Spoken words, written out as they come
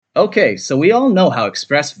Okay, so we all know how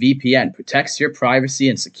ExpressVPN protects your privacy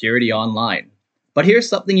and security online. But here's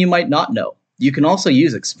something you might not know. You can also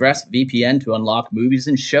use ExpressVPN to unlock movies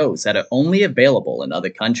and shows that are only available in other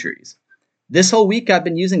countries. This whole week I've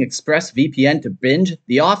been using ExpressVPN to binge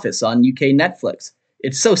The Office on UK Netflix.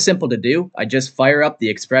 It's so simple to do. I just fire up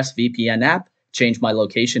the ExpressVPN app, change my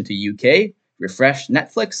location to UK, refresh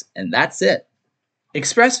Netflix, and that's it.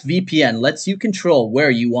 ExpressVPN lets you control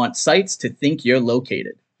where you want sites to think you're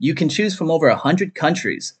located. You can choose from over 100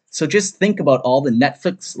 countries, so just think about all the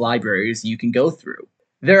Netflix libraries you can go through.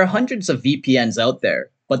 There are hundreds of VPNs out there,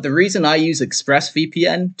 but the reason I use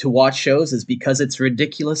ExpressVPN to watch shows is because it's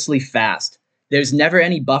ridiculously fast. There's never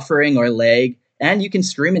any buffering or lag, and you can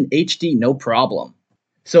stream in HD no problem.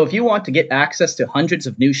 So if you want to get access to hundreds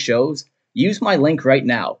of new shows, use my link right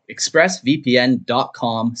now,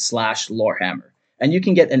 expressvpn.com/lorehammer, and you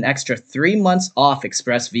can get an extra 3 months off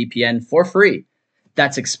ExpressVPN for free.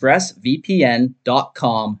 That's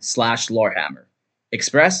expressvpn.com/lorehammer.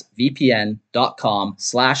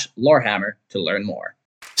 expressvpn.com/lorehammer to learn more.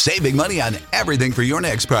 Save big money on everything for your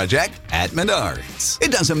next project at Menards.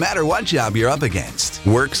 It doesn't matter what job you're up against.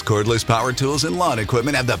 Works, cordless power tools, and lawn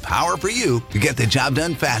equipment have the power for you to get the job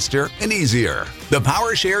done faster and easier. The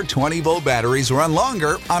PowerShare 20-volt batteries run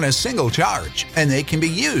longer on a single charge, and they can be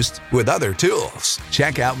used with other tools.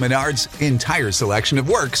 Check out Menards' entire selection of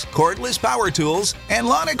Works, cordless power tools, and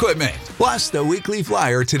lawn equipment. Plus the weekly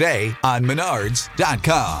flyer today on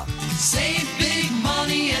Menards.com. Save big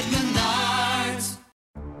money at Menards.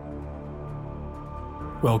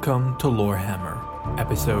 Welcome to Lorehammer,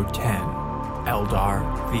 Episode 10, Eldar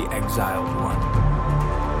the Exiled One.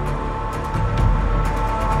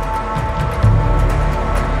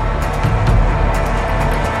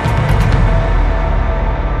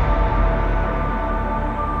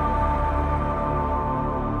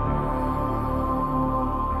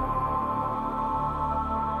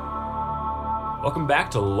 Welcome back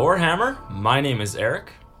to Lorehammer. My name is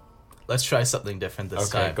Eric. Let's try something different this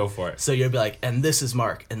time. Okay, go for it. So you'll be like, and this is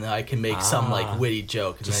Mark, and then I can make some like witty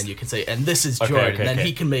joke, and then you can say, and this is Jordan, and then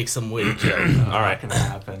he can make some witty joke. All right, Gonna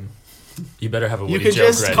happen. you better have a You witty can joke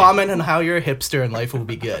just ready. comment on how you're a hipster and life will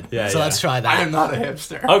be good. Yeah, so yeah. let's try I that. am not a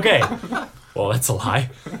hipster. Okay. Well, that's a lie.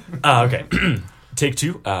 Okay. Take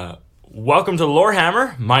two. Welcome to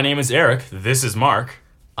Lorehammer. My name is Eric. This is Mark.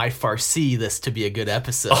 I foresee this to be a good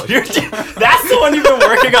episode. That's the one you've been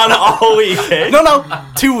working on all week, eh? No,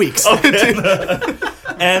 2 weeks.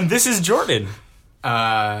 And this is Jordan,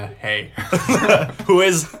 Hey. who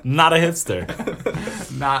is not a hipster.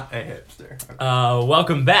 Not a hipster.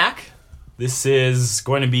 Welcome back. This is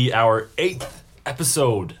going to be our 8th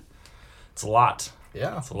episode. It's a lot.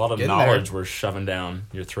 Yeah, It's a lot of getting knowledge there. we're shoving down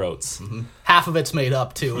your throats. Half of it's made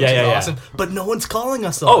up too, which Yeah, is yeah, yeah. awesome. But no one's calling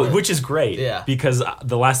us on Oh, it. which is great. Yeah. Because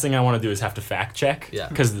the last thing I want to do is have to fact check. Yeah.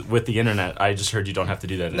 Because with the internet, I just heard you don't have to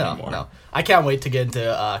do that anymore. No. I can't wait to get into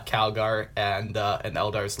Calgar and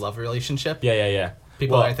Eldar's love relationship. Yeah.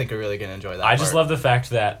 People Well, I think are really going to enjoy that I just part. love the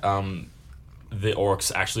fact that the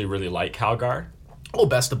orcs actually really like Calgar. Oh,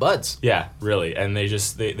 best of buds. Yeah, really. And they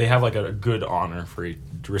have like a good honor for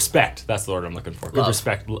respect. That's the word I'm looking for. Good Love.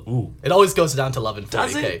 respect. Ooh. It always goes down to love and 40K.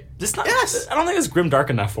 Does it? Just not, Yes. I don't think it's grim dark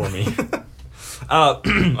enough for me.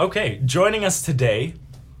 Okay, joining us today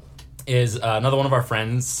is another one of our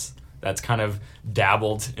friends that's kind of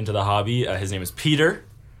dabbled into the hobby. His name is Peter.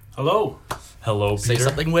 Hello. Hello, Say Peter.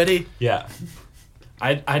 something witty. Yeah.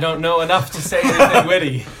 I don't know enough to say anything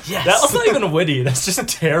witty. Yes. That's not even witty. That's just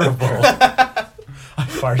terrible.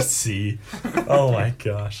 Farsi. Oh my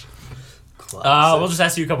gosh. We'll just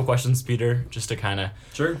ask you a couple questions, Peter, just to kind of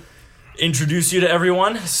Sure. introduce you to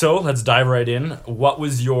everyone. So let's dive right in. What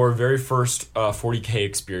was your very first 40K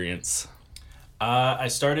experience? I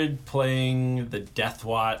started playing the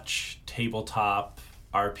Deathwatch tabletop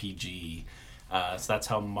RPG. So that's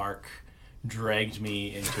how Mark dragged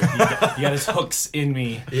me into it. He got his hooks in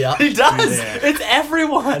me. Yeah. He does. Yeah. It's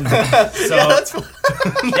everyone. So That's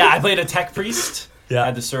yeah, I played a tech priest. Yeah. I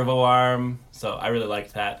had the servo arm, so I really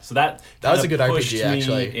liked that. So that was kinda a good pushed RPG, me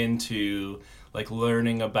actually. into like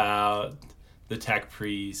learning about the tech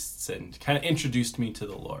priests and kind of introduced me to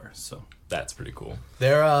the lore. So That's pretty cool.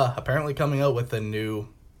 They're apparently coming out with a new.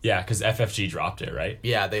 Yeah, because FFG dropped it, right?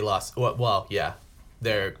 Yeah, they lost. Well, yeah,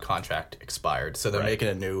 their contract expired, so they're Right. making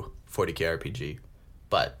a new 40K RPG.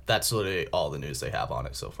 But that's literally all the news they have on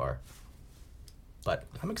it so far. But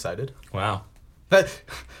I'm excited. Wow.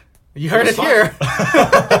 You heard it here.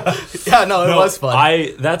 Yeah, no, it was fun.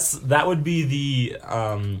 That would be the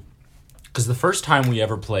because the first time we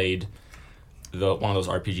ever played one of those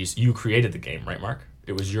RPGs, you created the game, right, Mark?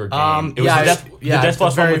 It was your game. It was yeah, the Deathwatch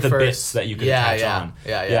one very with the first- bits that you could yeah, attach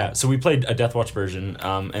yeah, on. yeah. So we played a Deathwatch version,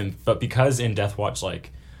 but because in Deathwatch,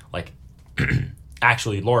 like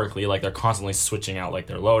actually lorically, like they're constantly switching out like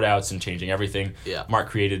their loadouts and changing everything. Yeah. Mark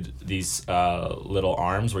created these little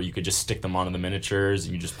arms where you could just stick them onto the miniatures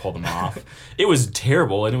and you just pull them off. It was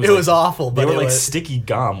terrible, and It was awful, They but were it like was- sticky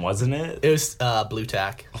gum, wasn't it? It was blue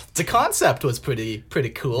tack. The concept was pretty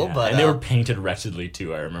cool, Yeah, but and they were painted wretchedly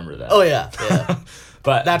too. I remember that. oh yeah.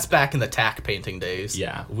 But That's back in the tack painting days.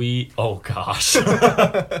 yeah, oh gosh,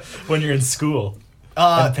 when you're in school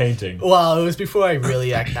and painting. Well, it was before I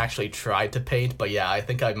really actually tried to paint, but yeah, I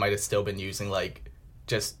think I might have still been using like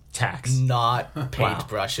just Tacks. not paint Wow.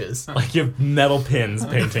 brushes. Like you have metal pins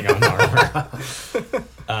painting on armor.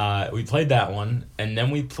 We played that one, and then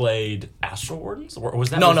we played Astral Wardens? Or was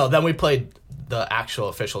that No, then we played the actual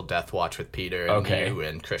official Death Watch with Peter and Okay. you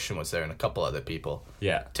and Christian was there and a couple other people.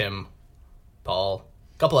 Yeah. Tim, Paul,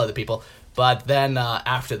 a couple other people. But then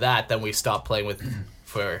after that, then we stopped playing with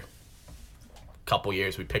for a couple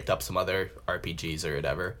years. We picked up some other RPGs or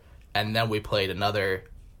whatever. And then we played another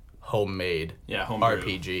homemade homebrew.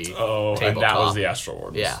 RPG. Oh, and that tabletop. was the Astral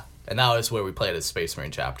Wardens. Yeah. And that was where we played as Space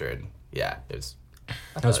Marine chapter. And yeah, it was...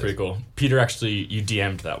 That was pretty cool. Peter, actually, you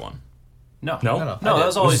DM'd that one. No, No? No, that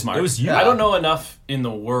was always Mark. it was you. I don't know enough in the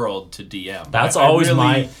world to DM. That's I always really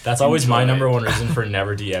my enjoy number it. one reason for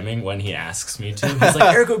never DMing when he asks me to. He's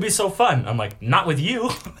like, Eric, it would be so fun. I'm like, not with you.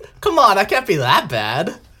 Come on, I can't be that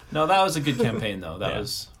bad. No, that was a good campaign though. Yeah.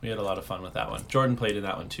 We had a lot of fun with that one. Jordan played in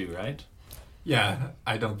that one too, right? Yeah,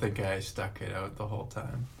 I don't think I stuck it out the whole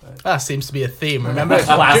time. But Seems to be a theme. Remember?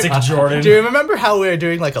 Classic Jordan. Do you remember how we were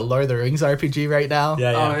doing like a Lord of the Rings RPG right now?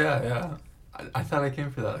 Yeah, yeah. oh yeah. I thought I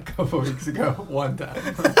came for that a couple weeks ago. One time.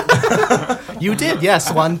 You did,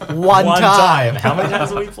 yes, one One time. How many times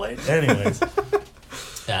have we played? Anyways.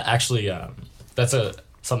 Yeah, actually, that's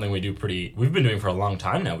something we've been doing for a long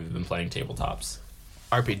time now. We've been playing tabletops.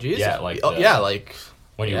 RPGs? Yeah, like oh, the- yeah, like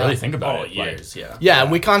When you Yeah. really think about Oh, it. years, Like, yeah.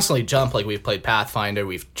 yeah, we constantly jump. Like we've played Pathfinder,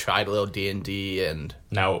 we've tried a little D&D, and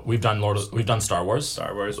now we've done Star Wars.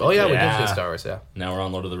 Star Wars. oh yeah, we Yeah. did do Star Wars. Yeah, Now we're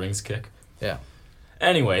on Lord of the Rings kick. yeah.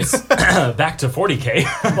 Anyways, back to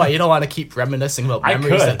 40K. Why you don't want to keep reminiscing about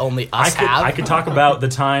memories that only us have? I could talk about the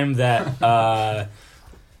time that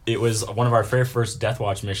it was one of our very first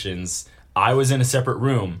Deathwatch missions. I was in a separate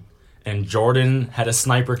room, and Jordan had a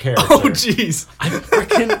sniper character. Oh jeez. I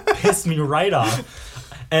freaking pissed me right off.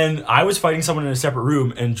 And I was fighting someone in a separate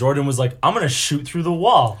room, and Jordan was like, "I'm gonna shoot through the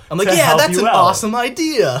wall." I'm like, to yeah, help that's you an out." awesome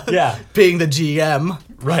idea. Yeah. Being the GM.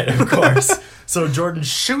 Right, of course. So Jordan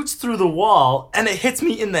shoots through the wall, and it hits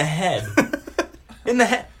me in the head.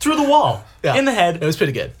 Through the wall. Yeah. In the head. It was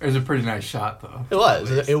pretty good. It was a pretty nice shot, though. It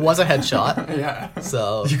was. It was a headshot. Yeah.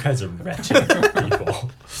 So You guys are wretched people.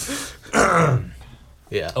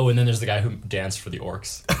 yeah. Oh, and then there's the guy who danced for the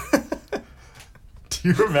orcs. Do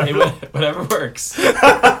you Hey, remember? whatever works.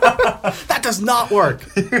 That does not work.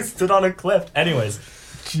 He stood on a cliff. Anyways.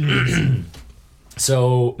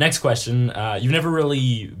 So, next question. You've never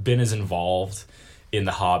really been as involved in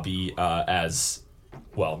the hobby as,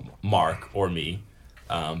 well, Mark or me,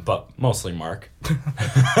 but mostly Mark.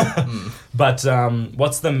 But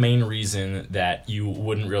what's the main reason that you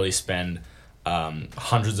wouldn't really spend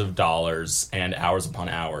hundreds of dollars and hours upon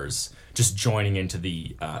hours just joining into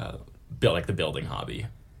the the building hobby?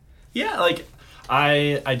 Yeah, like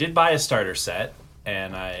I did buy a starter set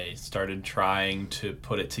and I started trying to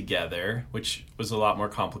put it together, which was a lot more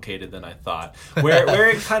complicated than I thought. Where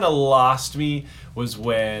it kind of lost me was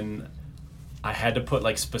when I had to put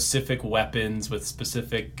like specific weapons with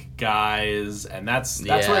specific guys, and that's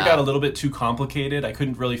where it Yeah. got a little bit too complicated. I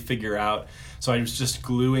couldn't really figure out, so I was just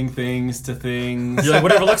gluing things to things. You're like,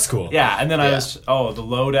 whatever looks cool. Yeah, and then I Yeah. was, the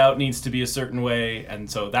loadout needs to be a certain way, and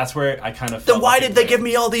so that's where I kind of Then felt why like did it they went. give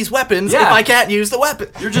me all these weapons Yeah. if I can't use the weapon?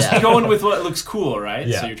 You're just Yeah. going with what looks cool, right?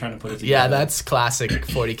 Yeah. So you're trying to put it Yeah, together. that's classic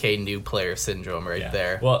 40K new player syndrome right Yeah.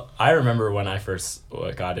 there. Well, I remember when I first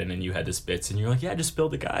got in and you had this bits and you were like, yeah, just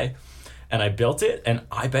build a guy. And I built it, and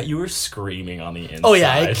I bet you were screaming on the inside. Oh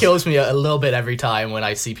yeah, it kills me a little bit every time when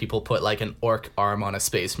I see people put like an orc arm on a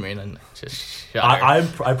space marine and just shudder.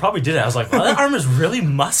 I probably did it. I was like, well, that arm is really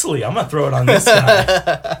muscly. I'm going to throw it on this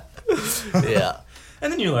guy. Yeah.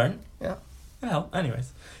 And then you learn. Yeah. Well, anyways.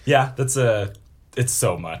 Yeah, it's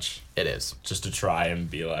so much It is. just to try and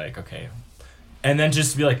be like, okay. And then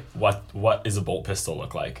just be like, what does a bolt pistol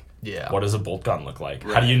look like? Yeah. What does a bolt gun look like?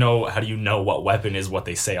 How do you know what weapon is what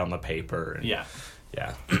they say on the paper? And Yeah.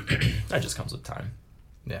 Yeah. That just comes with time.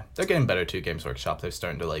 Yeah. They're getting better too, Games Workshop. They're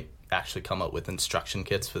starting to like actually come up with instruction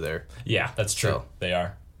kits for their Yeah, that's true. So- They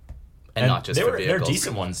are. and not just they for were vehicles. they're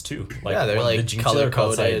decent ones too. Like Yeah, they're the like Gene color Stealer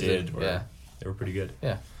cuts I coded. did were, Yeah, they were pretty good.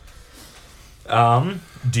 yeah.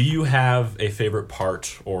 Do you have a favorite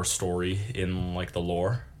part or story in like the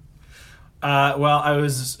lore? Well, I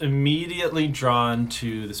was immediately drawn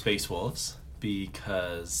to the Space Wolves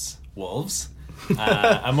because wolves.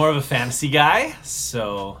 I'm more of a fantasy guy,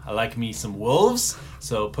 so I like me some wolves.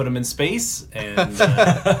 So put them in space, and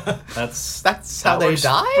that's how they works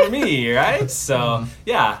die? for me, right? So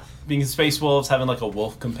yeah, being space wolves, having like a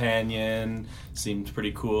wolf companion seemed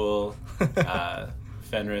pretty cool.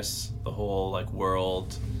 Fenris, the whole like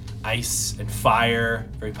world, ice and fire,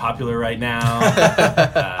 very popular right now.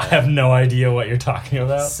 I have no idea what you're talking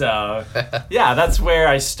about. So, yeah, that's where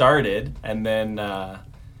I started. And then,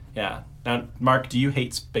 yeah. Now, Mark, do you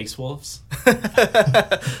hate Space Wolves?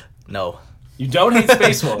 No. You don't hate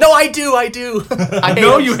Space Wolves? No, I do. I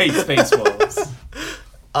know you hate Space Wolves.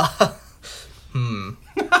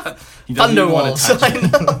 He doesn't even want to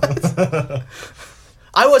Thunderwolves. touch it.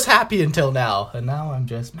 I was happy until now, and now I'm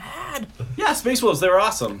just mad. Yeah, Space Wolves, they were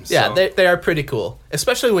awesome. So. Yeah, they are pretty cool.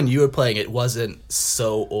 Especially when you were playing, it wasn't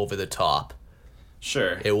so over the top.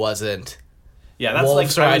 Sure. It wasn't Yeah, that's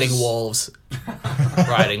wolves like riding wolves,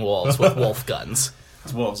 riding wolves with wolf guns.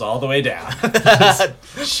 It's wolves all the way down.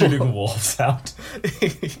 Shooting wolves out.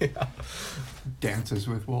 Dances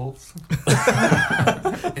with wolves.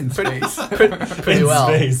 In space. Pretty In well.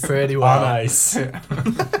 space, Pretty well. on ice.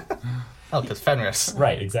 Oh, because Fenris.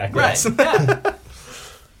 Right, exactly. Right. Yeah.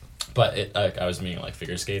 But I was meaning like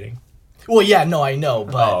figure skating. Well, yeah, no, I know,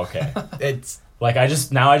 but Oh, okay. it's Like I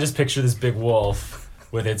just picture this big wolf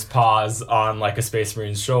with its paws on like a Space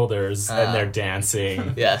Marine's shoulders, and they're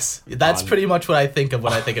dancing. yes, that's On- pretty much what I think of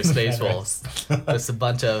when I think of space Fenris. wolves. Just a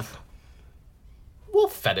bunch of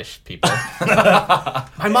wolf fetish people. My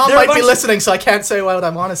mom They're a might be bunch- listening, so I can't say what I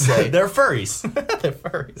want to say. They're furries. They're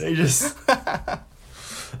furries. They just.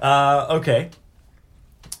 Okay.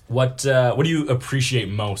 What do you appreciate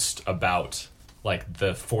most about like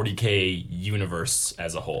the 40K universe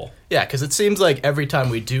as a whole? Yeah, because it seems like every time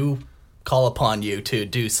we do call upon you to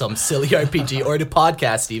do some silly RPG or to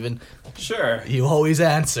podcast even, Sure. you always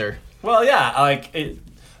answer. Well, yeah, like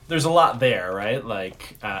there's a lot there, right?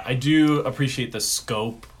 Like I do appreciate the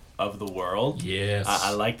scope of the world. Yes.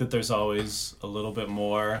 I like that there's always a little bit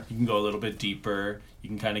more. You can go a little bit deeper. You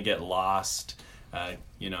can kind of get lost.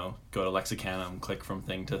 Go to Lexicanum, click from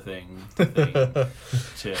thing to thing to thing.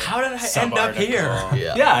 To How did I end up sub-article. here?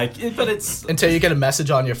 Yeah. But it's Until you get a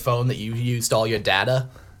message on your phone that you used all your data.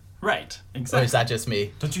 right. Or Exactly. is that just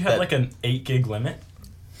me? Don't you have like an 8 gig limit?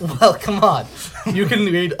 Well, come on. You can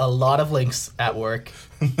read a lot of links at work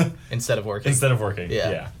instead of working. Instead of working.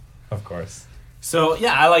 Yeah. Of course. So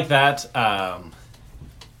yeah, I like that. I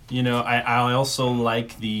also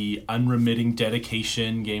like the unremitting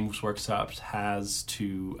dedication Games Workshop has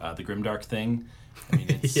to the Grimdark thing. I mean,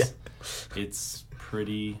 it's Yeah. it's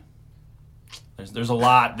pretty. There's a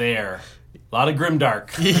lot there, a lot of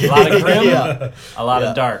Grimdark, a lot of grim, Yeah. a lot Yeah.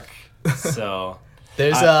 of dark. So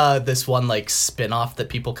There's this one like spin-off that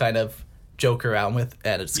people kind of joke around with,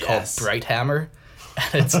 and it's Yes. called Bright Hammer.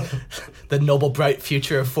 And it's the noble bright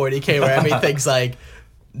future of 40K where everything's like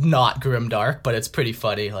not grimdark, but it's pretty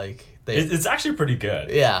funny. Like It's actually pretty good.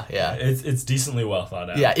 yeah. It's decently well thought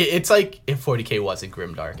out. Yeah, it's like if 40K wasn't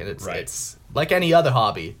grimdark, and Right. it's like any other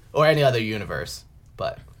hobby or any other universe,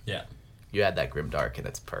 but Yeah. you add that grimdark and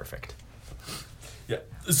it's perfect. Yeah.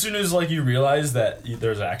 As soon as like you realize that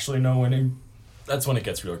there's actually no winning, that's when it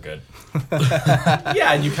gets real good.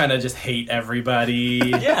 yeah, and you kind of just hate everybody.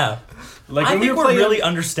 Yeah. Like I when think we we're were playing, really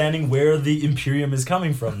understanding where the Imperium is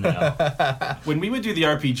coming from now. when we would do the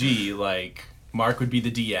RPG, like Mark would be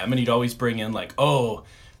the DM, and he'd always bring in like, oh,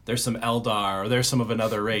 there's some Eldar or there's some of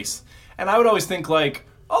another race, and I would always think like,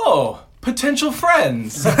 oh, potential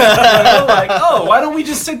friends. Like, oh, why don't we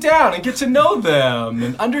just sit down and get to know them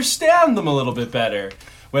and understand them a little bit better?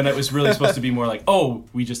 When it was really supposed to be more like, oh,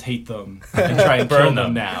 we just hate them and try and kill Burn them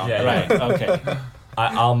them. now. Yeah, right? yeah. Okay.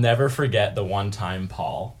 I'll never forget the one time,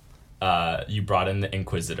 Paul, you brought in the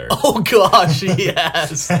Inquisitor. Oh gosh,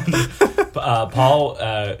 yes. Paul,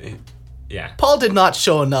 yeah. Paul did not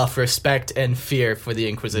show enough respect and fear for the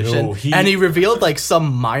Inquisition, No, and he revealed like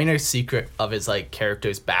some minor secret of his like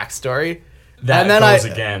character's backstory. That and then goes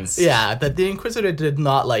against. Yeah, that the Inquisitor did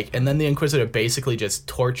not like, and then the Inquisitor basically just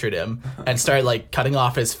tortured him and started like cutting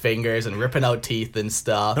off his fingers and ripping out teeth and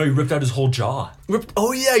stuff. No, he ripped out his whole jaw. He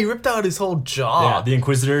ripped out his whole jaw. Yeah, the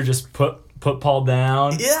Inquisitor just put Paul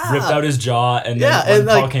down, Yeah. ripped out his jaw, and then Yeah, when and,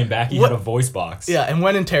 Paul like, came back, he what- had a voice box. Yeah, and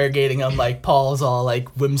when interrogating him, like Paul's all like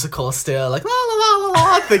whimsical still, like la la la la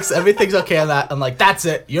along, thinks everything's okay on that. I'm like, that's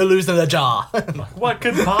it. You're losing the jaw. What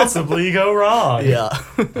could possibly go wrong? Yeah.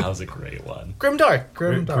 That was a great one. Grimdark.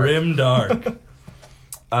 Grimdark.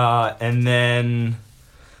 And then,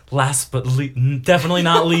 last but definitely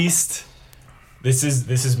not least, this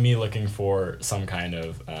is me looking for some kind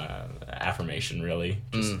of affirmation. Really,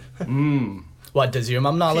 just What, does your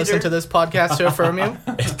mom not listen to this podcast to affirm you?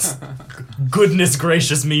 it's goodness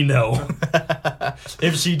gracious me, no.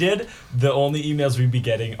 If she did, the only emails we'd be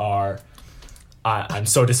getting are, I'm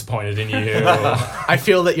so disappointed in you. I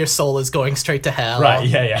feel that your soul is going straight to hell. Right?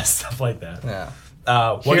 Yeah, stuff like that. Yeah.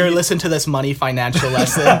 What Here, do you- listen to this money financial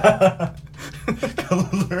lesson.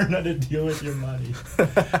 learn how to deal with your money.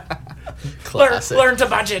 Classic. Learn to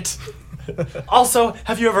budget. Also,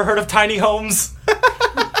 have you ever heard of tiny homes?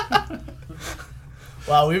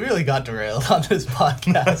 Wow, we really got derailed on this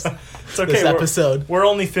podcast. It's okay. This we're- episode. We're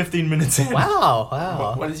only 15 minutes in.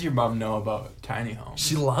 Wow. What does your mom know about tiny homes?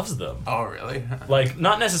 She loves them. Oh, really? Like,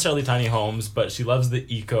 not necessarily tiny homes, but she loves the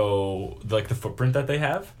the footprint that they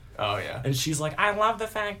have. Oh, yeah. And she's like, I love the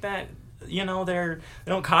fact that, they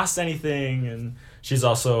don't cost anything. And she's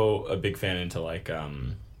also a big fan into, like,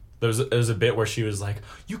 there was a bit where she was like,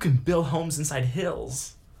 you can build homes inside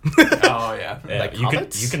hills. Oh, yeah. Yeah, Like you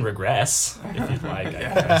comets? can regress if you'd like, I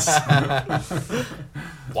guess.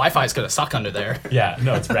 Wi-Fi's gonna suck under there. Yeah,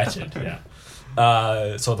 no, it's wretched.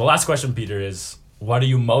 Yeah. So the last question, Peter, is what are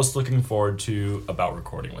you most looking forward to about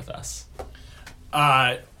recording with us?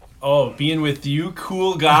 Being with you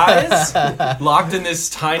cool guys, locked in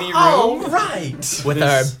this tiny room. right. With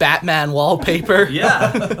our Batman wallpaper.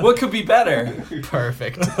 Yeah, what could be better?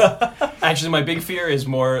 Perfect. Actually, my big fear is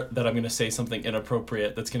more that I'm going to say something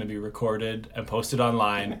inappropriate that's going to be recorded and posted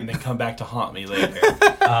online and then come back to haunt me later.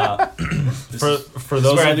 For This is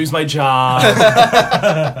those where I of, lose my job.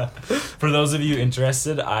 for those of you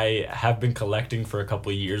interested, I have been collecting for a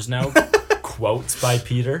couple of years now quotes by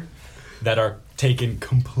Peter that are taken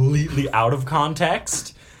completely out of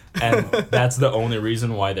context, and that's the only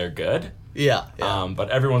reason why they're good. Yeah. But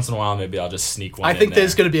every once in a while, maybe I'll just sneak one. I think in there.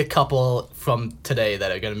 there's going to be a couple from today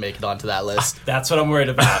that are going to make it onto that list. That's what I'm worried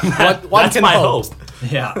about. One That's can my hope. hope.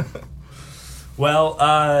 Yeah.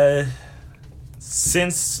 Well,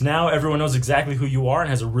 since now everyone knows exactly who you are and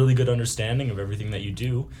has a really good understanding of everything that you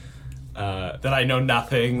do, That I know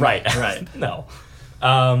nothing. right? Right. No.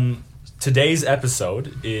 Today's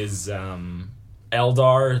episode is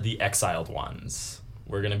Eldar, the Exiled Ones.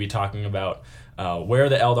 We're going to be talking about where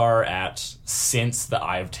the Eldar are at since the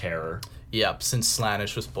Eye of Terror. Yep, since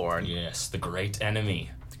Slaanesh was born. Yes, the great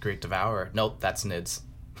enemy. The Great Devourer. Nope, that's Nids.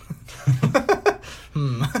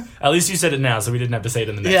 At least you said it now, so we didn't have to say it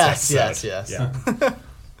in the next episode. Yes. Yeah.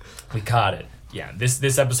 We caught it. Yeah.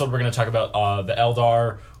 This episode we're going to talk about the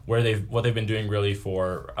Eldar, what they've been doing really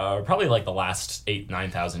for probably like the last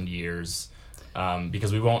 9,000 years.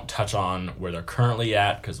 Because we won't touch on where they're currently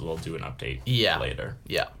at because we'll do an update later.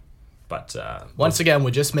 Yeah. But Once again,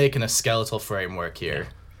 we're just making a skeletal framework here.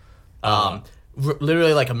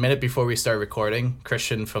 Literally like a minute before we start recording,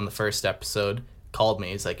 Christian from the first episode called me.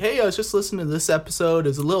 He's like, hey, I was just listening to this episode.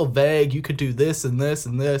 It's a little vague. You could do this and this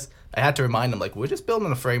and this. I had to remind him, like, we're just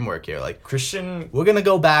building a framework here. Like, Christian, we're going to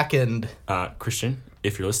go back and... Christian,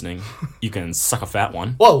 if you're listening, you can suck a fat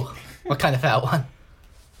one. Whoa! What kind of fat one?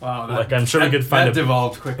 Wow, Like, I'm sure we could find that a-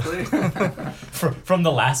 devolved quickly. From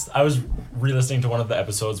the last, I was re-listening to one of the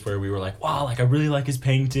episodes where we were like, wow, like I really like his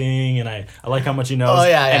painting and I like how much he knows. Oh,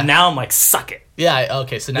 yeah. And now I'm like, suck it. Yeah,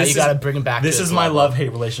 okay, so now you got to bring him back This to is his my level. love-hate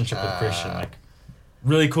relationship with Christian. Like,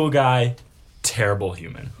 really cool guy, terrible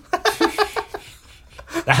human.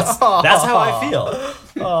 That's how I feel.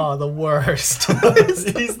 Oh, the worst.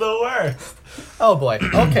 He's the worst. Oh, boy.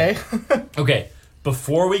 Okay. Okay,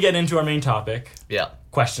 before we get into our main topic, Yeah.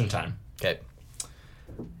 question time. Okay.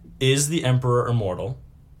 Is the Emperor immortal?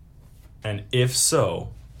 And if so,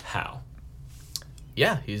 how?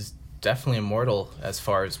 Yeah, he's definitely immortal as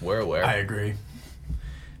far as we're aware. I agree.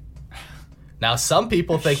 Now, some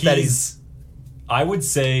people think that he's... I would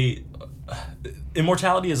say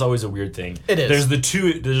immortality is always a weird thing. It is. There's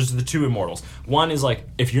the two immortals. One is like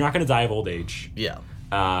if you're not going to die of old age, Yeah.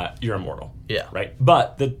 you're immortal. Yeah. Right?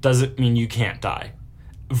 But that doesn't mean you can't die.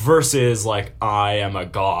 Versus like I am a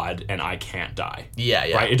god and I can't die. Yeah,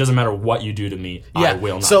 yeah. Right? It doesn't matter what you do to me, I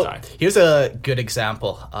will not so die. here's a good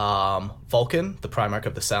example. Vulcan, the Primarch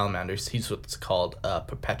of the Salamanders, he's what's called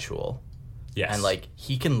perpetual. Yes. And like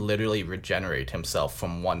he can literally regenerate himself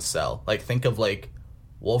from one cell. Like think of like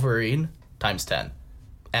Wolverine times 10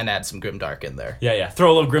 and add some Grimdark in there. Yeah.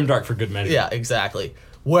 Throw a little Grimdark for good measure. Yeah, exactly.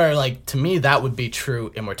 Where like to me that would be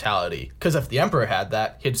true immortality. Because if the Emperor had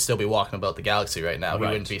that, he'd still be walking about the galaxy right now. He Right.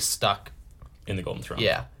 wouldn't be stuck in the Golden Throne.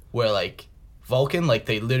 Yeah, where like Vulcan, like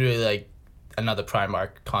they literally like another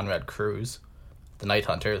Primarch, Conrad Cruz, the Night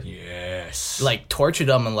Hunter, Yes. like tortured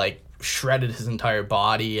him and like shredded his entire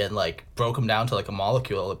body and like broke him down to like a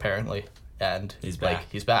molecule apparently. And He's like back.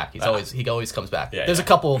 he's back. He always comes back. Yeah, There's yeah. a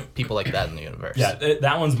couple people like that in the universe. Yeah,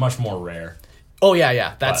 that one's much more rare. Oh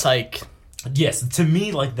yeah. That's But- like Yes, to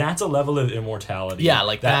me, like that's a level of immortality. Yeah,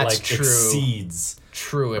 like, that that's like true. exceeds.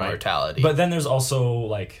 true Right. immortality. But then there's also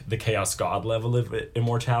like the Chaos God level of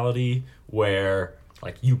immortality, where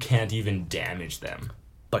like you can't even damage them.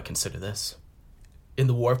 But consider this. In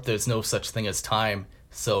the warp, there's no such thing as time.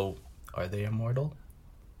 So, are they immortal?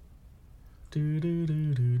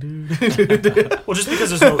 Well, just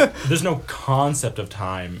because there's no concept of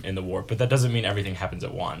time in the warp, but that doesn't mean everything happens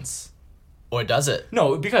at once. Or does it?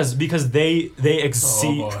 No, because they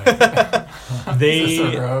exceed Oh boy. Is this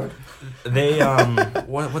a they road?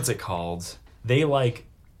 what's it called? They like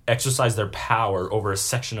exercise their power over a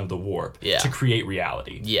section of the warp Yeah. to create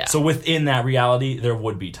reality. Yeah. So within that reality, there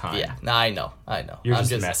would be time. Yeah, no, I know. You're I'm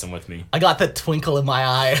just messing with me. I got that twinkle in my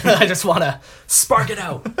eye. I just want to. Spark it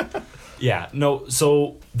out. Yeah, no,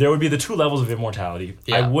 so there would be the two levels of immortality.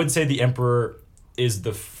 Yeah. I would say the Emperor is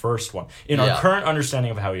the first one. In Yeah. our current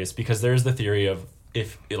understanding of how he is, because there's the theory of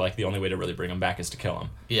if like the only way to really bring him back is to kill him.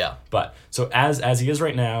 Yeah, But so as he is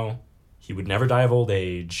right now, he would never die of old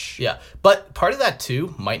age. yeah. But part of that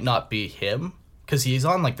too might not be him because he's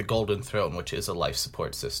on like the Golden Throne, which is a life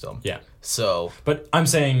support system. Yeah. So But I'm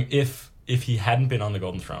saying if he hadn't been on the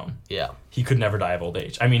Golden Throne, yeah, he could never die of old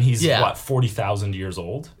age. I mean, he's Yeah. what, 40,000 years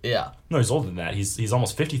old? yeah, No, he's older than that. He's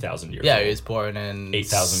almost 50,000 years yeah. old. He was born in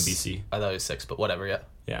 8,000 BC. I thought he was 6, but whatever. Yeah,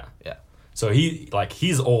 Yeah. yeah, So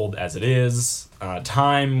he's old as it is.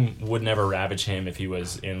 Time would never ravage him if he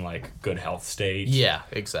was in like good health state. yeah.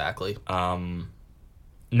 Exactly.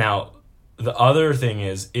 Now, the other thing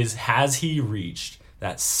is has he reached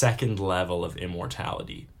that second level of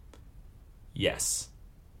immortality? Yes.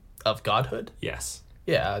 Of godhood. Yes.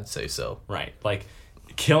 Yeah, I'd say so. Right. Like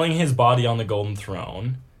killing his body on the Golden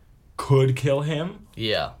Throne could kill him,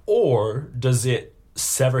 Yeah, or does it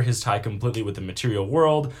sever his tie completely with the material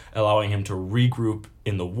world, allowing him to regroup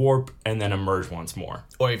in the warp and then emerge once more?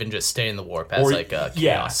 or even just stay in the warp as Or- like a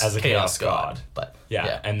yeah, chaos, as a chaos god. But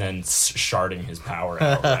Yeah, and then sharding his power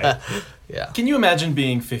out, right? yeah. Can you imagine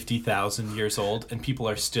being 50,000 years old and people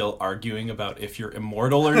are still arguing about if you're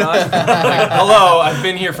immortal or not? Like, hello, I've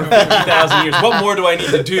been here for 50,000 years. What more do I need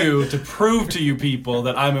to do to prove to you people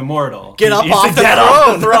that I'm immortal? Get up Needs to off the get throne.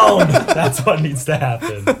 off the throne. That's what needs to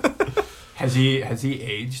happen. Has he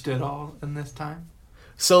aged at all in this time?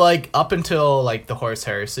 So like up until like the Horus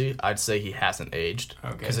Heresy, I'd say he hasn't aged.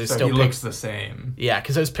 Okay, Because there's so still he pic- looks the same. Yeah,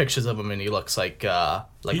 because there's pictures of him and he looks like He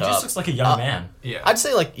just looks like a young man. Yeah. I'd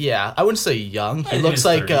say like I wouldn't say young. He In looks his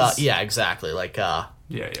like 30s. yeah, exactly like yeah.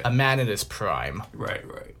 a man in his prime. Right.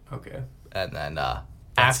 Okay. And then That's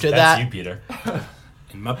after that, you, Peter.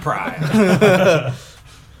 In my prime.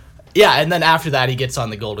 yeah, and then after that he gets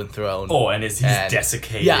on the Golden Throne. Oh, and he's And-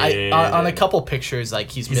 desiccated. Yeah, on a couple pictures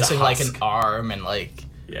like he's He's a missing like an husk. arm and like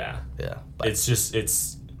Yeah. but It's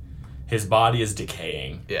his body is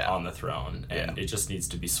decaying Yeah. on the throne, and Yeah. it just needs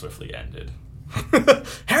to be swiftly ended.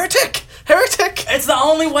 heretic. It's the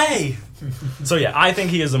only way. So yeah, I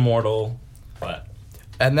think he is immortal, but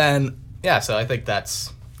And then so I think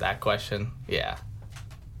that's that question. Yeah.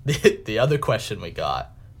 The other question we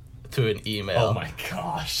got through an email. oh my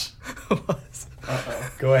gosh. was,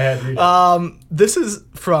 Go ahead. Read it. this is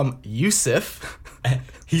from Yusuf.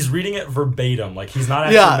 He's reading it verbatim, like he's not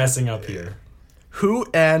actually Yeah. messing up here. Who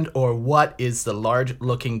and or what is the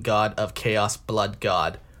large-looking god of chaos, blood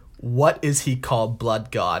god? What is he called,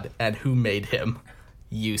 blood god, and who made him?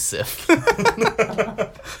 Yusuf.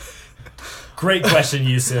 Great question,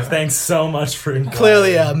 Yusuf. Thanks so much for inquiring.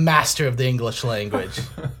 Clearly a master of the English language.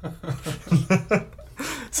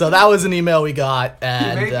 So that was an email we got, He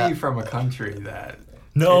and may be from a country that.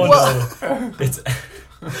 No. It's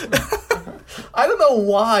I don't know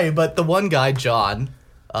why, but the one guy, John,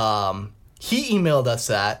 he emailed us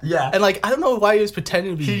that. Yeah. And like, I don't know why he was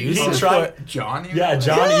pretending to be he Yusuf. tried. John? Yeah,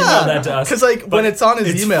 John emailed that to us. Because like when it's on his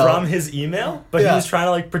it's email, from his email, but he Yeah. was trying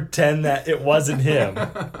to like pretend that it wasn't him.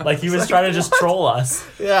 Like he was trying to just troll us.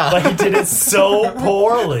 yeah, But he did it so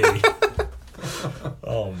poorly.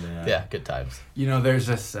 Oh man. yeah, good times. You know, there's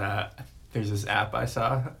this app I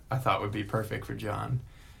saw I thought would be perfect for John.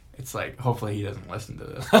 It's like, hopefully he doesn't listen to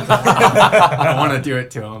this. I don't want to do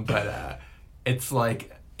it to him, but it's like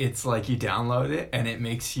you download it and it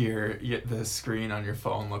makes the screen on your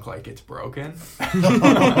phone look like it's broken.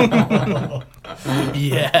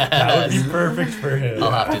 Yeah, That would be perfect for him.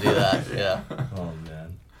 I'll have to do that. Yeah. Oh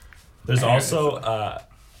man. There's also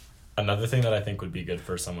another thing that I think would be good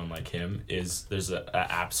for someone like him is there's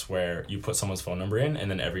apps where you put someone's phone number in, and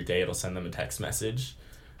then every day it'll send them a text message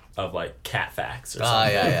of like cat facts or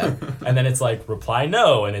something. Yeah. And then it's like reply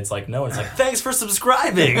no, and it's like no, and it's like thanks for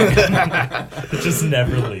subscribing. It just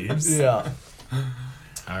never leaves. Yeah.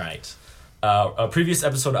 All right. A previous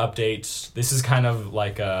episode update. This is kind of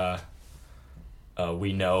like a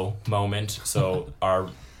we know moment. So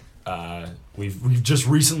we've just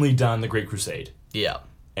recently done the Great Crusade Yeah.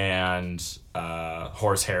 and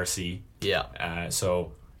Horus Heresy. Yeah.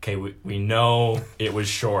 So we know it was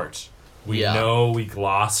short. We Yeah. know we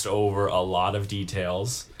glossed over a lot of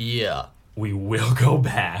details. Yeah. We will go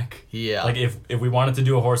back. Yeah. Like if we wanted to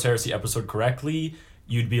do a Horus Heresy episode correctly,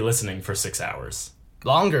 you'd be listening for 6 hours.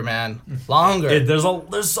 Longer, man. Longer. There's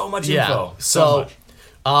so much info. So,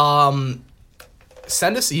 much.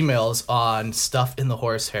 Send us emails on stuff in the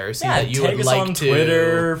Horus Heresy that you tag would us like on to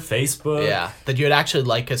Twitter, Facebook. Yeah, that you'd actually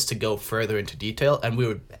like us to go further into detail, and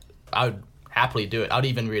I would happily do it. I'd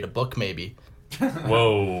even read a book, maybe.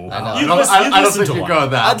 Whoa. I know. You'd I don't listen think to you one. go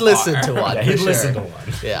that I'd listen far. to one. Yeah, for he'd sure. listen to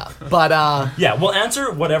one. Yeah, but Yeah, we'll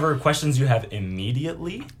answer whatever questions you have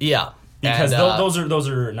immediately yeah, because and, those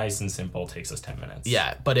are nice and simple. Takes us 10 minutes.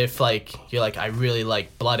 yeah. But if like you're like, I really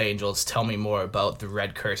like Blood Angels, tell me more about the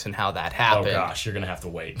Red Curse and how that Oh happened. gosh, you're gonna have to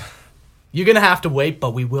wait. You're gonna have to wait,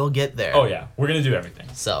 but we will get there. Oh yeah, we're gonna do everything.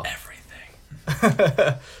 So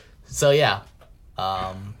Everything. so yeah,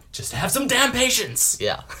 Just have some damn patience.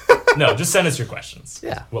 yeah. No, just send us your questions.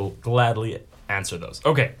 Yeah. We'll gladly answer those.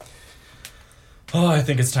 Okay. Oh, I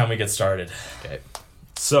think it's time we get started. Okay.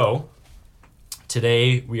 So,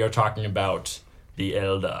 today we are talking about the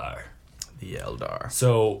Eldar. The Eldar.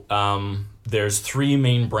 So, there's 3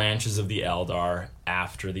 main branches of the Eldar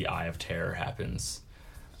after the Eye of Terror happens.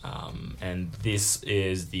 And this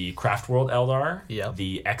is the Craftworld Eldar, Yep.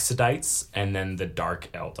 the Exodites, and then the Dark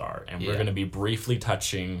Eldar. And we're Yeah. going to be briefly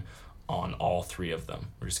touching on all 3 of them.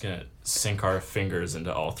 We're just going to sink our fingers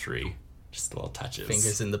into all 3. Just little touches.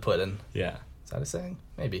 Fingers in the pudding. Yeah, Is that a saying?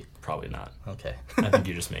 Maybe. probably not. Okay. I think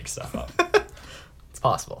you just make stuff up. It's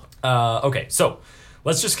possible. Okay, so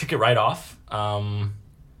let's just kick it right off.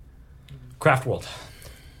 Craftworld.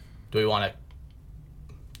 Do we want to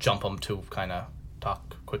jump them to kind of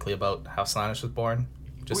talk quickly about how Slaanesh was born?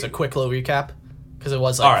 Just a quick little recap? Because it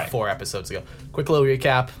was like All right. 4 episodes ago. Quick little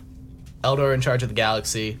recap. Eldar are in charge of the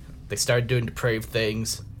galaxy. They started doing depraved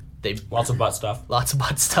things. They Lots of butt stuff. lots of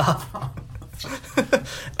butt stuff.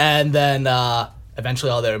 And then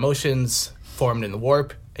eventually all their emotions formed in the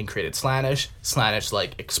warp and created Slaanesh. Slaanesh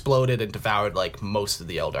like exploded and devoured like most of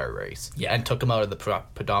the Eldar race. Yeah. And took them out of the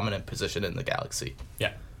predominant position in the galaxy.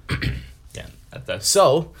 Yeah. Yeah. That's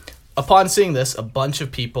So, upon seeing this, a bunch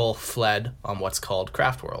of people fled on what's called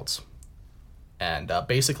craft worlds. And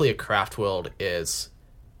basically a craft world is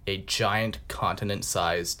a giant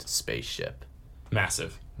continent-sized spaceship.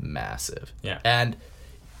 massive. Massive. Yeah. And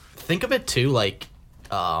think of it too like,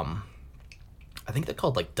 I think they're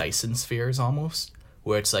called like Dyson spheres almost,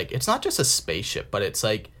 where it's like, it's not just a spaceship, but it's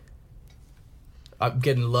like, I'm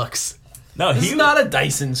getting looks. No, This is not a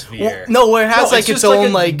Dyson sphere. No, where it has like its own a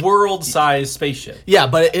like world-sized spaceship. Yeah,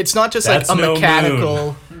 but it's not just That's like a no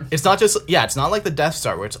mechanical. It's not just it's not like the Death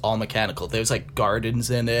Star where it's all mechanical. There's like gardens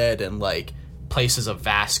in it and like places of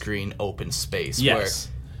vast green open space. Yes.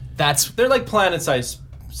 Where that's They're like planet-sized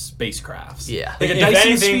spacecrafts. Yeah. Like a if Dyson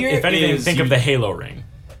anything, sphere if anything, is think of the Halo ring.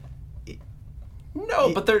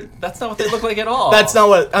 No, but that's not what they look like at all. that's not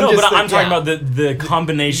what I'm No, just but I'm thinking- talking about the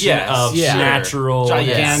combination Yes, of yeah. natural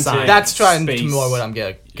Gigantic. science. That's trying to space. more what I'm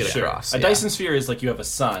gonna get Sure. across. A yeah. Dyson sphere is like you have a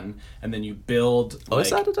sun, and then you build Oh, like,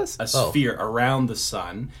 is that a Dyson? a sphere around the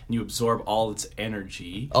sun, and you absorb all its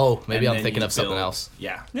energy. Oh, maybe and I'm then thinking you of something build- else.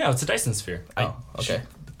 Yeah. Yeah, it's a Dyson sphere. Oh, okay.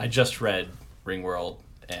 I just read Ringworld,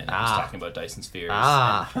 and I was Ah. talking about Dyson spheres.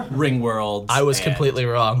 Ah. and Ringworlds. I was and, completely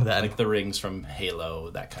wrong then. like the rings from Halo,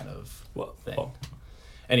 that kind of thing. oh.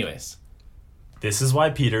 Anyways, This is why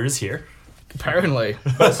Peter is here. Apparently.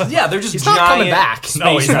 yeah, they're just He's giant. not coming back.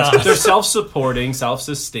 No, he's not. They're self-supporting,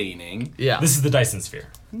 self-sustaining. Yeah. This is the Dyson sphere.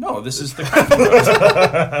 No, this is the.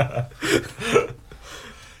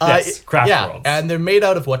 Yes, craft yeah, worlds. and they're made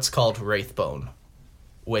out of what's called wraithbone,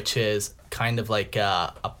 which is kind of like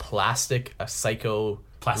a plastic, a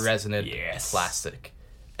psycho-resonant yes. plastic.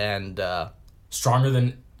 And Stronger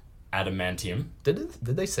than adamantium, did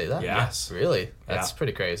they say that? Yeah. Yes. Really? That's Yeah.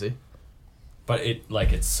 pretty crazy. but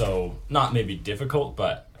it's so not maybe difficult,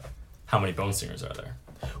 but how many bone singers are there?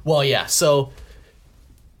 Well, yeah. So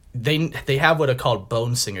they have what are called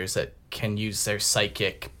bone singers that can use their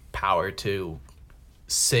psychic power to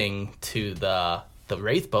sing to the the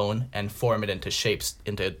Wraithbone and form it into shapes,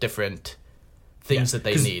 into different things that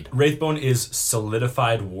they 'Cause need, Wraithbone is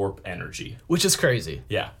solidified warp energy. which is crazy.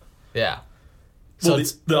 Yeah. Yeah. So Well,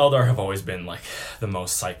 it's the Eldar have always been like the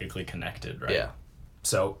most psychically connected, right? yeah.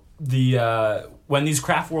 So the when these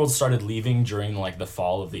craft worlds started leaving during like the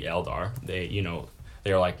fall of the Eldar,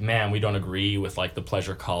 they were like, man, we don't agree with like the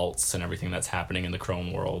pleasure cults and everything that's happening in the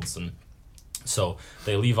Crone worlds, and so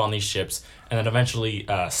they leave on these ships, and then eventually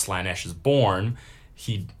Slaanesh is born.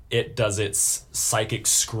 It does its psychic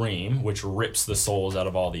scream, which rips the souls out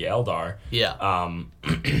of all the Eldar. Yeah.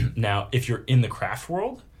 Now, if you're in the craft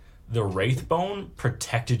world, the Wraithbone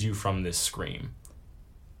protected you from this scream.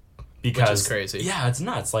 Because, Which is crazy. Yeah, it's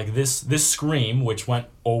nuts. Like this scream, which went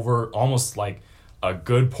over almost like a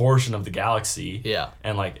good portion of the galaxy. Yeah.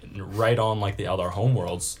 And like right on like the Eldar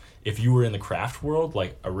homeworlds. If you were in the craft world,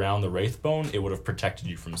 like around the Wraithbone, it would have protected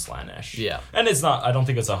you from Slaanesh. Yeah. And it's not. I don't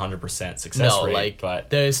think it's 100% success No, rate. like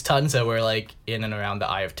but there's tons that were like in and around the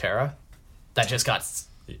Eye of Terra that just got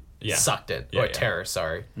yeah. sucked in, Yeah, or yeah. Terror,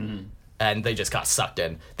 sorry, and they just got sucked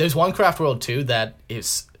in. There's one craft world too that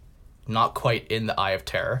is not quite in the Eye of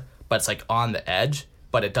Terror, but it's like on the edge,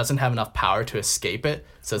 but it doesn't have enough power to escape it.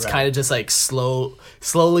 So it's kind of just like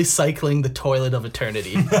slowly cycling the toilet of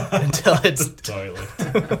eternity until it's Toilet.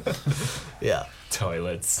 yeah.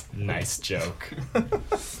 Toilets. Nice joke.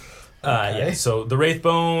 Yeah. So the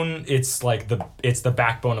Wraithbone, it's like it's the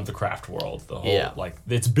backbone of the craft world. The whole Yeah. like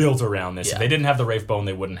it's built around this. Yeah. If they didn't have the Wraithbone,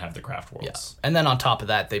 they wouldn't have the craft Yeah. worlds. And then on top of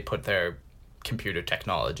that, they put their computer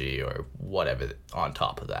technology or whatever on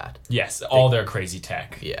top of that. Yes, all their crazy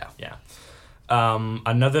tech. Yeah. Yeah.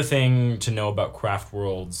 Another thing to know about craft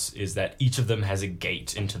worlds is that each of them has a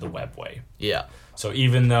gate into the webway. Yeah. So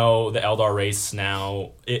even though the Eldar race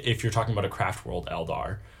now, if you're talking about a craft world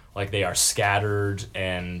Eldar, like they are scattered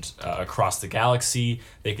and across the galaxy,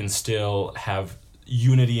 they can still have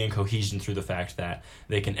unity and cohesion through the fact that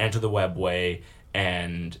they can enter the webway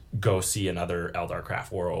and go see another Eldar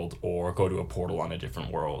craft world or go to a portal on a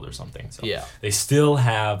different world or something. So Yeah. they still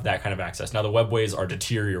have that kind of access. Now the webways are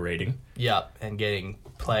deteriorating. Yeah. And getting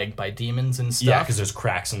plagued by demons and stuff. Yeah, because there's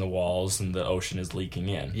cracks in the walls and the ocean is leaking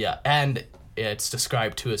in. Yeah, and it's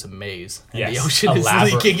described too as a maze. And Yes, the ocean is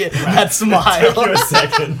elaborate- leaking it. That smile. Give you a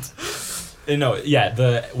second. No, yeah,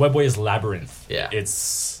 the webway is labyrinth. Yeah.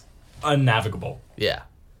 It's unnavigable. Yeah.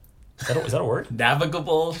 Is that a word?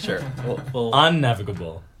 Navigable? Sure. Well,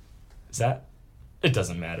 Unnavigable. Is that? It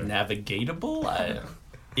doesn't matter. navigatable?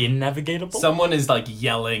 Innavigatable? Someone is like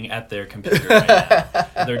yelling at their computer right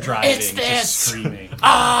now. They're driving, just screaming.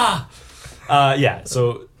 Yeah,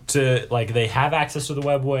 so they have access to the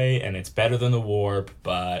webway and it's better than the warp,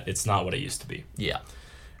 but it's not what it used to be. Yeah.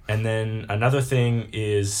 And then another thing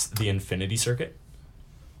is the Infinity Circuit.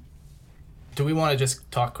 Do we want to just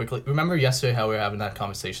talk quickly? Remember yesterday how we were having that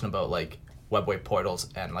conversation about like webway portals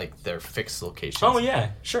and like their fixed locations? Oh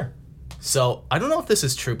yeah, sure. So I don't know if this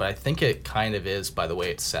is true, but I think it kind of is by the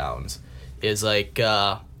way it sounds. Is like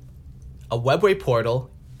a webway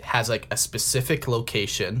portal has like a specific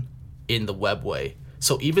location in the webway.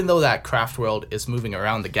 So even though that craft world is moving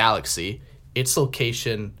around the galaxy, its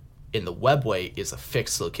location in the webway is a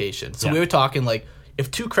fixed location. So Yeah. we were talking like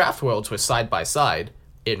if two craft worlds were side by side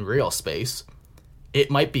in real space, it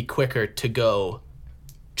might be quicker to go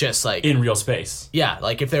just like In real space. yeah,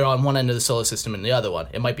 like if they're on one end of the solar system and the other one,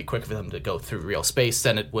 it might be quicker for them to go through real space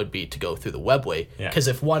than it would be to go through the webway. Yeah. Because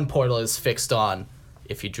if one portal is fixed on,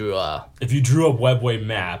 if you drew a If you drew a webway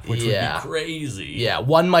map, which Yeah. would be crazy. yeah,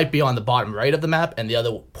 one might be on the bottom right of the map, and the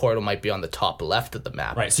other portal might be on the top left of the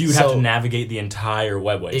map. Right, so you would have to navigate the entire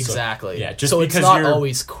webway. Exactly. So, yeah, just so because it's not you're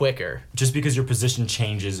always quicker. just because your position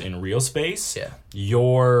changes in real space, Yeah.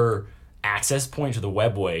 your access point to the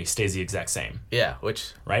webway stays the exact same. Yeah,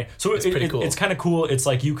 which Right, so It's pretty cool. It's kind of cool. It's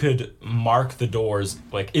like you could mark the doors.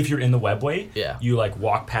 Like if you're in the webway, Yeah. you like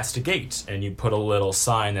walk past a gate and you put a little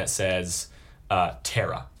sign that says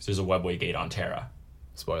Terra. So there's a webway gate on Terra.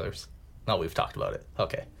 spoilers. No, we've talked about it.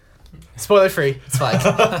 Okay. Spoiler free. It's fine.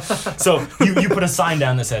 So you put a sign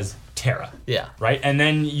down that says Terra. Yeah. Right, and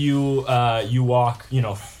then you walk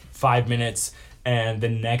 5 minutes, and the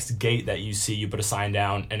next gate that you see, you put a sign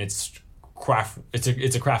down, and it's craft. It's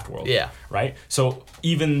a craft world. Yeah. Right. So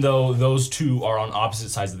even though those two are on opposite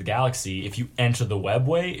sides of the galaxy, if you enter the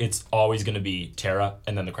webway, it's always going to be Terra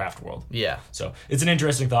and then the craft world. Yeah. So it's an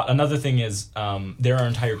interesting thought. Another thing is there are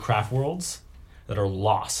entire craft worlds that are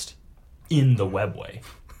lost in the webway.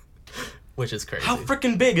 Which is crazy. How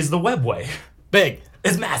freaking big is the webway? big?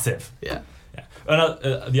 It's massive. Yeah. Yeah.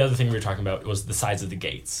 The other thing we were talking about was the sides of the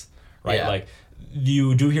gates, right? Yeah. Like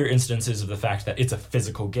you do hear instances of the fact that it's a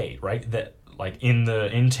physical gate, right? That like in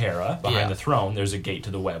Terra behind Yeah. the throne, there's a gate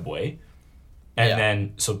to the webway, and Yeah.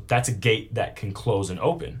 then so that's a gate that can close and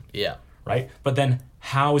open, Yeah. right? But then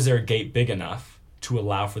how is there a gate big enough to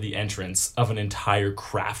allow for the entrance of an entire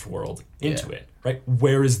craft world into Yeah. it, right?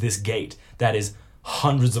 Where is this gate that is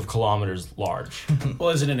hundreds of kilometers large? Well,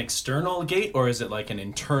 is it an external gate or is it like an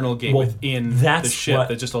internal gate Well, within that's the ship what-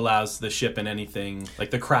 that just allows the ship and anything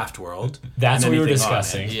like the craft world? That's and what we were anything on it?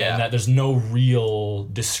 discussing, Yeah. and that there's no real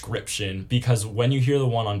description because when you hear the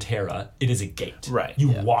one on Terra, it is a gate. Right.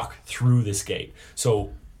 You Yeah. walk through this gate.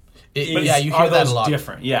 So But yeah, you hear Are that a those lot.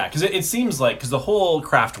 different? Yeah, because it seems like because the whole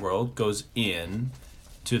craft world goes in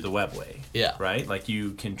to the webway. Yeah. Right. Like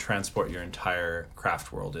you can transport your entire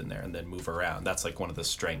craft world in there and then move around. That's like one of the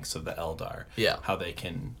strengths of the Eldar. Yeah. How they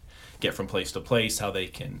can get from place to place. How they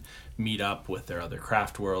can meet up with their other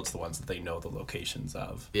craft worlds, the ones that they know the locations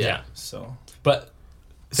of. Yeah. So but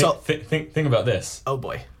So- think about this. Oh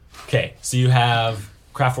boy. Okay, so you have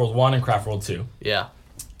Craft World 1 and Craft World 2, Yeah.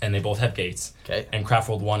 and they both have gates. Okay. And Craft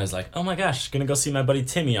World 1 is like, oh my gosh, gonna go see my buddy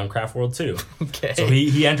Timmy on Craft World 2. Okay. So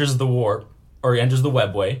he enters the warp, or he enters the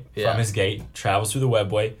webway Yeah. from his gate, travels through the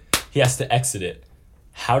webway. He has to exit it.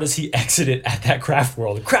 How does he exit it at that craft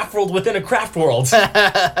world? Craft world within a craft world.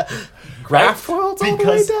 Craft world's all the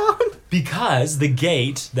way down. Because the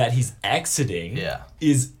gate that he's exiting Yeah.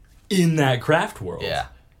 is in that craft world. Yeah.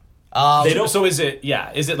 They don't. So is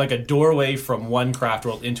it like a doorway from one craft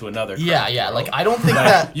world into another? Yeah, craft yeah. world? Like I don't think Like,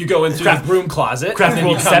 that. you go in through the broom closet Craft and then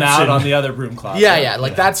you world come out exception. on the other broom closet. Yeah, yeah.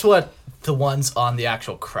 Like that's what the ones on the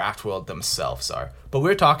actual craft world themselves are. But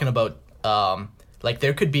we're talking about like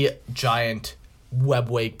there could be giant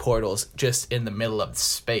webway portals just in the middle of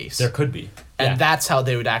space. There could be. and Yeah. that's how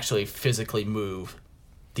they would actually physically move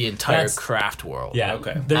the entire That's- craft world. Yeah.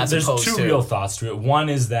 Okay. As There's opposed two to- real thoughts to it. One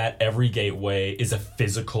is that every gateway is a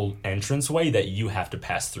physical entranceway that you have to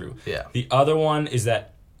pass through. Yeah. The other one is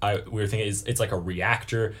that we were thinking it's like a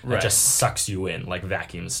reactor that Right. just sucks you in, like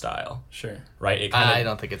vacuum style. Sure. Right? It I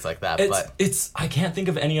don't think it's like that, but it's I can't think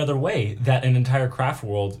of any other way that an entire craft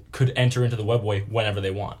world could enter into the webway whenever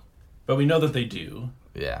they want. But we know that they do.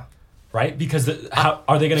 yeah. Right? Because how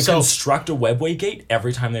are they going to so- construct a webway gate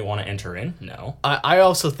every time they want to enter in? No. I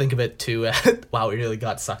also think of it too. Wow, we really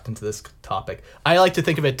got sucked into this topic. I like to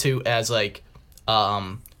think of it too as like,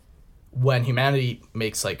 when humanity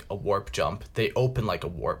makes like a warp jump, they open like a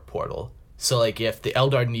warp portal. So like, if the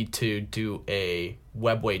Eldar need to do a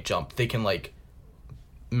webway jump, they can like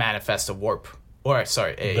manifest a warp, or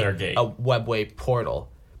sorry, Their gate. a webway portal.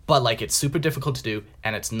 But like, it's super difficult to do,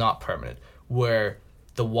 and it's not permanent. Where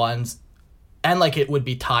the ones, and like it would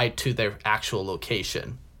be tied to their actual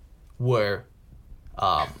location, where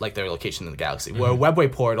like their location in the galaxy, where a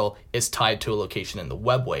webway portal is tied to a location in the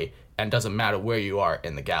webway and doesn't matter where you are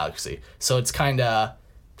in the galaxy. So it's kind of,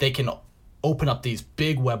 they can open up these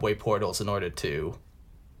big webway portals in order to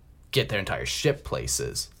get their entire ship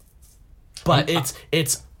places. But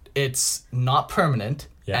it's not permanent,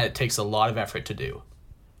 Yeah. and it takes a lot of effort to do.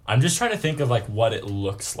 I'm just trying to think of like what it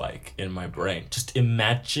looks like in my brain. Just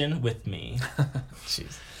imagine with me.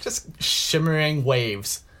 Jeez. Just shimmering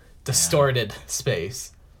waves, distorted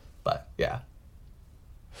space. But yeah.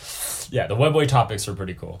 Yeah, the webway topics are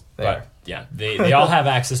pretty cool. They but are. yeah, they all have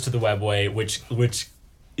access to the webway, which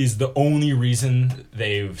is the only reason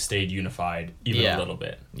they've stayed unified, even Yeah. a little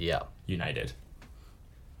bit Yeah. united.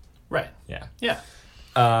 Right. Yeah. Yeah.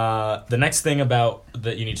 The next thing about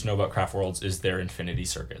that you need to know about craft worlds is their infinity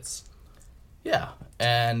circuits. Yeah.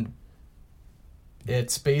 And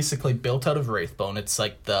it's basically built out of Wraithbone. It's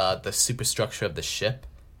like the superstructure of the ship,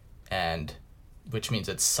 and which means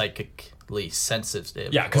it's psychically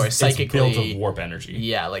sensitive. Yeah, or because it's psychically built of warp energy.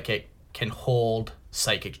 Yeah, like it can hold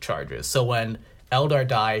psychic charges. So when Eldar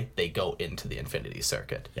die, they go into the Infinity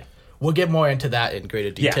Circuit. Yeah. We'll get more into that in greater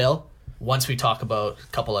Yeah. detail once we talk about a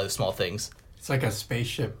couple other small things. It's like a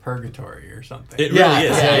spaceship purgatory or something. It Yeah, really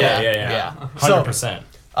is. yeah, Yeah. yeah. 100%.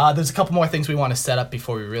 There's a couple more things we want to set up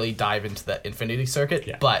before we really dive into the Infinity Circuit.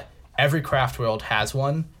 Yeah. But every craft world has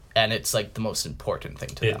one, and it's like the most important thing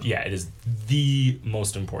to them. It is the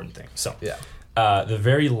most important thing. So, Yeah. the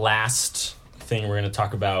very last thing we're going to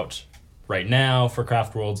talk about right now for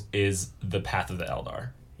craft worlds is the Path of the Eldar.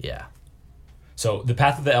 Yeah. So the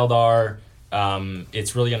Path of the Eldar,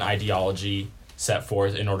 it's really an ideology set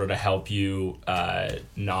forth in order to help you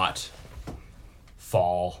not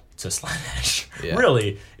fall to Slaanesh. Yeah.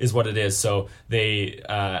 Really is what it is. So they,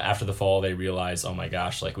 after the fall, they realize, oh my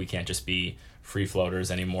gosh, like we can't just be free floaters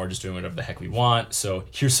anymore, just doing whatever the heck we want. So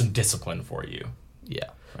here's some discipline for you. Yeah.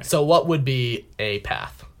 So what would be a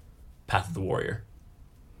path? Path of the Warrior.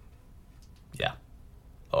 Yeah.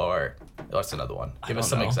 Or What's another one? Give I us don't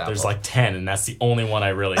some know. examples. There's like 10, and that's the only one I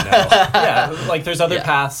really know. Yeah, like there's other Yeah.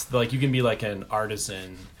 paths. Like you can be like an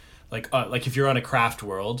artisan, like if you're on a craft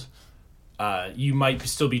world, you might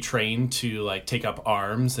still be trained to like take up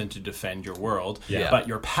arms and to defend your world. Yeah. But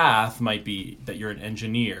your path might be that you're an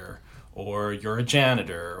engineer or you're a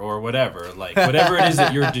janitor or whatever. Like whatever it is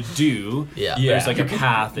that you're to do. Yeah. There's like a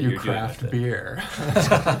path that You you're doing. craft with it. beer.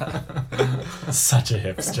 Such a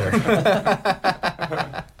hipster.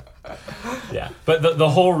 Yeah, but the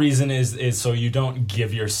whole reason is so you don't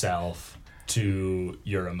give yourself to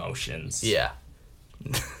your emotions. Yeah.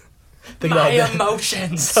 Think My about that.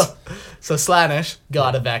 emotions. So Slaanesh,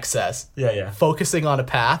 god of excess. Yeah. Focusing on a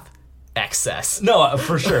path, excess. No,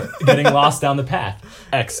 for sure. Getting lost down the path,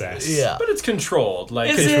 excess. Yeah. But it's controlled.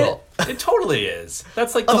 Like Is Control. it totally is.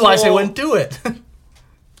 That's like the Otherwise, they whole- wouldn't do it.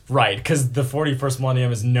 Right, because the 41st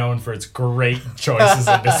Millennium is known for its great choices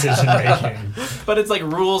and decision making. But it's like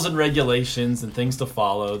rules and regulations and things to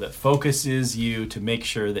follow that focuses you to make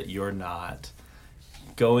sure that you're not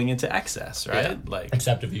going into excess, right? Yeah. Like,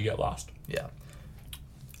 Except if you get lost. Yeah.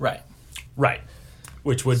 right. Right.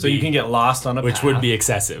 Which would So be you can get lost on a which path, would be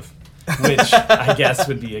excessive. which I guess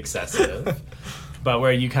would be excessive, but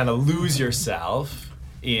where you kind of lose yourself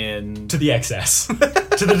in To the excess.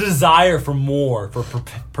 To the desire for more, for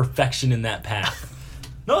perfection in that path.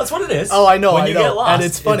 No, that's what it is. Oh, I know, When I you know. get lost, And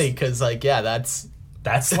it's funny because, like, yeah, that's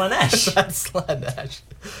That's Slaanesh. Slaanesh.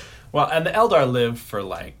 well, and the Eldar live for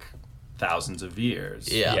like thousands of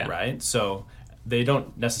years, Yeah. right? So they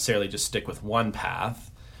don't necessarily just stick with one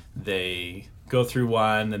path. They go through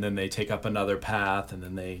one, and then they take up another path, and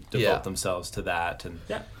then they devote Yeah. themselves to that. And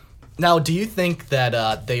Yeah. Now, do you think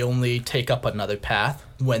that they only take up another path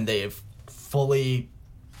when they've fully,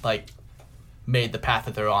 like, made the path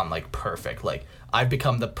that they're on, like, perfect? Like, I've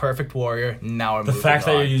become the perfect warrior, now I'm The moving fact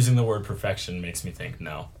that on. you're using the word perfection makes me think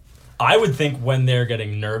no. I would think when they're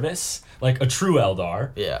getting nervous, like a true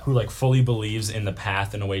Eldar, Yeah. who like fully believes in the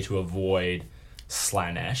path in a way to avoid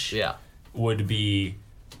Slaanesh, Yeah. would be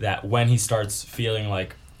that when he starts feeling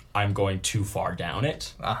like I'm going too far down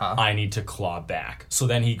it, Uh-huh. I need to claw back. So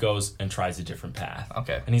then he goes and tries a different path.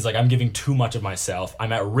 Okay. And he's like, I'm giving too much of myself.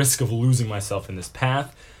 I'm at risk of losing myself in this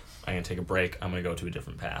path. I'm going to take a break. I'm going to go to a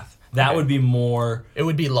different path. That Okay. would be more... It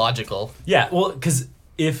would be logical. Yeah, well, because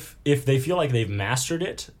if they feel like they've mastered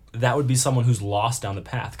it, that would be someone who's lost down the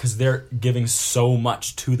path because they're giving so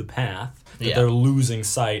much to the path that Yeah. they're losing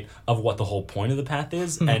sight of what the whole point of the path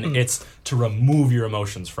is, and it's to remove your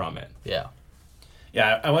emotions from it. Yeah.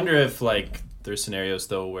 yeah, I wonder if like there's scenarios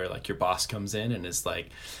though where like your boss comes in and is like,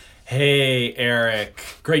 "Hey, Eric,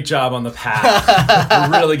 great job on the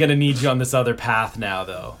path. We're really gonna need you on this other path now,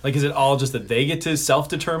 though." Like, is it all just that they get to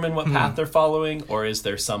self-determine what path they're following, or is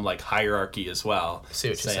there some like hierarchy as well? See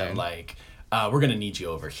what you're saying. Like, we're gonna need you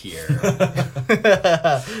over here.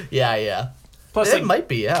 Yeah. Plus, It like, might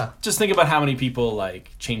be, yeah. just think about how many people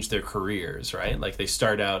like change their careers, right? Like they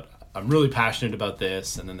start out, I'm really passionate about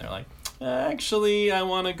this, and then they're like, actually, I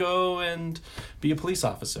want to go and be a police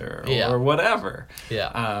officer or Yeah. whatever.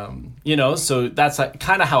 Yeah. So that's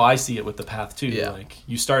kind of how I see it with the path too. Yeah. Like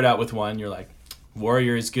you start out with one, you're like,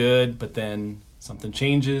 warrior is good, but then something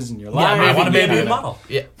changes in your Yeah, life. I want to be a you new know. model.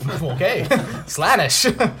 Yeah. Okay. Slaanesh.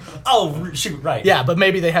 Oh, shoot, right. Yeah, but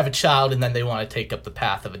maybe they have a child and then they want to take up the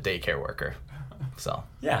path of a daycare worker. So,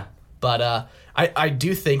 Yeah. but I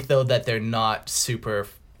do think though that they're not super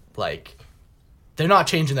like they're not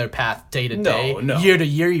changing their path day to day, No. year to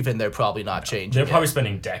year. Even they're probably not changing. They're it. probably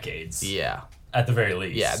spending decades. yeah, At the very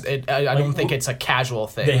least. yeah. I don't think it's a casual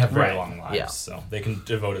thing. They have very Right. long lives, Yeah. so they can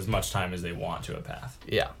devote as much time as they want to a path.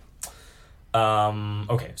 yeah.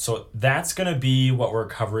 Okay, so that's going to be what we're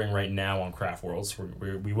covering right now on Craft Worlds.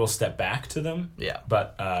 We will step back to them. Yeah.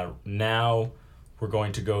 But now we're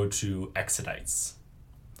going to go to Exodites.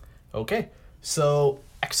 Okay, so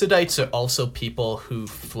Exodites are also people who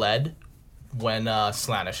fled when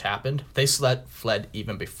Slaanesh happened. They fled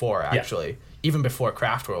even before, actually. Even before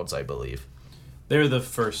Craft Worlds, I believe. They're the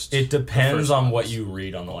first. It depends the first on ones. what you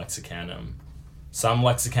read on the Lexicanum. Some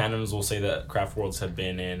Lexicanums will say that Craft Worlds have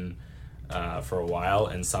been in for a while,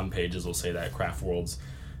 and some pages will say that Craft Worlds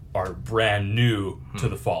are brand new to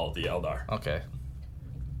the fall of the Eldar. Okay.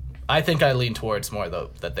 I think I lean towards more,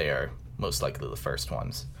 though, that they are most likely the first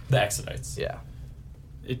ones. The Exodites. Yeah.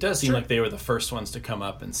 It does seem like they were the first ones to come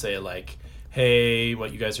up and say like, "Hey,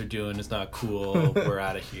 what you guys are doing is not cool. We're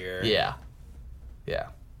out of here." Yeah. Yeah.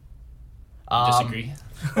 Disagree?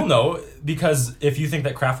 Well, no, because if you think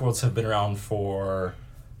that Craft Worlds have been around for,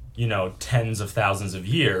 tens of thousands of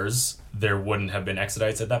years, there wouldn't have been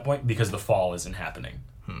Exodites at that point because the fall isn't happening.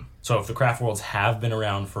 So if the craft worlds have been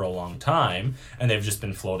around for a long time and they've just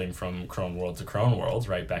been floating from Crone World to Crone World,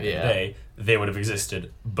 right back in the day, they would have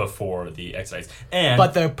existed before the Exodites. And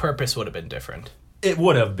But their purpose would have been different. it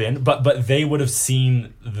would have been, but they would have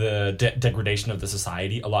seen the degradation of the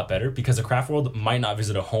society a lot better because a craft world might not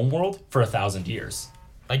visit a home world for 1,000 years.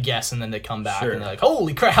 I guess, and then they come back Sure. and they're like,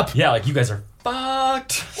 holy crap! Yeah, like you guys are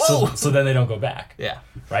fucked. Whoa. So then they don't go back. Yeah.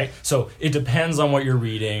 Right? So it depends on what you're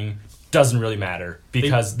reading. Doesn't really matter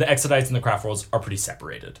because the Exodites and the craft worlds are pretty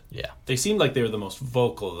separated. Yeah. They seemed like they were the most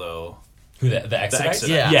vocal, though. Who the Exodites? Exodites.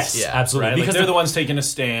 Yeah. Yes, Yeah. absolutely. Right? Like, Because they're the ones taking a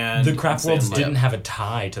stand. the craft saying, worlds like, didn't have a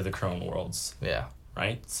tie to the Crone worlds, Yeah.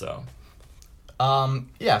 right? So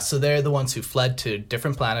Yeah, so they're the ones who fled to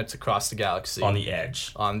different planets across the galaxy. on the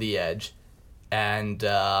edge. On the edge. And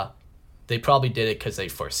they probably did it because they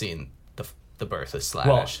foreseen the birth of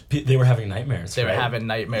Slaanesh. Well, they were having nightmares. They were right? having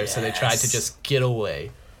nightmares, so they tried to Yes. just get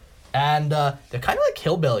away. And they're kind of like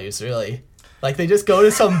hillbillies, really. Like, they just go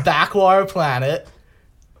to some backwater planet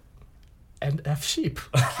and F sheep.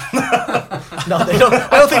 No, they don't.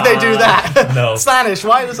 I don't think they do that. No. Slaanesh.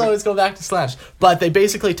 Why does it always go back to Slaanesh? But they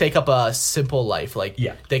basically take up a simple life. Like,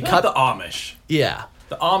 Yeah. they Like cut the Amish. Yeah.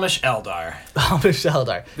 The Amish Eldar. Amish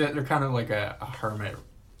Eldar. They're kind of like a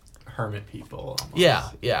hermit people.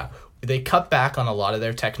 Almost. Yeah. They cut back on a lot of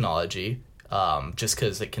their technology, just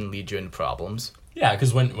because it can lead you into problems. Yeah,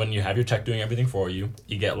 because when you have your tech doing everything for you,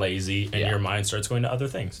 you get lazy and Yeah. your mind starts going to other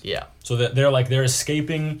things. Yeah. So that they're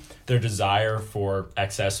escaping their desire for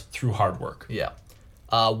excess through hard work. Yeah.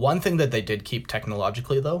 One thing that they did keep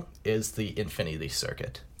technologically, though, is the Infinity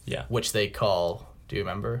Circuit. Yeah. Which they call, do you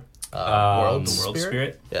remember? World World Spirit?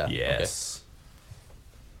 Spirit. Yeah. Yes.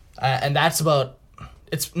 Okay. And that's about,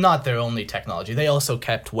 it's not their only technology. They also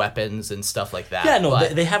kept weapons and stuff like that. Yeah, no,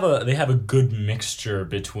 but- they have a good mixture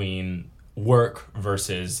between work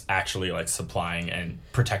versus actually like supplying and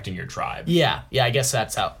protecting your tribe. Yeah, I guess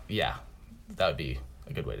that's how, that would be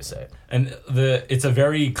a good way to say it. And it's a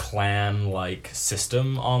very clan like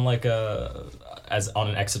system on like on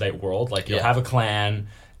an Exodite world. Like you'll Yeah. have a clan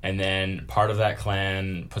and then part of that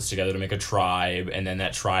clan puts together to make a tribe, and then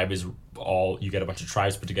that tribe is you get a bunch of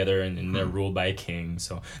tribes put together and they're ruled by a king.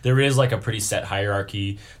 So there is like a pretty set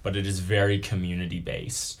hierarchy, but it is very community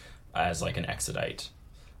based as like an Exodite.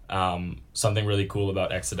 Something really cool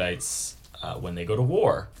about Exodites, when they go to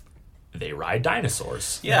war, they ride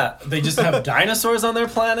dinosaurs. Yeah, they just have dinosaurs on their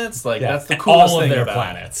planets. Like Yeah, that's the and coolest all of thing their about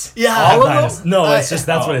planets. Yeah, Have all of them? dinosaurs. No, it's just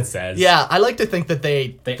that's what it says. Yeah, I like to think that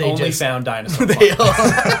they They only just, found dinosaurs. they,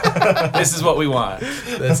 This is what we want.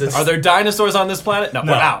 this is, Are there dinosaurs on this planet? No,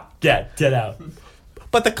 No, we're out. Get out.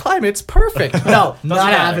 but the climate's perfect. No, not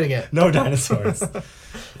matter. having it. No dinosaurs.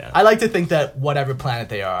 I like to think that whatever planet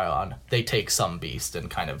they are on, they take some beast and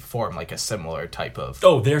kind of form like a similar type of.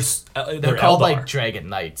 Oh, they're They're called Eldar. like Dragon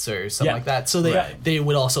Knights or something Yeah. like that. So they Right. they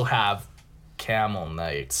would also have Camel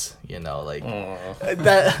Knights, like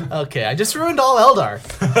that. Okay, I just ruined all Eldar.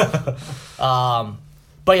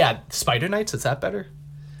 But yeah, Spider Knights, is that better?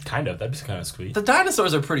 Kind of. That'd be kind of sweet. The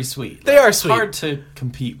dinosaurs are pretty sweet. They are It's sweet. hard to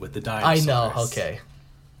compete with the I dinosaurs. know. Okay.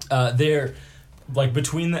 They're like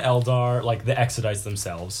between the Eldar, like the Exodites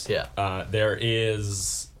themselves. Yeah. There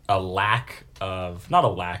is a lack of not a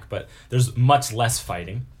lack, but there's much less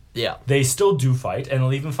fighting. Yeah. They still do fight, and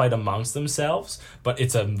they'll even fight amongst themselves, but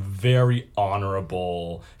it's a very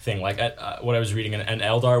honorable thing. Like what I was reading, an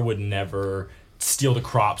Eldar would never steal the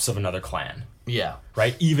crops of another clan, Yeah.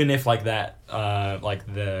 right? Even if like that,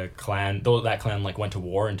 like the clan, though that clan like went to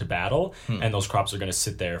war into battle, and those crops are going to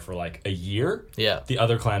sit there for like a year. Yeah. The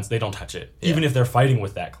other clans, they don't touch it, even if they're fighting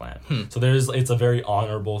with that clan. So it's a very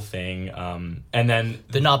honorable thing. And then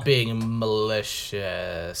They're not being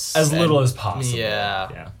malicious. as little and- as possible.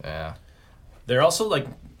 Yeah. They're also like,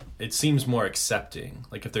 it seems more accepting.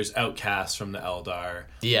 Like if there's outcasts from the Eldar,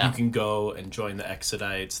 Yeah. you can go and join the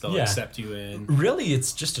Exodites. They'll Yeah. accept you in. Really,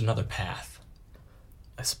 it's just another path.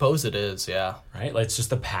 I suppose it is. Yeah. Right? Like, it's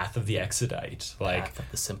just the path of the Exodite. Like, Path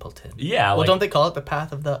of the Simpleton. yeah. Well, like, don't they call it the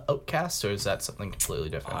Path of the Outcast, or is that something completely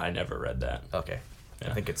different? I never read that. Okay.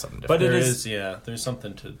 I think it's something But different. it There is- is, there's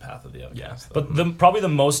something to the Path of the Yeah. Outcast. though. But probably the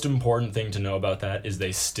most important thing to know about that is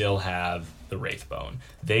they still have the Wraithbone.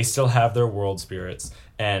 They still have their world spirits.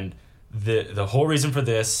 And the whole reason for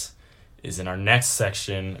this is in our next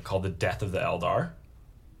section called the Death of the Eldar.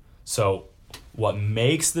 So what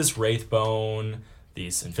makes this Wraithbone,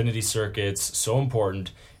 these Infinity Circuits, so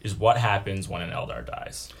important is what happens when an Eldar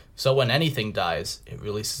dies. So when anything dies, it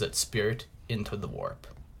releases its spirit into the warp.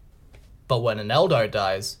 But when an Eldar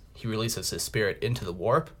dies, he releases his spirit into the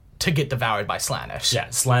warp to get devoured by Slaanesh. Yeah,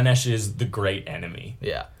 Slaanesh is the great enemy.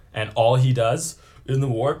 Yeah. And all he does in the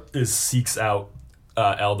warp is seeks out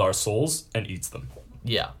Eldar souls and eats them.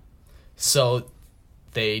 Yeah. So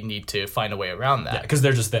they need to find a way around that. Yeah, because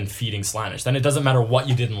they're just then feeding Slaanesh. Then it doesn't matter what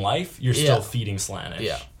you did in life, you're Yeah. still feeding Slaanesh.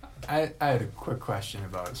 Yeah. I had a quick question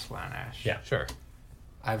about Slaanesh. Yeah. Sure.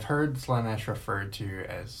 I've heard Slaanesh referred to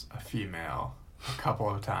as a female a couple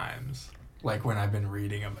of times. Like when I've been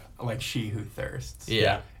reading about, like she who thirsts.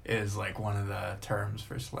 Yeah. Is like one of the terms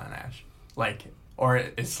for Slaanesh. Like, or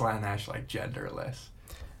is Slaanesh like genderless?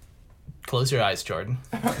 Close your eyes, Jordan.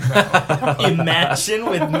 Imagine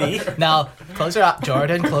with me. Now, close your eyes.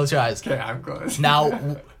 Jordan, close your eyes. Okay, I'm close.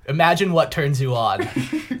 Now, imagine what turns you on.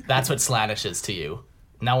 That's what Slaanesh is to you.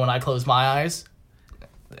 Now, when I close my eyes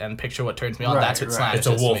and picture what turns me on, Right, that's what right. Slaanesh It's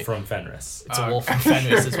a is to wolf me. from Fenris. It's a wolf from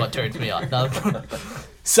Fenris is what turns me on. No.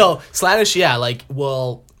 So, Slaanesh, yeah, like,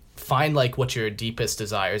 will find, like, what your deepest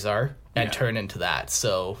desires are and Yeah. turn into that.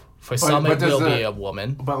 So, for some, but it does will be the- a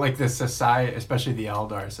woman. But like the society, especially the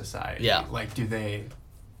Eldar society, Yeah. like do they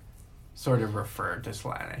sort of refer to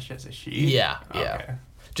Slaanesh as a she? Yeah, yeah. Okay.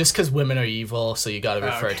 Just because women are evil, so you got to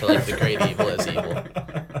refer Okay. to, like, the great evil as evil.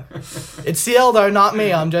 It's the Eldar, not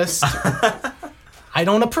me. I'm just... I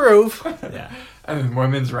don't approve. Yeah. And then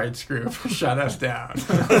women's rights group shut us down.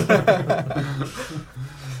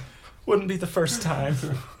 Wouldn't be the first time.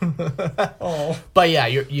 Oh. But yeah,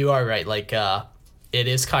 you are right. Like, it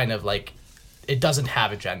is kind of like, it doesn't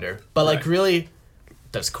have a gender. But like, Right. really,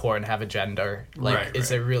 does Korn have a gender? Like, Right, is right.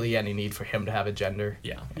 there really any need for him to have a gender?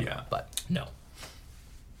 Yeah. Yeah. But No.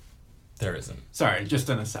 There isn't. Sorry, just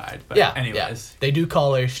an aside. But yeah, anyways. yeah. They do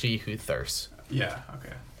call her she who thirsts. Yeah,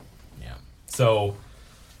 okay. Yeah. So,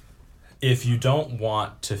 if you don't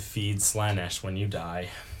want to feed Slaanesh when you die,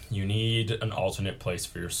 you need an alternate place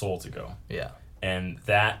for your soul to go. Yeah. And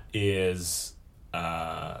that is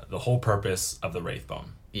the whole purpose of the Wraithbone.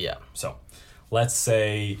 Yeah. So, let's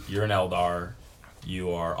say you're an Eldar,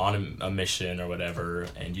 you are on a mission or whatever,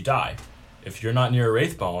 and you die. If you're not near a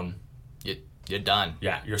Wraithbone, You're done.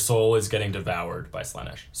 yeah, your soul is getting devoured by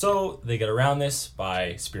Slaanesh. So, they get around this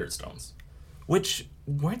by Spirit Stones. Which,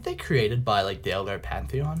 weren't they created by, like, the Eldar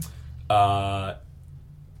Pantheon?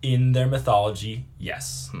 In their mythology,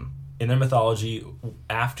 yes. In their mythology,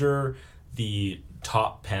 after the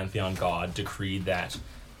top pantheon god decreed that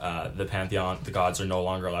the gods are no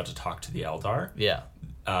longer allowed to talk to the Eldar, Yeah.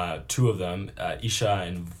 two of them, Isha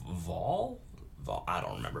and Vol, I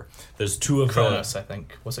don't remember. There's two of Kronos, them. I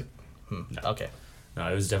think. Was it? Okay.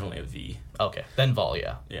 No, it was definitely a V. Okay. Then Vol,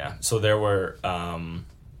 yeah. Yeah. So there were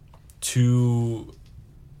two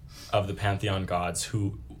of the pantheon gods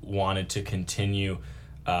who wanted to continue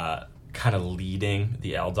kind of leading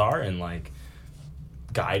the Eldar and like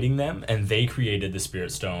guiding them, and they created the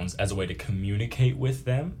Spirit Stones as a way to communicate with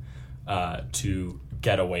them to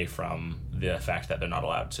get away from the fact that they're not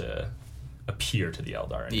allowed to appear to the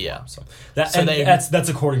Eldar anymore. Yeah. So So they- that's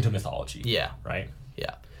according to mythology. Yeah. Right?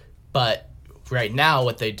 Yeah. But right now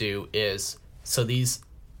what they do is, so these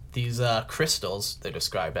crystals, they're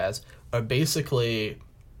described as, are basically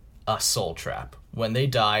a soul trap. When they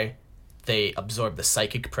die, they absorb the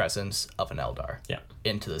psychic presence of an Eldar Yeah.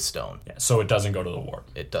 into the stone. Yeah. So it doesn't go to the warp.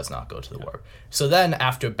 It does not go to the warp. So then,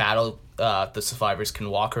 after battle, the survivors can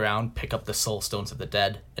walk around, pick up the soul stones of the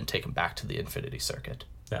dead, and take them back to the Infinity Circuit.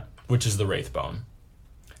 Yeah, which is the Wraithbone.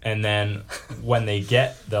 And then when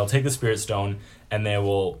they'll take the Spirit Stone and they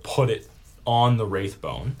will put it on the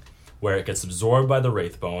Wraithbone, where it gets absorbed by the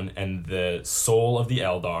Wraithbone, and the soul of the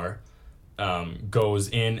Eldar goes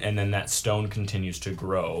in, and then that stone continues to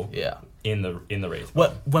grow. Yeah. In the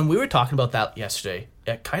Wraithbone. When we were talking about that yesterday,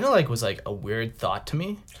 it kind of like was like a weird thought to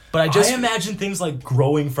me. But I imagine things like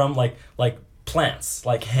growing from like plants,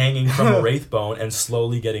 like hanging from a Wraithbone and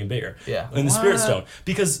slowly getting bigger. Yeah. In the Spirit Stone,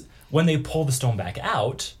 because when they pull the stone back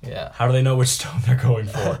out, Yeah. how do they know which stone they're going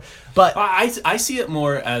for? But I see it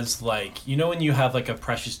more as like, you know, when you have like a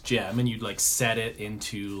precious gem and you like set it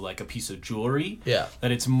into like a piece of jewelry, Yeah.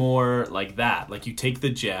 that it's more like that. Like you take the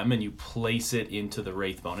gem and you place it into the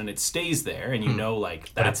Wraithbone and it stays there, and you know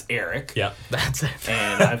like that's Eric. Yeah. that's it.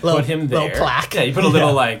 And I've Little- put him there. little plaque. Yeah, you put a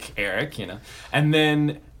little like Eric, you know, and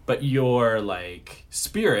then. But your like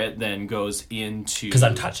spirit then goes into 'Cause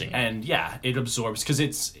I'm touching it. and yeah, it absorbs because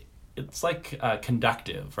it's like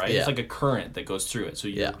conductive, right? Yeah. It's like a current that goes through it. So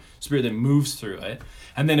your Yeah. spirit then moves through it,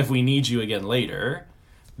 and then if we need you again later,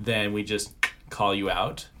 then we just call you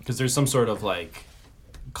out because there's some sort of like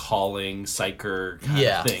calling psyker kind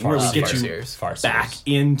Yeah. of thing where we Farseers. get you Farseers. back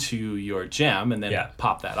into your gem and then Yeah.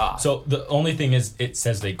 pop that off. So the only thing is, it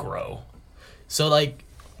says they grow. So, like,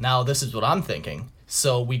 now this is what I'm thinking.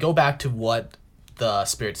 So we go back to what the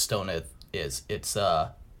Spirit Stone is. It's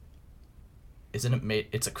isn't it made?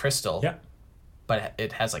 It's a crystal. Yeah. But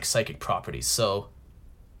it has like psychic properties. So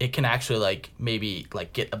it can actually like maybe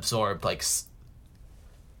like get absorbed, like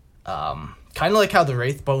kind of like how the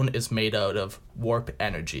Wraithbone is made out of warp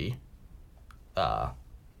energy.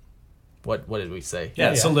 What did we say?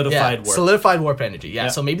 Yeah, solidified warp. Solidified warp energy. Yeah, Yeah.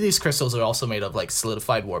 so maybe these crystals are also made of like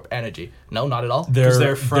solidified warp energy. No, not at all. They're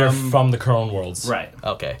they're from the Crone Worlds. Right.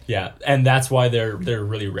 Okay. Yeah, and that's why they're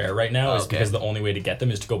really rare right now. Is Okay. because the only way to get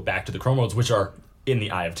them is to go back to the Crone Worlds, which are in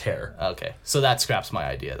the Eye of Terror. Okay. So that scraps my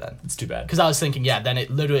idea then. It's too bad. Because I was thinking, yeah, then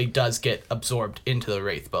it literally does get absorbed into the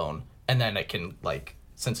Wraithbone, and then it can like,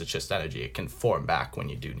 since it's just energy, it can form back when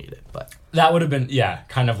you do need it. But That would have been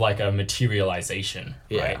kind of like a materialization,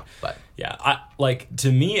 yeah, right? but Yeah,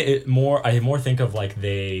 to me, I more think of like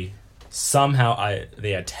they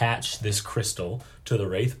attach this crystal to the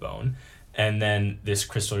Wraithbone, and then this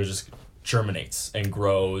crystal just germinates and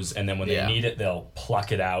grows, and then when they Yeah. need it, they'll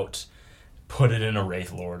pluck it out, put it in a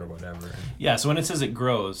Wraith Lord or whatever. Yeah, so when it says it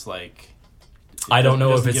grows, like... I don't know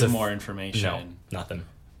if doesn't it's give a more information. No, nothing.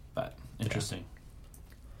 But interesting.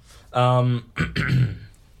 so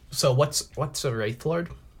what's a Wraith Lord?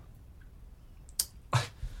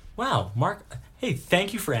 Wow, Mark. Hey,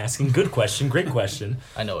 thank you for asking. Good question. Great question.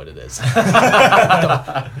 I know what it is.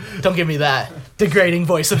 don't give me that degrading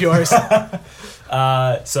voice of yours.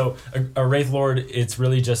 So a Wraith Lord, it's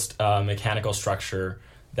really just a mechanical structure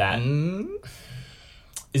that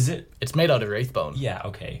is it? It's made out of Wraithbone. Yeah.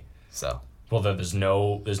 Okay. So Well, then there's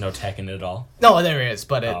no tech in it at all. no, there is,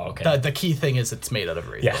 but okay. the key thing is it's made out of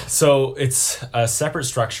Wraithbone. Yeah. So it's a separate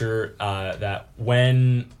structure that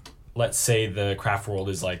when, let's say, the craft world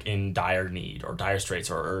is like in dire need or dire straits,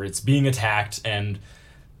 or it's being attacked, and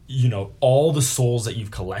all the souls that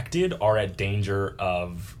you've collected are at danger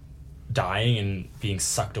of dying and being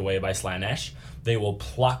sucked away by Slaanesh, they will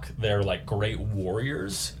pluck their like great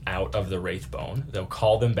warriors out of the Wraithbone. They'll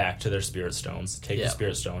call them back to their spirit stones, take the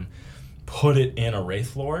spirit stone, put it in a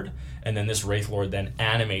Wraith Lord, and then this Wraith Lord then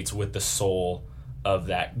animates with the soul of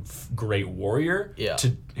that great warrior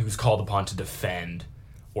who's called upon to defend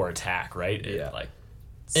or attack, right?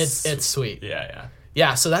 It's sweet. Yeah.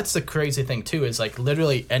 Yeah, so that's the crazy thing too, is like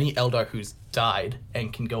literally any Eldar who's died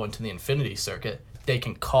and can go into the Infinity Circuit, they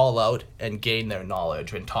can call out and gain their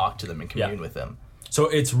knowledge and talk to them and commune with them. So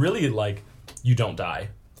it's really like you don't die.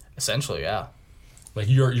 Essentially, yeah. Like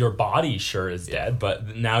your body sure is dead,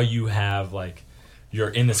 but now you have like you're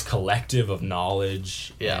in this collective of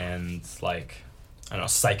knowledge and like I don't know,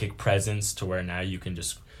 psychic presence to where now you can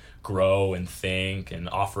just grow and think and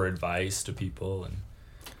offer advice to people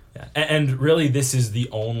and really this is the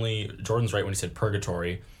only Jordan's right when he said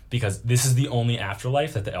purgatory, because this is the only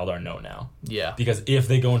afterlife that the Eldar know now. Yeah. Because if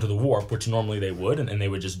they go into the warp, which normally they would, and they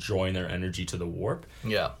would just join their energy to the warp,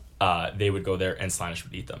 they would go there and Slaanesh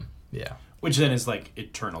would eat them. Yeah. Which then is like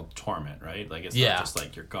eternal torment, right? Like it's Yeah. not just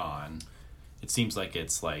like you're gone. It seems like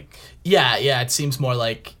it's like Yeah, it seems more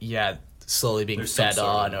like, slowly being There's some fed sort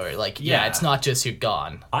on, of- or like, Yeah. it's not just you're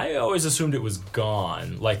gone. I always assumed it was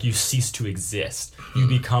gone, like you cease to exist. You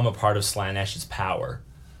become a part of Slaanesh's power.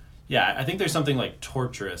 yeah. I think there's something like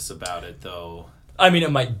torturous about it, though. I mean,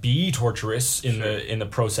 it might be torturous in the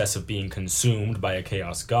process of being consumed by a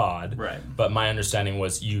chaos god, Right. But my understanding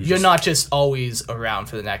was You're not just always around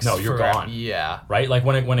for the next. No, you're forever. gone. Yeah. right. Like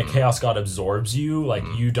when a chaos god absorbs you, like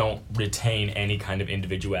you don't retain any kind of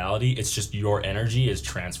individuality. It's just your energy is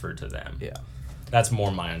transferred to them. Yeah. That's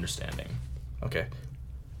more my understanding. Okay.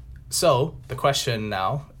 So the question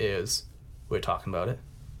now is, we're talking about it.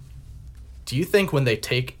 Do you think when they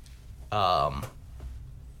take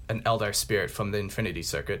an Eldar spirit from the Infinity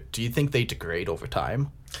Circuit, do you think they degrade over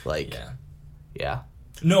time? Like, yeah.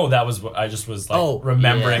 No, that was what I just was like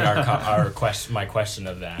remembering our question, my question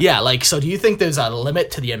of that. Yeah, like, so do you think there's a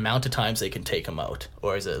limit to the amount of times they can take them out?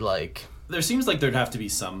 Or is it like... There seems like there'd have to be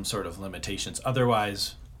some sort of limitations.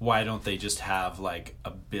 Otherwise, why don't they just have like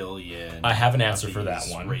a billion? I have an of answer for that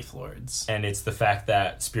these one. Wraith Lords. And it's the fact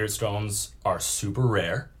that spirit stones are super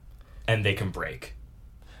rare and they can break.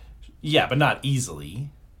 Yeah, but not easily.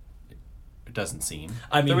 It doesn't seem.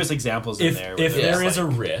 I mean, there was examples in If there. if where there it's is a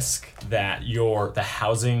like, risk that the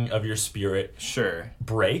housing of your spirit sure,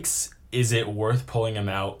 breaks, is it worth pulling them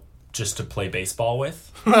out just to play baseball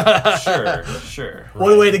with? sure.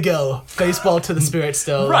 What a way to go. Baseball to the spirit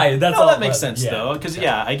stone. Right, that's No, all that makes sense yeah. though, because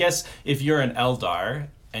I guess if you're an Eldar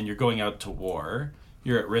and you're going out to war,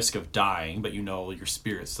 you're at risk of dying, but you know your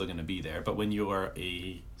spirit's still going to be there. But when you are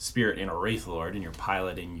a spirit in a Wraith Lord and you're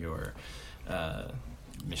piloting your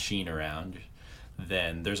machine around,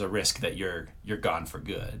 then there's a risk that you're gone for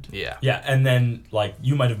good. Yeah. Yeah, and then like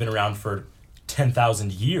you might have been around for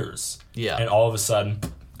 10,000 years. Yeah. And all of a sudden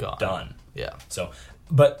Gone. done. Yeah. So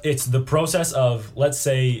But it's the process of, let's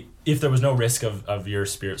say, if there was no risk of your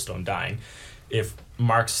spirit stone dying, if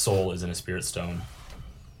Mark's soul is in a spirit stone,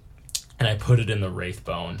 and I put it in the wraith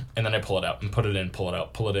bone, and then I pull it out, and put it in, pull it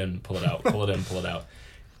out, pull it in, pull it out, pull it in, pull it out.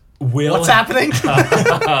 What's happening?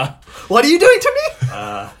 What are you doing to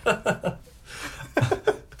me?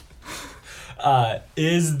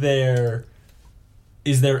 Is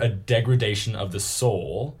there a degradation of the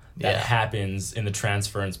soul that happens in the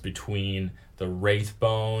transference between the wraith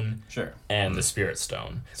bone Sure. and the spirit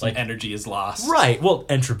stone? Like energy is lost. Right. Well,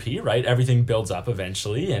 entropy, right? Everything builds up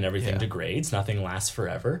eventually and everything degrades. Nothing lasts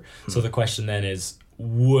forever. So the question then is,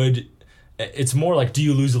 it's more like, do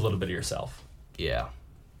you lose a little bit of yourself? Yeah.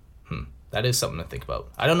 That is something to think about.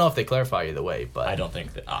 I don't know if they clarify either way, but I don't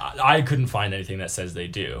think that. I couldn't find anything that says they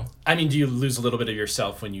do. I mean, do you lose a little bit of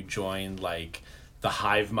yourself when you join, like, the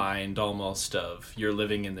hive mind almost of you're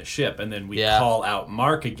living in the ship, and then we call out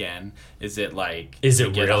Mark again? Is it like... Is it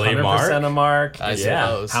we get really 100% Mark? of Mark? I Yeah.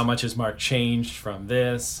 suppose. How much has Mark changed from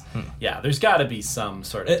this? Yeah, there's got to be some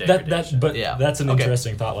sort of degradation. That's an Okay.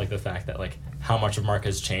 interesting thought, like the fact that like how much of Mark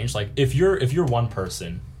has changed. Like if you're one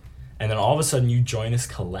person, and then all of a sudden you join this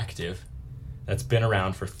collective that's been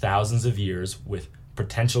around for thousands of years with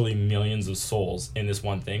potentially millions of souls in this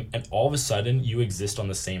one thing, and all of a sudden you exist on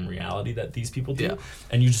the same reality that these people do,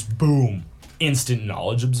 and you just boom, instant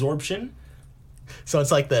knowledge absorption. So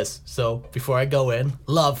it's like this. So before I go in,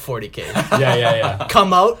 love 40K. Yeah.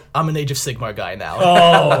 Come out, I'm an Age of Sigmar guy now.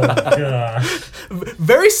 Oh gosh.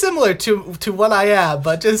 Very similar to what I am,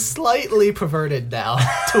 but just slightly perverted now.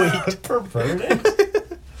 Tweaked. Perverted?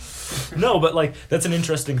 No, but like that's an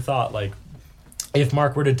interesting thought. Like if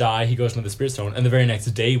Mark were to die, he goes into the Spirit Stone, and the very next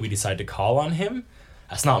day we decide to call on him,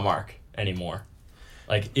 that's not Mark anymore.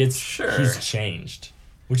 Like he's changed,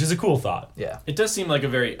 which is a cool thought. Yeah. It does seem like a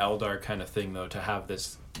very Eldar kind of thing, though, to have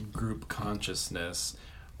this group consciousness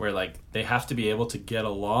where, like, they have to be able to get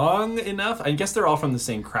along enough. I guess they're all from the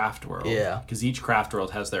same craft world. Yeah. Because each craft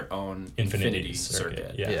world has their own infinity circuit.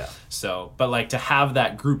 circuit. Yeah. So, but, like, to have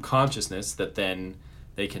that group consciousness that then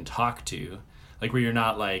they can talk to, like, where you're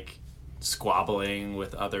not, like, squabbling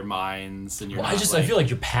with other minds and you're Well, not, I feel like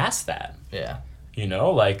you're past that. Yeah. You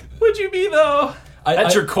know, like would you be, though? I-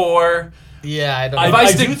 At your core. Yeah, I don't If know. I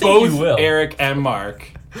do stick think both you will. Eric and Mark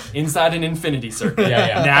inside an infinity circle,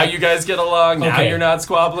 Yeah. now you guys get along. Now Okay. you're not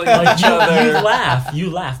squabbling like with each other. you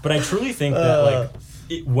laugh, but I truly think that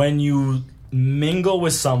like when you mingle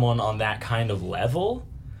with someone on that kind of level,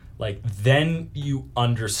 like then you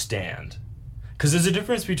understand. Because there's a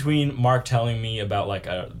difference between Mark telling me about like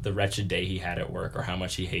the wretched day he had at work or how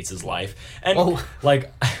much he hates his life, and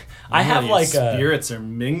like I have These like spirits are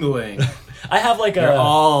mingling. I have like They're a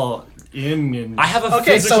all in. I have a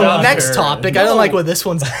Okay, physical so next topic. I don't No. like where this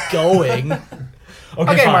one's going. Okay,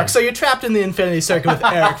 fine. Mark, so you're trapped in the Infinity Circle with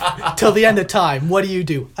Eric till the end of time. What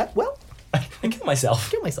do? Well, I kill myself.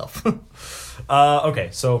 kill myself. Okay,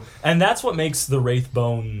 so and that's what makes the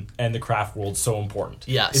Wraithbone and the craft world so important.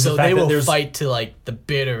 Yeah, is so the fact they that will there's- fight to like the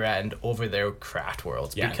bitter end over their craft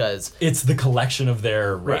worlds because it's the collection of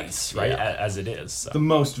their race, right? yeah. As it is. So. the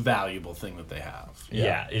most valuable thing that they have.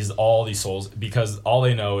 Yeah, is all these souls, because all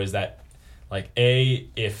they know is that, like,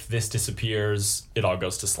 if this disappears, it all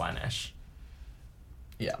goes to Slaanesh.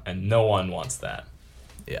 yeah, And no one wants that.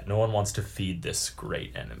 yeah. No one wants to feed this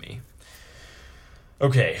great enemy.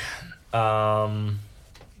 Okay.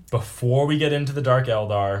 Before we get into the Dark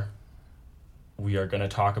Eldar, we are going to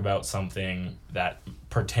talk about something that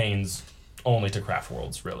pertains only to craft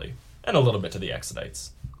worlds, really. And a little bit to the Exodites.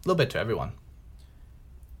 A little bit to everyone.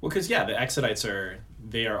 Well, because the Exodites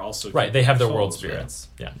are also Right, they have their souls, world right? spirits.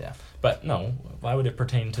 Yeah. Yeah. But no, why would it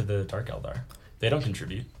pertain to the Dark Eldar? They don't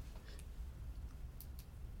contribute.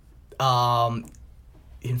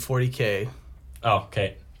 In 40K, Oh,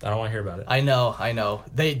 okay. I don't want to hear about it. I know.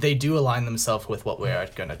 They do align themselves with what we are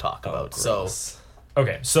going to talk about. So, Gross.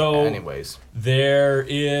 Okay, so anyways, there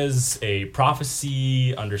is a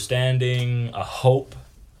prophecy, understanding, a hope,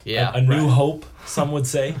 yeah, a new hope, some would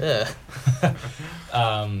say.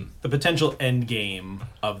 The potential end game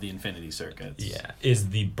of the Infinity Circuits. Yeah, is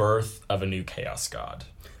the birth of a new Chaos God.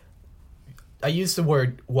 I use the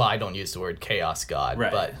word. Well, I don't use the word chaos god,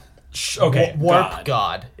 Right. but Okay, warp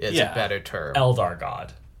god is Yeah. a better term. Eldar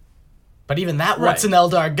God. But even that, Right. what's an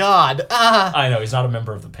Eldar god? I know, he's not a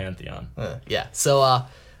member of the Pantheon. Yeah. So, a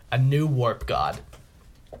new warp god,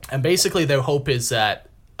 and basically their hope is that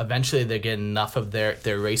eventually they get enough of their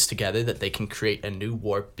race together that they can create a new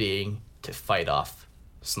warp being to fight off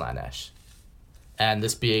Slaanesh. And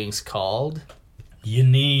this being's called. You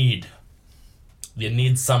need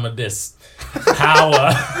some of this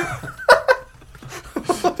power.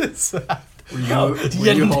 What is that?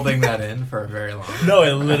 Were you holding that in for a very long time? No,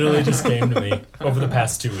 it literally just came to me over the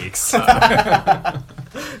past 2 weeks.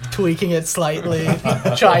 Tweaking it slightly,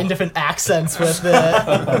 trying different accents with it.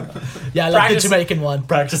 Yeah, I like Practice- the Jamaican one.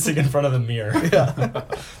 Practicing in front of the mirror.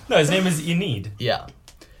 No, his name is Enid, Yeah.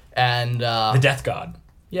 And the death god.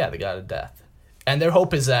 yeah, the god of death. And their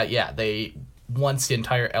hope is that, they once the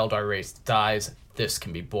entire Eldar race dies, this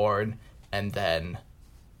can be born, and then...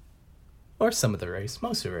 Or some of the race.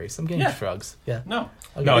 Most of the race. I'm getting Yeah. shrugs. Yeah. No.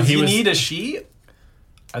 No, Does he he was- need a she?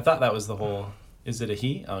 I thought that was the whole. Is it a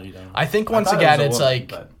he? Oh, you don't know. I think I once thought it again, was a it's woman, like...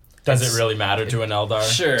 but- Does it really matter to an Eldar?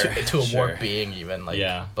 Sure. to a Sure. warp being even. Like,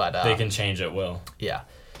 Yeah, But they can change at will. Yeah.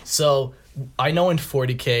 So I know in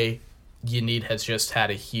 40K, Yanid has just had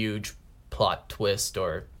a huge plot twist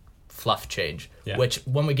or fluff change, Yeah. which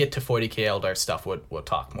when we get to 40K Eldar stuff, we'll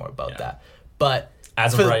talk more about Yeah. that. But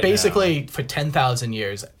As of right basically for 10,000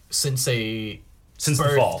 years since they Since the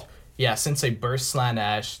birthed- fall. Yeah, since they burst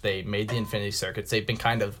Slaanesh, they made the Infinity Circuits. They've been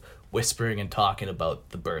kind of whispering and talking about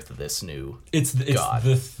the birth of this new It's God.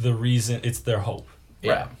 the reason. It's their hope,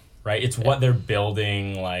 yeah. right? It's what they're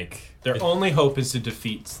building. Like Their only hope is to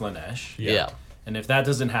defeat Slaanesh. Yeah. And if that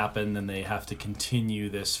doesn't happen, then they have to continue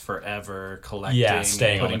this forever, collecting, Yeah,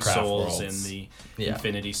 staying on putting the craft souls worlds. in the Yeah.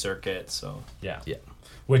 Infinity Circuit. So yeah. Yeah.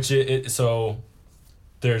 Which so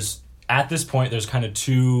there's at this point there's kind of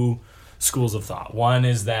two schools of thought. One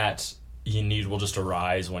is that Yanid will just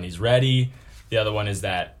arise when he's ready. The other one is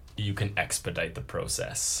that you can expedite the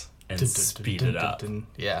process and speed it up,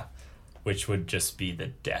 Yeah. which would just be the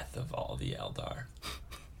death of all the Eldar.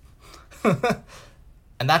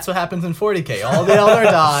 And that's what happens in 40K. All the Eldar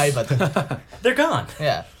die, but They're gone.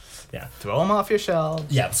 yeah. Yeah. Throw them off your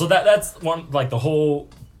shelves. Yeah, so that's one, like the whole,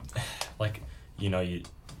 like,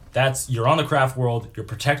 you're on the craft world, you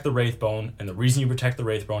protect the Wraithbone, and the reason you protect the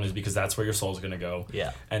Wraithbone is because that's where your soul's gonna go.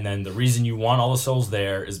 Yeah. And then the reason you want all the souls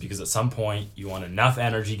there is because at some point you want enough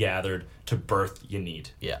energy gathered to birth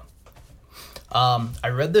Yanid. Yeah. I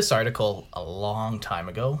read this article a long time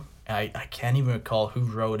ago. I can't even recall who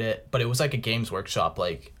wrote it, but it was like a Games Workshop,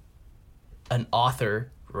 like an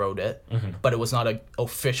author wrote it, but it was not an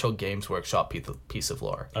official Games Workshop piece of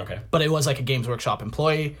lore. Okay. But it was like a Games Workshop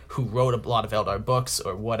employee who wrote a lot of Eldar books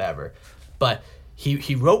or whatever. But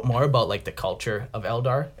he wrote more about like the culture of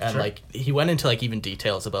Eldar, and like he went into like even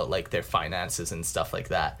details about like their finances and stuff like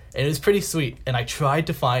that. And it was pretty sweet. And I tried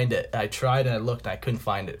to find it. I tried and I looked and I couldn't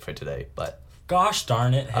find it for today. But Gosh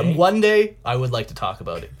darn it. Hey. one day I would like to talk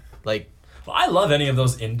about it. Like Well, I love any of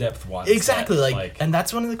those in-depth ones. exactly that, like and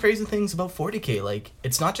that's one of the crazy things about 40K. Like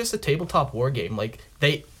it's not just a tabletop war game. Like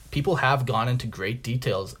people have gone into great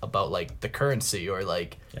details about like the currency or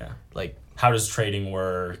like how does trading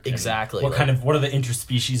work? and Exactly, What like- what are the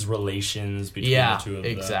interspecies relations between yeah, the two of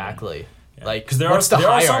them? exactly. Yeah. Like Because there what's are the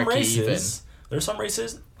some hierarchy races. There are some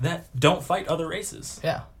races that don't fight other races. even?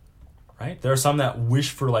 Yeah. Right? There are some that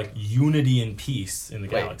wish for like unity and peace in the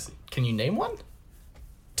Wait, galaxy. can you name one?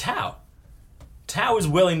 Tau. Tau is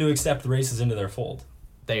willing to accept races into their fold.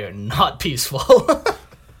 They are not peaceful.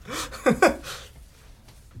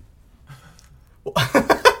 all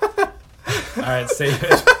right, save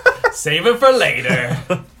it. Save it for later.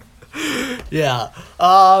 yeah.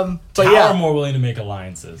 But Tau yeah, are more willing to make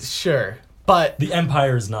alliances. sure. But The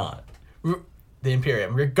Empire is not. the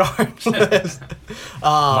Imperium, regardless.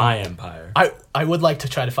 My empire. I would like to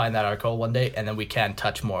try to find that article one day, and then we can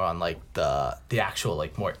touch more on like the actual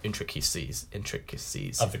like more intricacies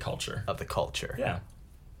Of the culture. of the culture. Yeah.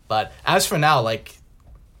 But as for now, like,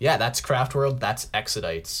 yeah, that's Craft World. That's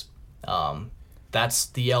Exodites. That's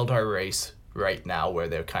the Eldar race right now, where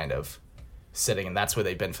they're kind of sitting, and that's where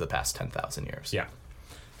they've been for the past 10,000 years. Yeah.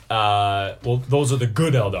 Well, those are the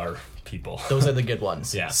good Eldar people. Those are the good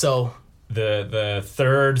ones. Yeah. So The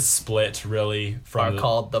third split really are from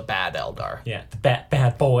called the Bad Eldar. yeah, the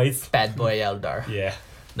bad boys. Bad Boy Eldar. Yeah.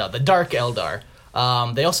 No, the Dark Eldar.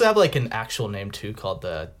 They also have like an actual name too, called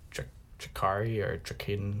the Drakari or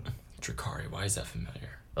Draken. Drakari, why is that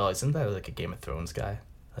familiar? Oh, isn't that like a Game of Thrones guy?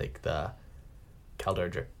 Like the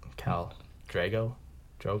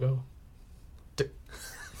Drogo? D-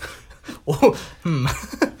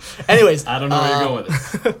 Anyways, I don't know where you're going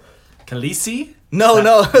with this. Khaleesi? no.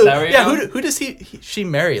 that where you're Yeah, going? who does she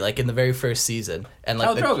marry like in the very first season? And like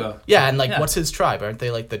Oh, Drogo. Yeah, and like Yeah. what's his tribe? Aren't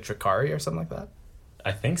they like the Drakari or something like that?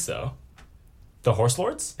 I think so. The Horse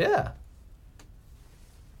Lords? Yeah.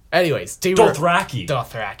 Anyways, Dothraki.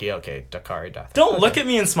 Dothraki, okay. Drakari, Dothraki. Don't look at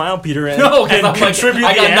me and smile, Peter, and, No, 'cause and I'm like, contribute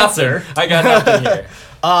I the got answer. nothing. I got nothing here.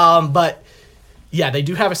 But yeah, they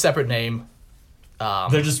do have a separate name.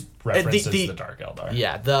 They're just references the- to the Dark Eldar.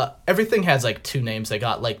 Yeah, everything has like two names. They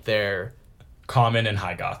got like their Common and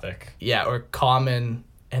High Gothic. Yeah, or common,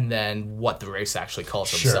 and then what the race actually calls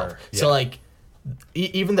Sure, themselves. yeah. So like,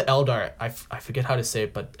 even the Eldar, I forget how to say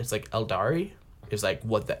it, but it's like Eldari is like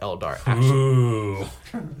what the Eldar actually. Ooh.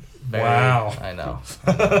 Very, Wow. I know.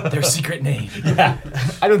 Their secret name.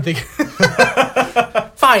 I don't think.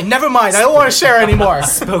 Fine, never mind. I don't want to share anymore.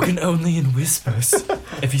 Spoken only in whispers.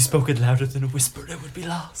 If you spoke it louder than a whisper, it would be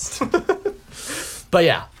lost. But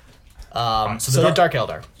yeah. so So the the Dark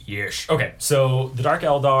Eldar. Yeesh. Okay, so the Dark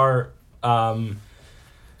Eldar,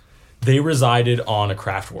 they resided on a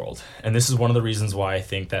craft world, and this is one of the reasons why I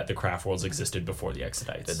think that the craft worlds existed before the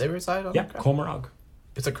Exodites. Did they reside on Yeah, the craft? Kolmarog.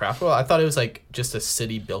 It's a craft world? I thought it was like just a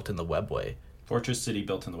city built in the webway. Fortress city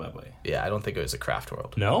built in the webway. Yeah, I don't think it was a craft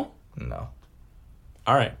world. No? No.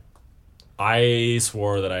 All right. I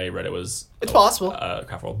swore that I read it was It's possible. a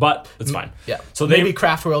craft world, but it's fine. Yeah. So maybe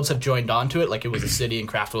craft worlds have joined onto it, like it was a city and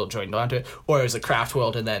craft world joined onto it, or it was a craft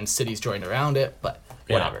world and then cities joined around it, but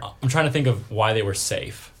whatever. Yeah, I'm trying to think of why they were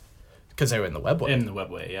safe. Because they were in the webway. In the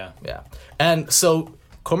webway, yeah. Yeah. And so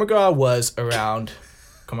Kormagra was around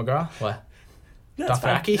Kormagra? What?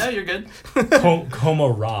 Dothraki? Yeah, you're good.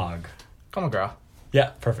 Kolmarog. Kormagra.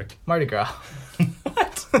 Yeah, perfect. Mardi Gras.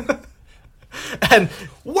 What? And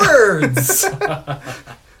Words.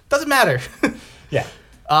 doesn't matter. Yeah.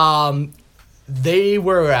 They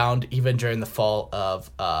were around even during the fall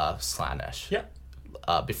of Slaanesh. Yeah.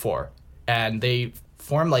 Before. And they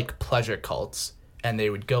formed like pleasure cults, and they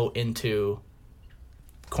would go into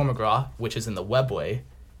Kormagra, which is in the webway,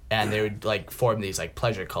 and they would like form these like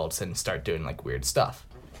pleasure cults and start doing like weird stuff.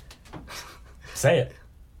 Say it.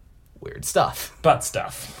 Weird stuff. Butt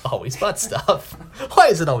stuff. Always butt stuff. Why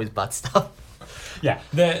is it always butt stuff? Yeah.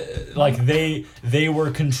 They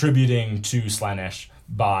were contributing to Slaanesh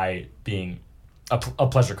by being a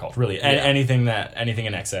pleasure cult, really. Yeah. Anything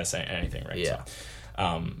in excess, anything, right? Yeah.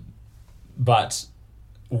 So, but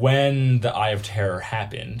when the Eye of Terror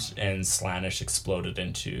happened and Slaanesh exploded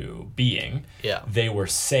into being, Yeah. they were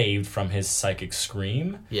saved from his psychic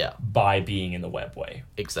scream Yeah. by being in the webway.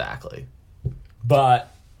 Exactly.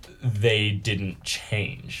 But they didn't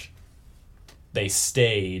change. They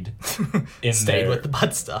stayed in Stayed their, with the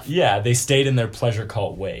butt stuff. Yeah, they stayed in their pleasure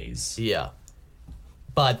cult ways. Yeah.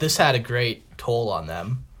 But this had a great toll on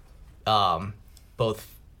them,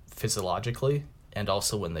 both physiologically and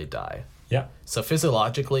also when they die. Yeah. So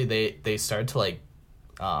physiologically, they started to like,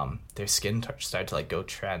 their skin started to like go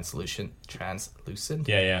translucent.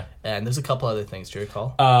 Yeah. And there's a couple other things. Do you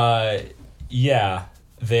recall? Yeah.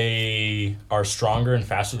 They are stronger and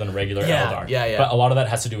faster than a regular Yeah, Eldar. yeah. But a lot of that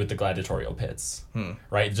has to do with the gladiatorial pits,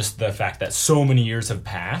 right? Just the fact that so many years have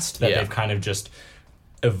passed that Yeah. they've kind of just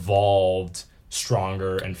evolved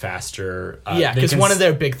stronger and faster. Yeah, they because can one of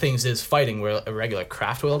their big things is fighting, where a regular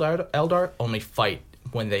craft Eldar only fight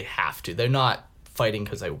when they have to. They're not fighting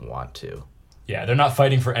because they want to. Yeah, they're not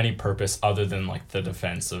fighting for any purpose other than like the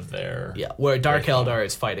defense of their. Yeah, where Dark Very Eldar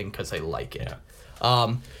is fighting because they like it.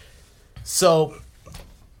 Yeah. So,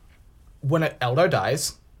 when an Eldar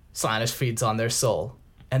dies, Slaanesh feeds on their soul.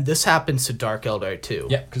 And this happens to Dark Eldar too.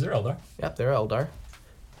 Yeah, because they're Eldar. Yep, they're Eldar.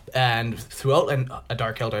 And throughout a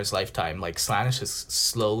Dark Eldar's lifetime, like Slaanesh is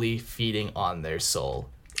slowly feeding on their soul.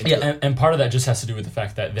 Yeah, and part of that just has to do with the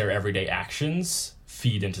fact that their everyday actions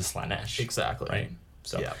feed into Slaanesh. Exactly. Right?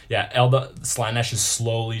 So, Yeah. Slaanesh is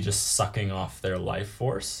slowly just sucking off their life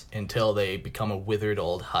force. Until they become a withered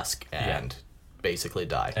old husk and basically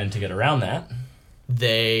die. And to get around that,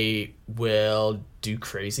 They will do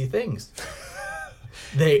crazy things.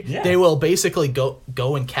 They Yeah. will basically go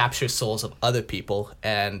and capture souls of other people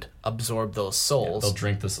and absorb those souls, they'll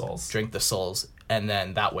drink the souls. drink the souls, and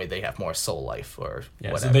then that way they have more soul life or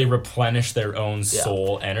Yeah, whatever. so they replenish their own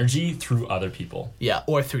soul energy through other people. Yeah,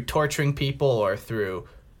 or through torturing people or through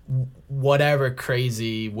whatever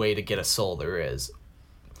crazy way to get a soul there is.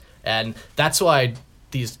 And that's why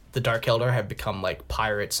the Dark Eldar have become like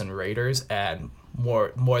pirates and raiders, and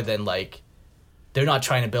more than like they're not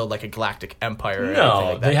trying to build like a galactic empire or anything No,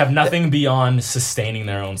 like that. they have nothing beyond sustaining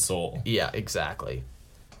their own soul. Yeah, exactly.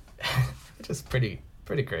 Just pretty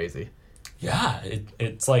crazy. Yeah,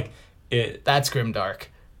 it's like it. That's grimdark.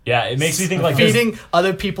 Yeah, it makes me think like this- Feeding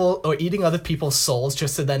other people or eating other people's souls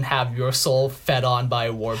just to then have your soul fed on by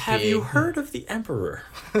a warp Have being. you heard of the Emperor?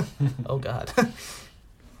 Oh God.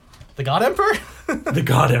 The God Emperor? The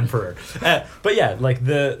God Emperor. But yeah, like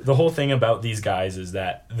the whole thing about these guys is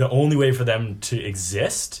that the only way for them to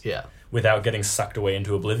exist Yeah. without getting sucked away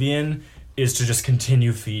into oblivion is to just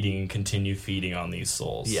continue feeding on these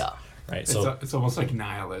souls. Yeah. Right. It's, So it's almost like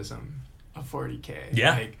nihilism of 40K.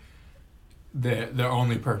 Yeah. Like, their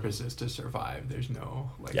only purpose is to survive. There's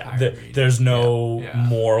no like. Yeah, higher meaning. there's no Yeah.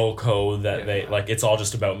 moral code that Yeah. they like. It's all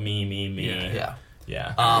just about me. Yeah.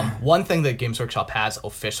 Yeah. One thing that Games Workshop has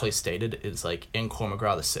officially stated is like in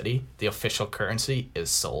Cormagra the city, the official currency is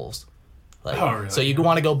souls. Like, Oh, really? so you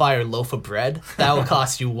want to go buy a loaf of bread, that will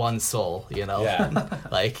cost you 1 soul. You know, Yeah.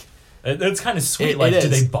 like It's kind of sweet. It Like, do is.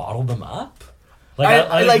 they bottle them up?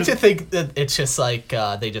 I like to think that it's just like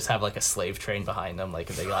they just have like a slave train behind them. Like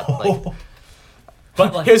they got like,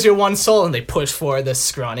 But like, here's your 1 soul, and they push for this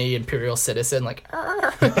scrawny imperial citizen. Like,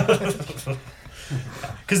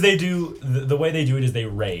 because they do the way they do it is they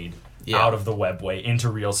raid Yeah. out of the webway into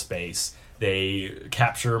real space. They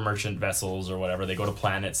capture merchant vessels or whatever. They go to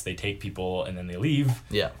planets. They take people and then they leave.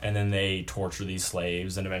 Yeah. And then they torture these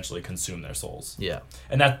slaves and eventually consume their souls. yeah,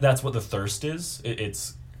 And that's what the thirst is.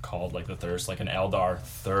 It's called like the thirst, like an Eldar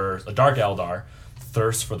thirst, a dark Eldar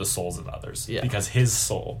thirst for the souls of others. Yeah. Because his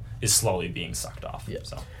soul is slowly being sucked off. Yeah.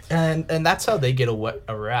 So and that's how they get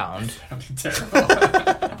around. Terrible.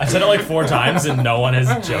 I said it like 4 times and no one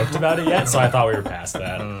has joked about it yet. So I thought we were past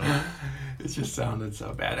that. It just sounded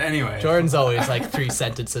so bad. Anyway. Jordan's always like 3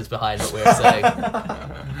 sentences behind what we're saying.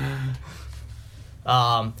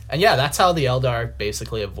 And yeah, that's how the Eldar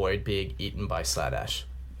basically avoid being eaten by Slaanesh.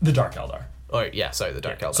 The dark Eldar. Or yeah, sorry, the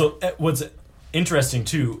Dark Eldar. So what's interesting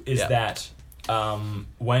too is Yeah. that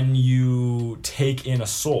when you take in a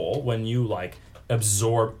soul, when you like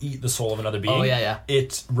eat the soul of another being, yeah.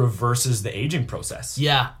 it reverses the aging process.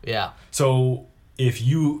 yeah. So if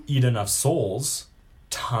you eat enough souls,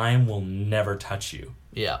 time will never touch you,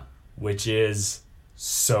 Yeah. which is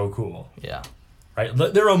so cool, Yeah. right?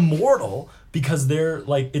 They're immortal because they're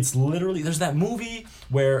like, it's literally, there's that movie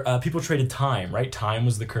where people traded time, right? Time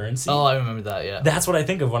was the currency. Oh, I remember that, yeah. That's what I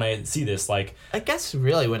think of when I see this, like, I guess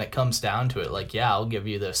really when it comes down to it, like, yeah, I'll give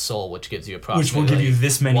you this soul, which gives you approximately which will give you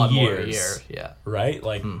this many 1 more years. year. Yeah. Right?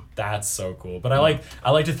 Like that's so cool. But I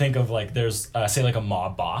like to think of like there's say like a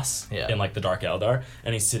mob boss Yeah. in like the Dark Eldar,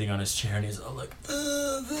 and he's sitting on his chair and he's all like,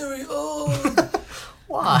 very old.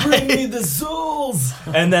 Why? Bring me the souls.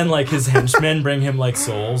 And then like his henchmen bring him like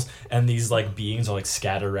souls, and these like beings are like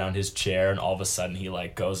scattered around his chair, and all of a sudden he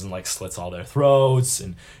like goes and like slits all their throats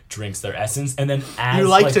and drinks their essence, and then as You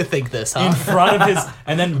like to think this, huh? in front of his,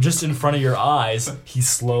 and then just in front of your eyes, he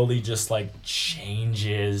slowly just like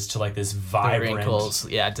changes to like this The vibrant wrinkles,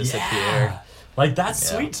 disappear. Yeah. Like that's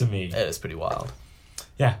Yeah. sweet to me. It is pretty wild.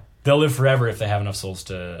 Yeah, they'll live forever if they have enough souls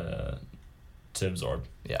to absorb,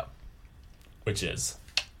 Yeah. which is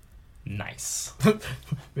nice,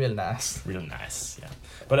 Real nice. real nice. Yeah,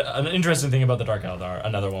 but an interesting thing about the Dark Eldar,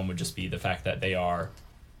 another one would just be the fact that they are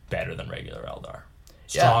better than regular Eldar,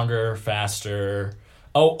 stronger, faster.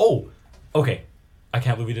 Oh, okay. I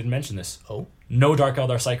can't believe we didn't mention this. Oh. No Dark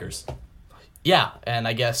Eldar Psychers. Yeah, and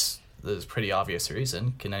I guess there's a pretty obvious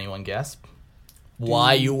reason. Can anyone guess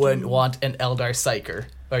why you wouldn't want an Eldar Psyker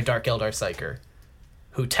or Dark Eldar Psyker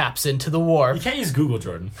who taps into the warp? You can't use Google,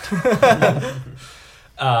 Jordan.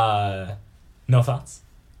 No thoughts?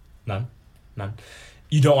 None?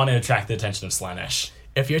 You don't want to attract the attention of Slaanesh.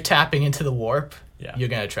 If you're tapping into the warp, Yeah. you're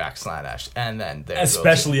gonna attract Slaanesh, and then there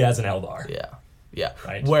Especially as an Eldar. goes, yeah.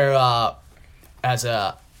 Right. Where as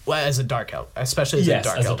a Dark Eldar, especially as Yes, a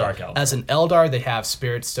Dark as a Eldar. Dark Eldar. As an Eldar, they have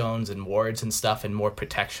Spirit Stones and wards and stuff, and more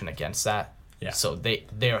protection against that. Yeah. So they're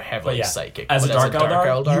But heavily yeah, psychic. as a But Dark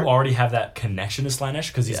Eldar, you already have that connection to Slaanesh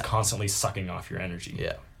because he's Yeah. constantly sucking off your energy.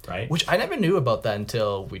 Yeah. Right? Which I never knew about that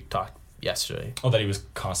until we talked yesterday. Oh, that he was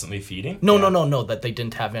constantly feeding? No, Yeah. no, that they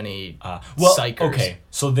didn't have any Well, psychers. okay.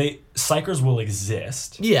 So Psychers will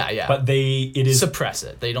exist. Yeah. But it is suppress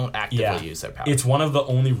it. They don't actively use their power. It's one of the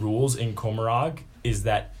only rules in Komarog is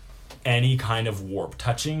that any kind of warp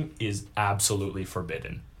touching is absolutely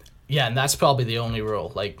forbidden. Yeah, and that's probably the only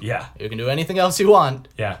rule. Like, Yeah. you can do anything else you want.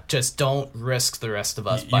 Yeah. Just don't risk the rest of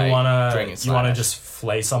us You by wanna bringing wanna Slaanesh. just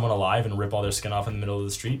flay someone alive and rip all their skin off in the middle of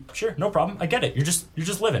the street? Sure, no problem. I get it. You're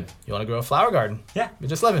just living. You want to grow a flower garden? Yeah. You're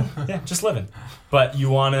just living. Yeah, just living. But you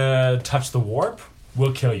wanna touch the warp,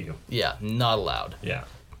 we'll kill you. Yeah, not allowed. Yeah.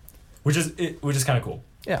 Which is kind of cool.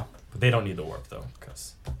 Yeah. But they don't need the warp though,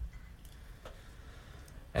 because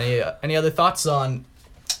Any other thoughts on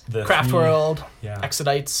the Craft three- World, Yeah.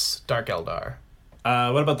 Exodites, Dark Eldar?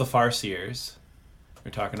 What about the Farseers?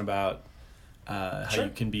 We're talking about how Sure. you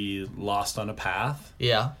can be lost on a path.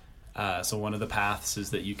 Yeah. So one of the paths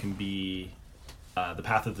is that you can be the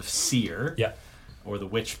path of the seer, Yeah. or the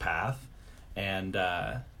witch path, and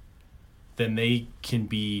then they can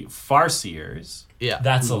be Farseers. Yeah.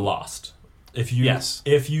 That's a lost. If you Yes.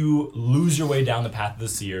 if you lose your way down the path of the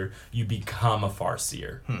seer, you become a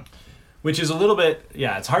Farseer. Which is a little bit,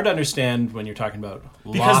 it's hard to understand when you're talking about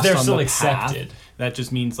Because lost they're on still the accepted. path. That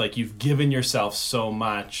just means like you've given yourself so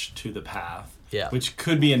much to the path, Yeah. which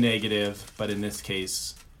could be a negative, but in this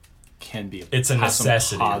case can be. It's a has some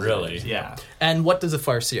necessity, positives. really. Yeah. And what does a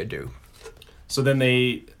Farseer do? So then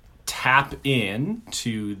they tap in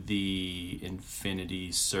to the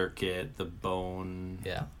infinity circuit, the bone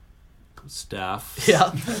Yeah. stuff.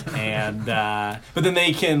 Yeah. And but then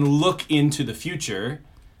they can look into the future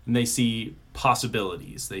and they see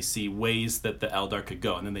possibilities. They see ways that the Eldar could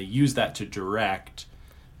go, and then they use that to direct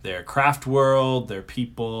their craft world, their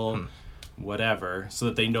people, whatever, so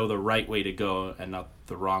that they know the right way to go and not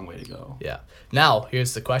the wrong way to go. Yeah. Now,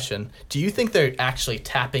 here's the question. Do you think they're actually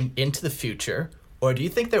tapping into the future, or do you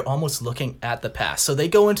think they're almost looking at the past? So they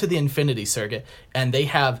go into the Infinity Circuit, and they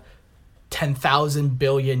have 10,000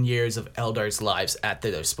 billion years of Eldar's lives at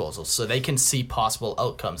their disposal, so they can see possible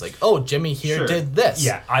outcomes. Like, oh, Jimmy here Sure. did this.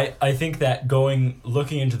 Yeah, I think that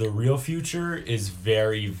looking into the real future is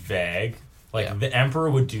very vague. Like, Yeah. the Emperor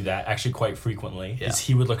would do that actually quite frequently. Yeah. Is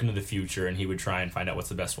he would look into the future and he would try and find out what's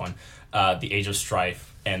the best one. The Age of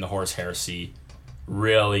Strife and the Horus Heresy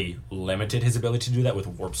really limited his ability to do that with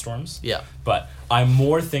warp storms. Yeah. But I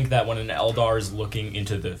more think that when an Eldar is looking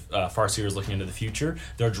into the Farseer is looking into the future,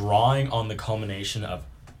 they're drawing on the culmination of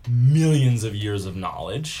millions of years of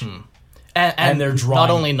knowledge. And they're not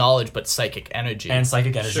drawing- only knowledge, but psychic energy. And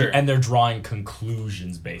psychic energy, Sure. and they're drawing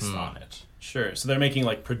conclusions based on it. Sure. So they're making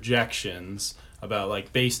like projections about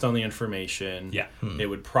like based on the information. Yeah. It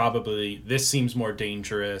would probably this seems more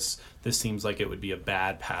dangerous. This seems like it would be a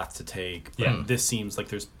bad path to take. But Yeah. this seems like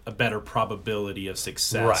there's a better probability of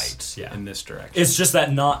success Right, yeah. in this direction. It's just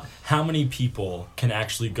that not how many people can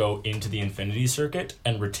actually go into the Infinity Circuit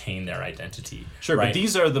and retain their identity. Sure, right? but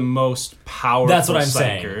these are the most powerful That's what I'm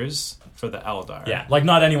saying. psychers for the Eldar. Yeah, like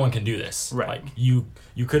not anyone can do this. Right. Like you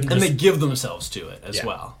couldn't And just they give themselves to it as Yeah.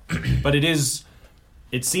 well. But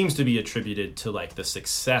it seems to be attributed to like the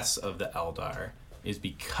success of the Eldar is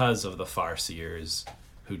because of the Farseers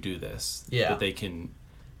who do this. Yeah. That they can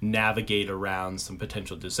navigate around some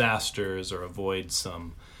potential disasters or avoid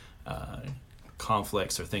some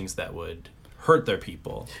conflicts or things that would hurt their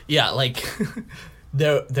people. Yeah, like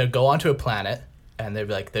they'll go onto a planet and they're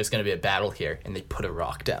like, "There's going to be a battle here," and they put a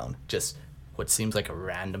rock down, just what seems like a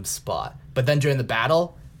random spot. But then during the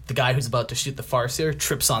battle, the guy who's about to shoot the Farseer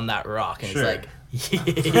trips on that rock, and Sure. he's like,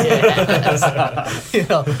 "Yes," you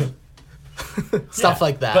know, stuff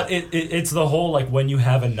like that. But it's the whole like when you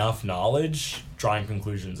have enough knowledge, drawing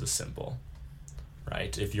conclusions is simple,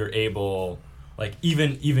 right? If you're able, like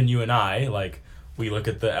even you and I, like we look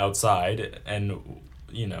at the outside and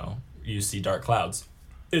you see dark clouds,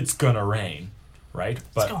 it's gonna rain, right?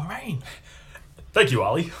 But it's gonna rain. thank you,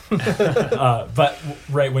 Ollie. But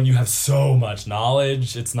right when you have so much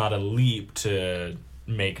knowledge, it's not a leap to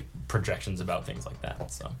make projections about things like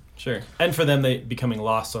that. So Sure. And for them, they becoming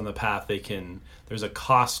lost on the path, there's a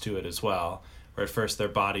cost to it as well, where at first their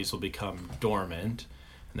bodies will become dormant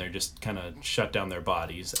and they're just kind of shut down their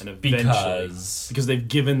bodies, and eventually because they've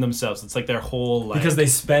given themselves, it's like their whole like because they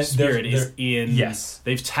spent spirit their is in. yes.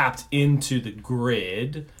 They've tapped into the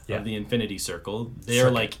grid Yeah. of the Infinity Circle. They're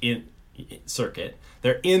Circuit. like in circuit.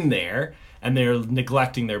 They're in there and they're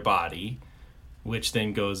neglecting their body, which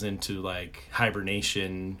then goes into like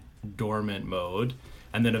hibernation, dormant mode,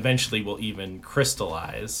 and then eventually will even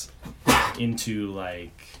crystallize into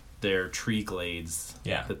like their tree glades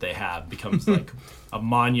Yeah. that they have, becomes like a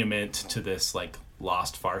monument to this like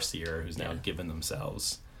lost Farseer who's now given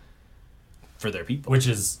themselves for their people. which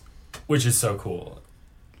is so cool.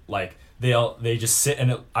 Like they just sit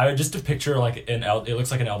and I just to picture like it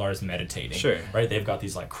looks like an Eldar is meditating. Sure. Right? They've got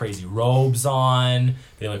these like crazy robes on.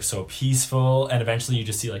 They look so peaceful, and eventually you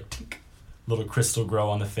just see like tink, little crystal grow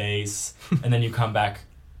on the face, and then you come back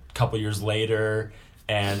a couple years later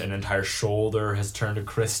and an entire shoulder has turned to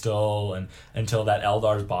crystal, and until that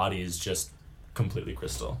Eldar's body is just completely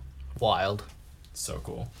crystal. Wild. So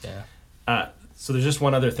cool. Yeah. So there's just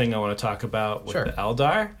one other thing I want to talk about with Sure. the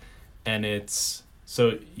Eldar, and it's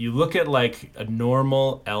so you look at like a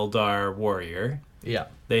normal Eldar warrior, Yeah.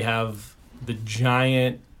 they have the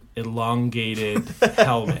giant elongated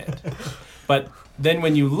helmet, but then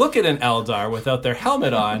when you look at an Eldar without their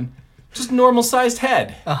helmet on, just normal sized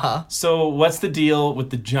head. So what's the deal with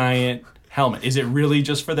the giant helmet? Is it really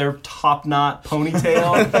just for their top knot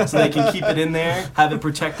ponytail so they can keep it in there, have it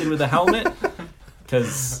protected with a helmet?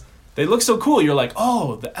 Because they look so cool. You're like,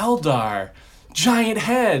 oh, the Eldar, giant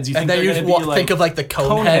heads. You And think then they're you going to be like think of like the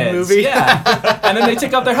Conehead heads. movie. Yeah. And then they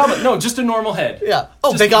take off their helmet. No, just a normal head. Yeah.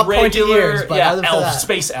 Oh, Just they got pointy regular- ears, but yeah, other than elf, that.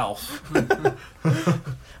 space elf.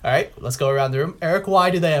 All right, let's go around the room. Eric, why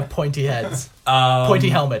do they have pointy heads? Pointy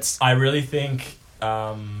helmets. I really think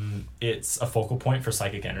it's a focal point for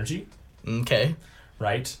psychic energy, Okay.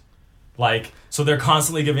 right? Like, so they're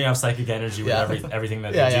constantly giving off psychic energy with everything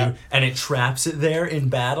that they do, and it traps it there in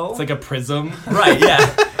battle. It's like a prism. Right,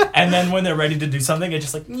 yeah. And then when they're ready to do something, it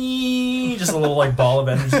just like, just a little like ball of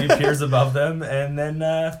energy appears above them, and then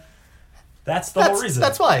that's the whole reason.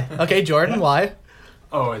 That's why. Okay, Jordan, why?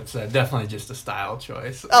 Oh, it's definitely just a style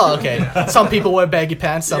choice. Oh, okay. Some people wear baggy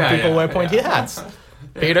pants, some people wear pointy yeah. hats.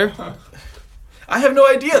 Peter? I have no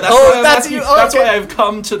idea. That's Oh, why I'm that's asking- you. Oh, That's okay. why I've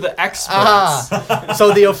come to the experts.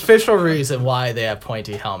 So the official reason why they have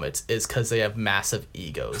pointy helmets is because they have massive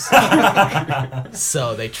egos.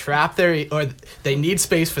 So they trap or they need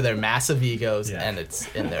space for their massive egos, and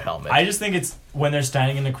it's in their helmet. I just think it's when they're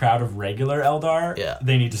standing in a crowd of regular Eldar,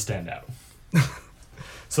 they need to stand out.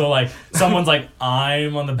 So like someone's like,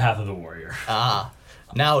 I'm on the path of the warrior.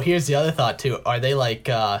 Now here's the other thought too. Are they like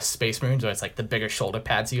Space Marines, where it's like the bigger shoulder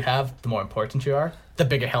pads you have, the more important you are? The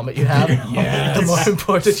bigger helmet you have, the more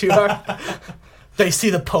important you are? They see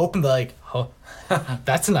the Pope and they're like, oh,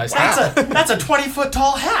 that's a nice hat. That's a 20-foot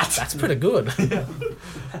tall hat. That's pretty good.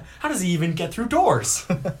 How does he even get through doors?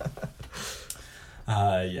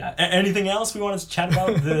 Anything else we wanted to chat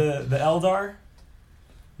about the Eldar?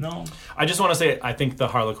 No. I just want to say, I think the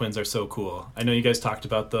Harlequins are so cool. I know you guys talked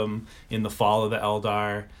about them in the fall of the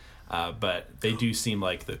Eldar, but they do seem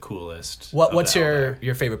like the coolest. What's your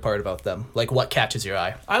favorite part about them? Like, what catches your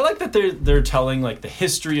eye? I like that they're telling like the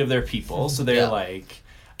history of their people. So they're like,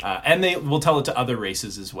 and they will tell it to other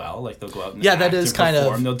races as well. Like they'll go out and that is and kind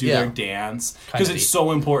perform. of They'll do their dance because it's neat.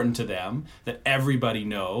 so important to them that everybody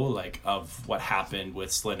know like of what happened with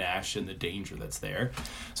Slaanesh and the danger that's there.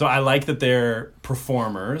 So I like that they're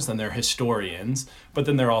performers and they're historians, but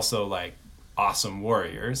then they're also like awesome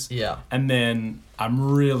warriors. Yeah. And then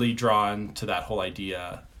I'm really drawn to that whole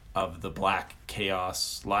idea of the Black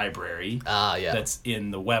Chaos Library that's in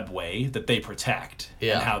the Webway that they protect.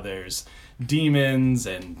 Yeah. And how there's demons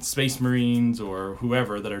and Space Marines or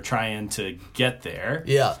whoever that are trying to get there.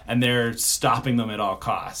 Yeah. And they're stopping them at all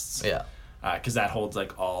costs. Yeah. Because that holds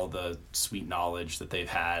like all the sweet knowledge that they've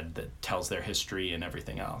had that tells their history and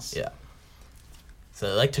everything else. Yeah. So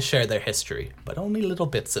they like to share their history, but only little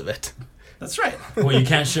bits of it. That's right. Well, you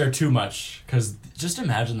can't share too much, because just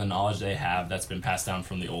imagine the knowledge they have that's been passed down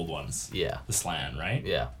from the old ones. Yeah. The Slan, right?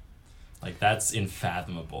 Yeah. Like, that's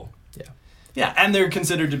unfathomable. Yeah. Yeah, and they're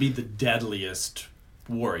considered to be the deadliest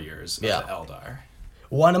warriors of the Eldar.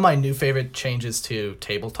 One of my new favorite changes to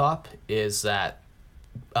tabletop is that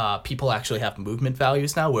people actually have movement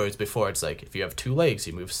values now, whereas before it's like if you have 2 legs,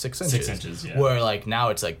 you move 6 inches. 6 inches, yeah. Where like now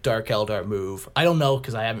it's like Dark Eldar move. I don't know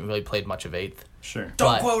because I haven't really played much of 8th. Sure.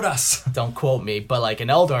 Don't quote us. Don't quote me, but like an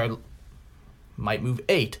Eldar might move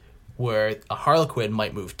 8, where a Harlequin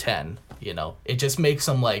might move 10. You know, it just makes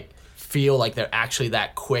them like feel like they're actually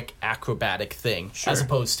that quick acrobatic thing, as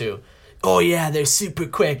opposed to, oh yeah, they're super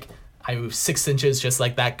quick. I move 6 inches just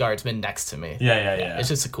like that guardsman next to me. Yeah. It's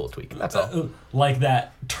just a cool tweak. That's all. Like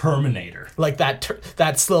that Terminator. Like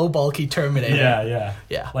that slow, bulky Terminator.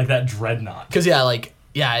 Yeah. Like that Dreadnought. Because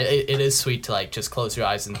it is sweet to like just close your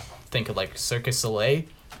eyes and think of like Circus Soleil,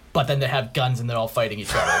 but then they have guns and they're all fighting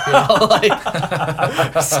each other. You know,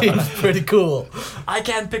 like seems pretty cool. I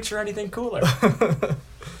can't picture anything cooler.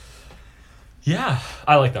 Yeah,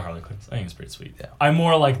 I like the Harlequins. I think it's pretty sweet. Yeah. I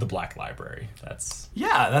more like the Black Library. That's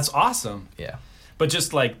That's awesome. Yeah. But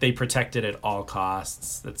just like they protect it at all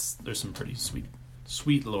costs. There's some pretty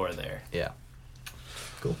sweet lore there. Yeah.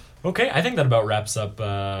 Cool. okay. I think that about wraps up.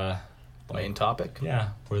 Main topic. Yeah,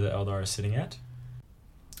 where the Eldar is sitting at.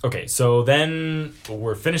 Okay, so then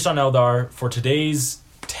we're finished on Eldar. For today's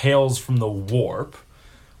Tales from the Warp,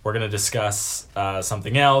 we're going to discuss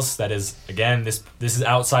something else that is, again, this is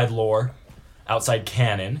outside lore, outside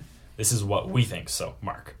canon. This is what we think. So,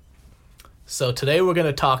 Mark. So today we're going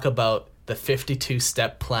to talk about the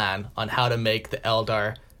 52-step plan on how to make the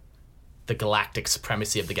Eldar the galactic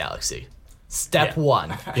supremacy of the galaxy. Step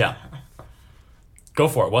 1. Yeah. Go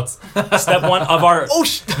for it. What's step 1 of our...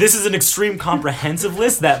 This is an extreme comprehensive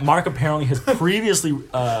list that Mark apparently has previously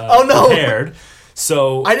prepared.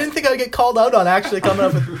 So I didn't think I'd get called out on actually coming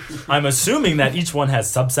up with... I'm assuming that each one has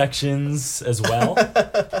subsections as well.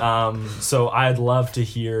 So I'd love to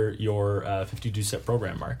hear your 52-step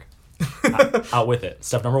program, Mark. Out with it.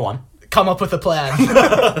 Step number 1. Come up with a plan.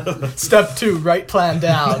 Step 2, write plan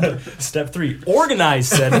down. Step 3, organize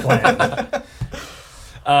said plan.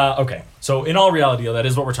 Okay, so in all reality, that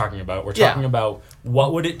is what we're talking about. We're Yeah. talking about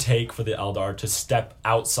what would it take for the Eldar to step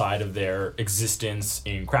outside of their existence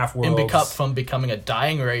in craft And worlds. from becoming a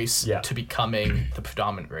dying race Yeah. to becoming the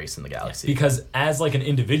predominant race in the galaxy. Because as like an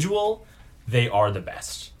individual, they are the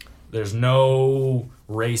best. There's no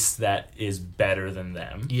race that is better than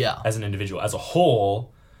them. Yeah. As an individual, as a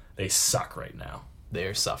whole, they suck right now.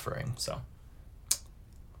 They're suffering. So,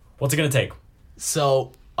 what's it gonna take?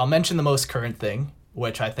 So I'll mention the most current thing,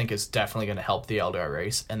 which I think is definitely going to help the Eldar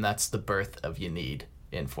race, and that's the birth of Yanid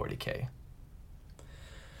in 40k.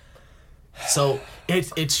 So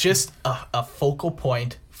it's just a focal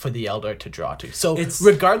point for the Eldar to draw to. So It's-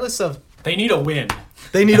 regardless of, They need a win.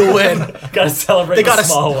 they need a win. Gotta celebrate They the gotta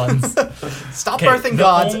small ones. Stop Okay, birthing the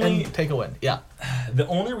gods only- and take a win. Yeah. The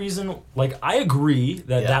only reason, like, I agree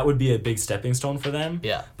that Yeah. that would be a big stepping stone for them.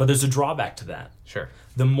 Yeah. But there's a drawback to that. Sure.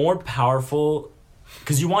 The more powerful,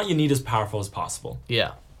 because you want Yanid as powerful as possible,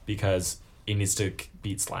 Yeah. because he needs to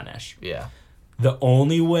beat Slaanesh. Yeah. The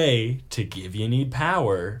only way to give Yanid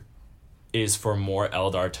power is for more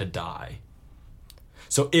Eldar to die.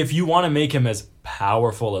 So if you want to make him as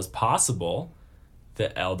powerful as possible, the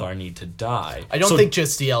Eldar need to die. I don't So- think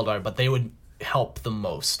just the Eldar, but they would help the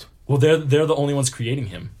most. Well, they're the only ones creating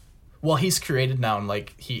him. Well, he's created now, and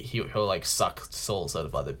like he'll like suck souls out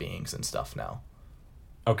of other beings and stuff now.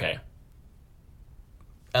 Okay.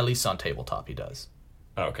 At least on tabletop, he does.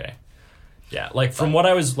 Okay. Yeah, like from what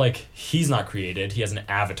I was like, he's not created. He has an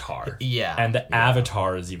avatar. Yeah, And the yeah.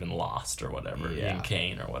 avatar is even lost or whatever, Yeah. in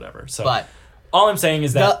Kane or whatever. So But all I'm saying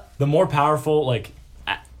is that the more powerful, like,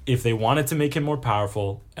 if they wanted to make him more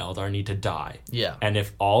powerful, Eldar need to die. Yeah. And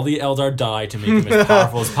if all the Eldar die to make him as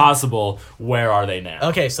powerful as possible, where are they now?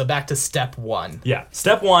 okay, so back to step one. Yeah.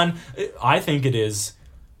 Step one, I think it is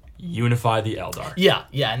unify the Eldar. Yeah,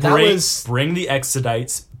 and that was Bring the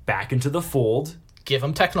Exodites back into the fold. give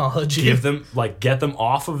him technology. Give them, like, get them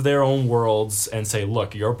off of their own worlds and say,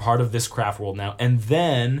 look, you're part of this craft world now, and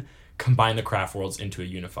then combine the craft worlds into a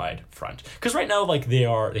unified front. Because right now, like, they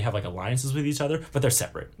have like alliances with each other, but they're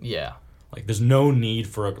separate. Yeah, Like, there's no need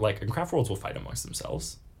for and craft worlds will fight amongst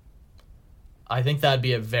themselves. I think that'd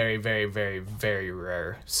be a very, very, very, very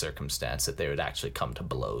rare circumstance that they would actually come to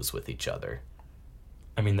blows with each other.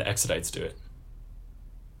 I mean, the Exodites do it.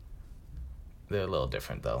 They're a little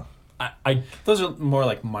different though. I Those are more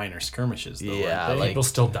like minor skirmishes, though. Yeah, aren't they? like- people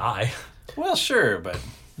still die, Well, sure, but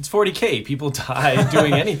it's 40k. People die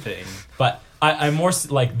doing anything. but I'm more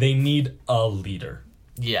like they need a leader.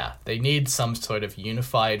 Yeah, they need some sort of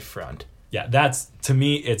unified front. Yeah, that's to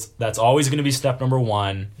me. That's always going to be step number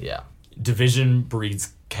one. Yeah, Division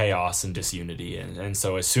breeds chaos and disunity, and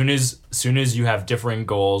so as soon as you have differing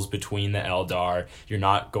goals between the Eldar, you're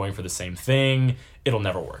not going for the same thing. It'll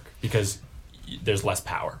never work because there's less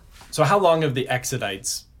power. So how long have the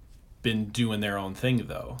Exodites been doing their own thing,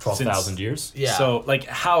 though? 12,000 years. yeah. So, like,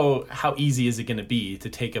 how easy is it going to be to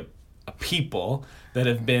take a people that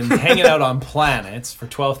have been hanging out on planets for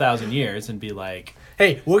 12,000 years and be like,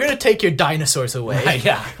 hey, we're gonna take your dinosaurs away.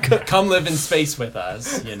 yeah, come live in space with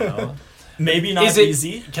us, you know? Maybe not Is it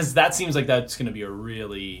easy. Because that seems like that's going to be a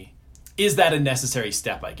really... Is that a necessary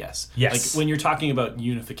step, I guess? Yes. Like, when you're talking about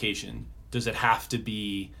unification, does it have to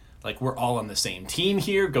be, like, we're all on the same team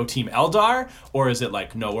here, go Team Eldar? Or is it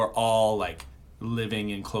like, no, we're all, like, living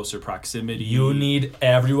in closer proximity? You need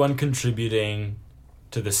everyone contributing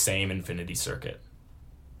to the same infinity circuit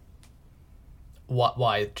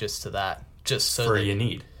Why just to that? Just so for that, you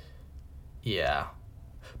need. Yeah.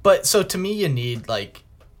 But so to me, you need like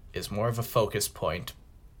is more of a focus point.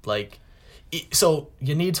 Like, so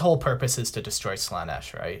Yanid's whole purpose is to destroy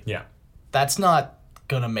Slaanesh, right? Yeah. That's not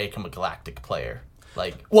gonna make him a galactic player.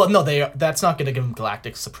 Like, well, no, that's not gonna give him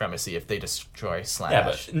galactic supremacy if they destroy Slaanesh. Yeah,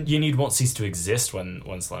 but you need won't cease to exist when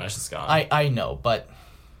Slaanesh is gone. I know, but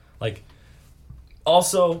like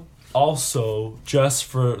also just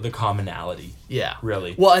for the commonality. yeah,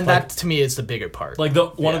 Really. Well, and Like- that to me is the bigger part. Like one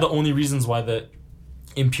of Yeah. the only reasons why the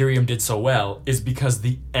Imperium did so well is because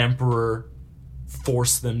the Emperor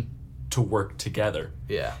forced them to work together.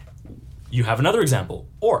 yeah, You have another example,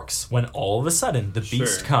 orcs. When all of a sudden the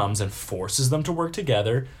beast Sure. comes and forces them to work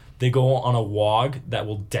together, they go on a wog that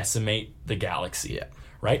will decimate the galaxy. Yeah.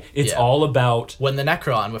 Right? It's Yeah. all about when the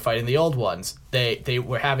Necron were fighting the old ones, they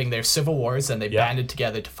were having their civil wars and they Yeah. banded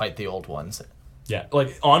together to fight the old ones.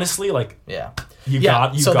 like honestly, like Yeah, you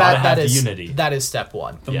yeah. gotta have the is, unity. That is step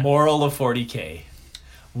one. The Yeah. moral of 40k.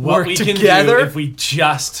 What Work we together? can do if we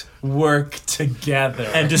just work together.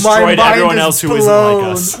 and destroyed mind everyone is else who isn't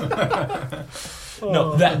like us.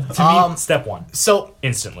 No, that to me, step one, So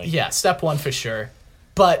instantly. yeah, step one for sure.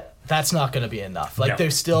 But That's not going to be enough. Like, No,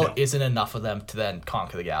 there still no. isn't enough of them to then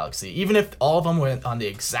conquer the galaxy. Even if all of them were on the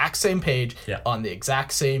exact same page, Yeah. on the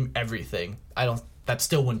exact same everything, that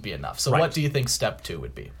still wouldn't be enough. So Right. what do you think step 2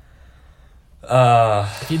 would be?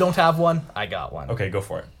 If you don't have one, I got one. Okay, go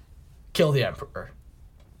for it. Kill the Emperor.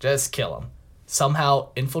 Just kill him. Somehow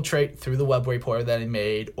infiltrate through the web portal that he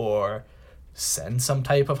made, or send some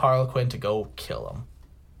type of Harlequin to go kill him.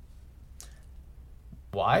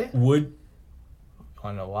 Why? Would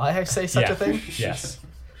Want to know why I say such a thing? Yes.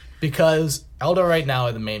 Because Eldar right now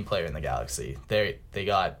are the main player in the galaxy. They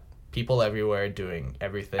got people everywhere doing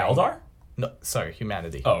everything. Eldar? No, sorry,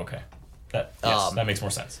 humanity. Oh, okay. That makes more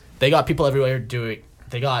sense. They got people everywhere doing.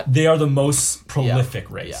 They are the most prolific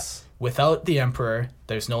Yeah. race. Without the Emperor,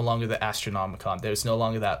 there's no longer the Astronomicon. There's no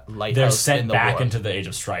longer that lighthouse. They're in sent the back warp. into the Age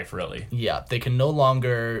of Strife, really. Yeah, they can no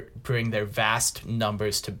longer bring their vast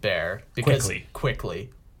numbers to bear because quickly,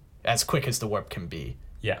 as quick as the warp can be.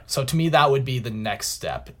 Yeah. So to me, that would be the next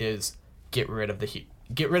step: is get rid of the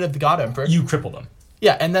God Emperor. You cripple them.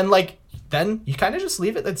 Yeah, and then then you kind of just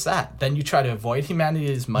leave it at that. Then you try to avoid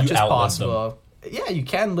humanity as much You as outlive possible. Yeah, you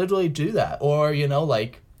can literally do that, or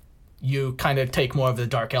you kind of take more of the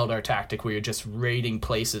Dark Eldar tactic where you're just raiding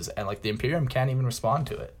places, and the Imperium can't even respond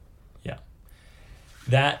to it. Yeah.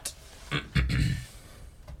 That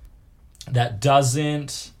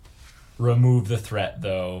doesn't remove the threat,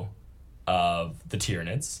 though, of the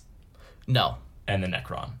Tyranids No. and the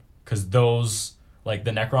Necron. Because those, the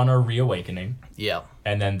Necron are reawakening, Yeah.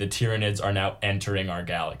 and then the Tyranids are now entering our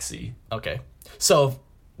galaxy. Okay. So,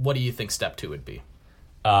 what do you think step 2 would be?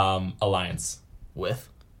 Alliance. With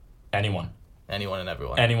Anyone. anyone and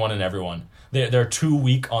everyone. Anyone and everyone. They're too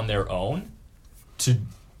weak on their own to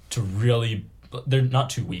really... They're not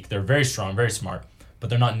too weak. They're very strong, very smart, but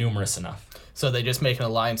they're not numerous enough. So they just make an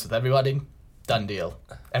alliance with everybody? Done deal.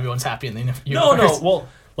 Everyone's happy in the universe. No.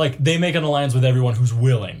 Well, they make an alliance with everyone who's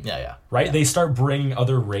willing. Yeah. Right? Yeah. They start bringing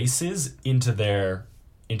other races into their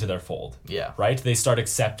fold. Yeah. Right? They start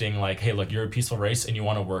accepting hey, look, you're a peaceful race and you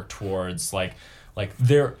want to work towards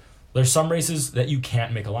there's some races that you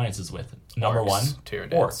can't make alliances with. Number Orcs, one,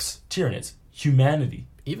 Tyranids. Orcs, Tyranids, humanity.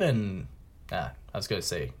 Even, I was going to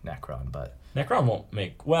say Necron, but... Necron won't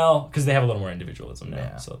make, because they have a little more individualism now,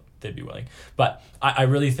 Yeah. so they'd be willing. But I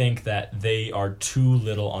really think that they are too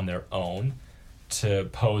little on their own to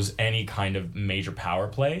pose any kind of major power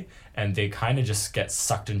play, and they kind of just get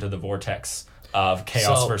sucked into the vortex of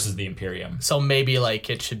chaos versus the Imperium. So maybe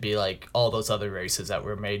it should be all those other races that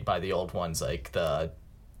were made by the old ones, like the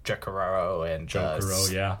Jekararo and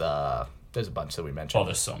Jokero, yeah. There's a bunch that we mentioned. Oh,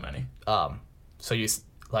 there's so many. So you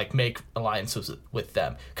make alliances with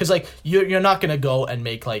them, because you're not gonna go and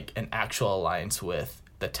make an actual alliance with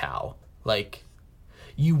the Tau.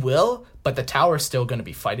 You will, but the Tau are still gonna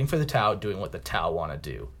be fighting for the Tau, doing what the Tau want to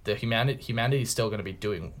do. The humanity is still gonna be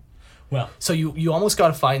doing. Well, So you almost got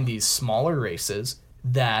to find these smaller races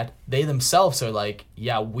that they themselves are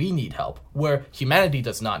yeah, we need help, where humanity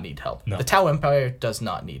does not need help. No. The Tau Empire does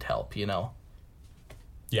not need help.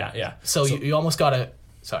 yeah. So you almost got to.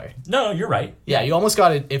 Sorry. No, you're right. Yeah, you almost got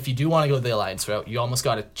to, if you do want to go the alliance route, you almost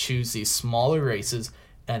got to choose these smaller races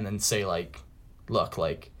and then say look,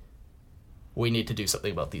 we need to do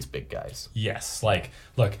something about these big guys. Yes.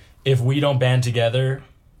 Look, if we don't band together,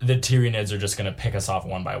 the Tyranids are just going to pick us off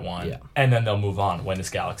one by one, Yeah. and then they'll move on when this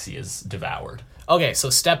galaxy is devoured. Okay, so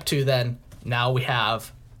step 2 then, now we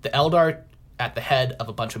have the Eldar at the head of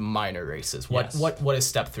a bunch of minor races. Yes. What is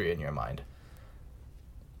step 3 in your mind?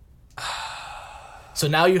 So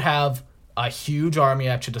now you have a huge army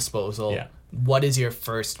at your disposal. Yeah. What is your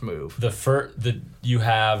first move? You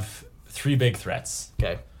have 3 big threats.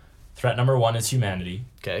 Okay. Threat number 1 is humanity.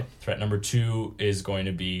 Okay. Threat number 2 is going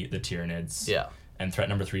to be the Tyranids. Yeah. And threat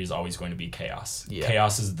number 3 is always going to be chaos. Yeah.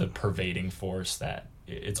 Chaos is the pervading force that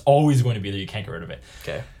it's always going to be there. You can't get rid of it.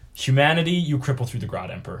 Okay. Humanity, you cripple through the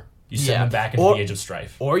Grot Emperor. You send Yeah. them back into Or- the Age of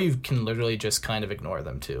Strife. Or you can literally just kind of ignore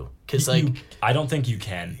them too. Because I don't think you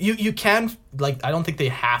can. you can, I don't think they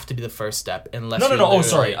have to be the first step unless No. you Oh,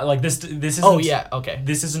 literally- sorry. This isn't. Oh, yeah, okay.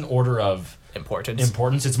 This is an order of Importance.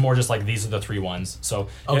 importance. It's more just these are the 3 ones. So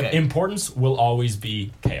Okay. importance will always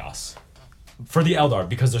be chaos for the Eldar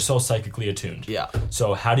because they're so psychically attuned. Yeah.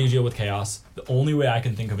 So how do you deal with chaos? The only way I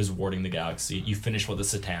can think of is warding the galaxy. You finish what the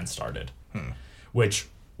Satan started, which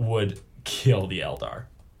would kill the Eldar.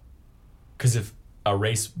 Because if a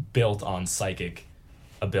race built on psychic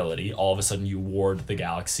ability, all of a sudden you ward the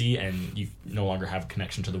galaxy and you no longer have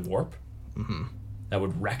connection to the warp, that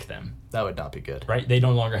would wreck them. That would not be good. Right? They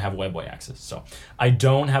no longer have webway access. So I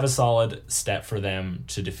don't have a solid step for them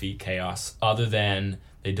to defeat chaos other than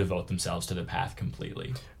they devote themselves to the path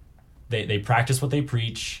completely. They practice what they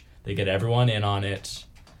preach. They get everyone in on it.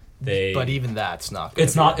 But even that's not.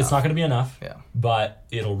 It's not going to be enough. Yeah. But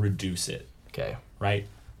it'll reduce it. Okay. Right?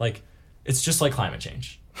 Like, it's just like climate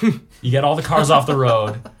change. You get all the cars off the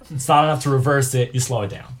road. It's not enough to reverse it. You slow it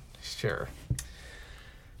down. Sure.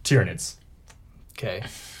 Tyranids. Okay.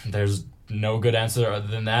 There's no good answer other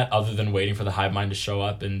than that, other than waiting for the hive mind to show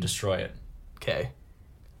up and destroy it. Okay.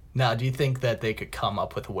 Now, do you think that they could come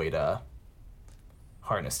up with a way to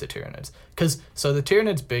harness the Tyranids? Because so the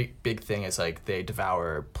Tyranids' big thing is like they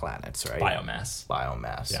devour planets, right?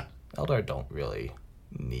 Biomass. Yeah. Eldar don't really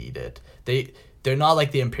need it. They're not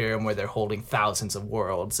like the Imperium where they're holding thousands of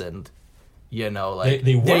worlds and, you know, like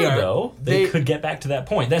they were. They could get back to that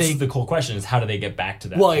point. That's the cool question: is how do they get back to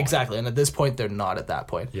that? Well, point? exactly. And at this point, they're not at that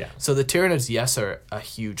point. Yeah. So the Tyranids, yes, are a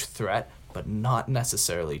huge threat, but not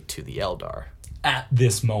necessarily to the Eldar At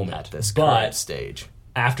this moment, at this but current stage.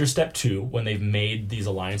 after step 2, when they've made these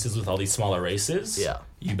alliances with all these smaller races, Yeah.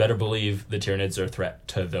 you better believe the Tyranids are a threat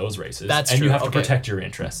to those races. That's and true. you have to Okay. protect your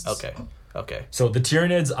interests. Okay. So the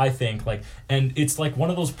Tyranids, I think, like, and it's like one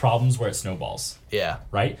of those problems where it snowballs, Yeah.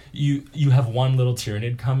 right? You have one little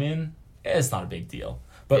Tyranid come in, it's not a big deal.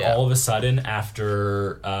 But Yeah. all of a sudden,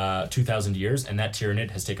 after 2,000 years, and that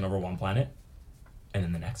Tyranid has taken over one planet, and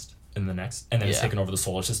then the next, and the next, and then it's Yeah. taken over the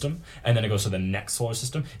solar system, and then it goes to the next solar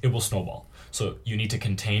system, it will snowball. So you need to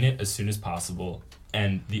contain it as soon as possible,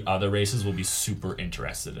 and the other races will be super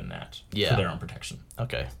interested in that Yeah. for their own protection.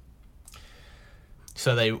 Okay.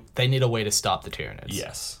 So they need a way to stop the Tyranids.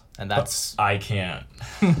 Yes. And But that's I can't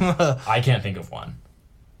think of one.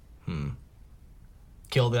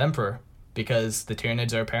 kill the Emperor, because the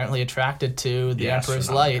Tyranids are apparently attracted to the The Emperor's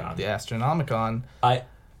light, Astronomicon. the Astronomicon.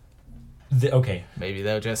 Okay. Maybe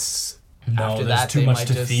they'll just No, after there's that too they much might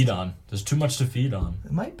to just, feed on. There's too much to feed on.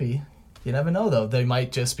 It might be. You never know though. They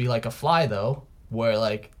might just be like a fly though, where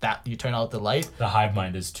like that you turn out the light. The hive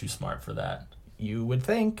mind is too smart for that. You would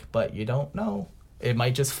think, but you don't know. It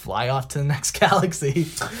might just fly off to the next galaxy.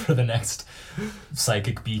 For the next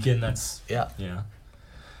psychic beacon, that's Yeah. yeah.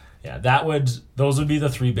 Those would be the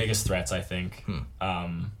 3 biggest threats, I think.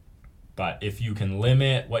 But if you can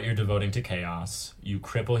limit what you're devoting to chaos, you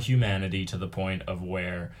cripple humanity to the point of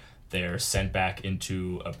where they're sent back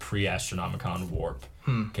into a pre-Astronomicon warp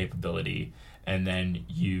capability, and then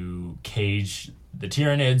you cage the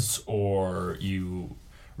Tyranids, or you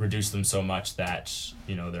reduce them so much that,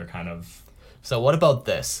 you know, they're kind of... So what about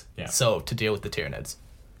this? Yeah. So to deal with the Tyranids,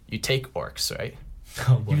 you take orcs, right?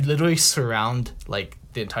 Oh, boy. You literally surround like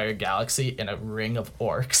the entire galaxy in a ring of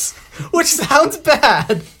orcs, which sounds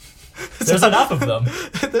bad. There's enough of them.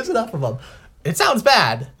 There's enough of them. It sounds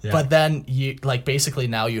bad, Yeah. but then you like basically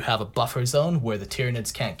now you have a buffer zone where the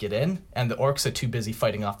Tyranids can't get in, and the orcs are too busy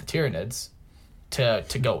fighting off the Tyranids to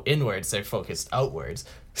go inwards. They're focused outwards.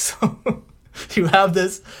 So you have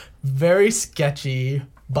this very sketchy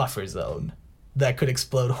buffer zone that could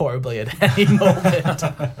explode horribly at any moment,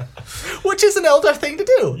 which is an Eldar thing to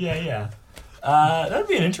do. Yeah. That'd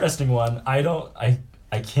be an interesting one.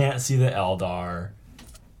 I can't see the Eldar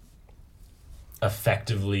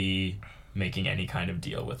effectively making any kind of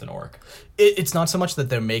deal with an orc. It's not so much that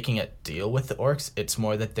they're making a deal with the orcs, it's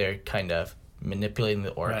more that they're kind of manipulating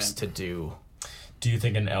the orcs Right. to do... Do you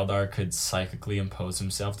think an Eldar could psychically impose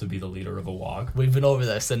himself to be the leader of a Wog? We've been over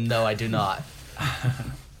this, and no, I do not.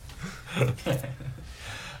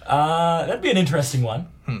 That'd be an interesting one.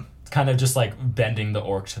 It's kind of just like bending the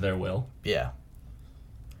orc to their will. Yeah.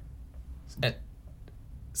 And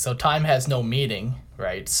so time has no meaning,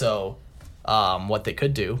 right? So what they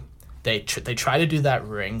could do, they try to do that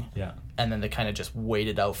ring, Yeah. and then they kind of just wait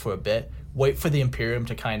it out for a bit. Wait for the Imperium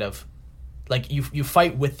to kind of... Like, you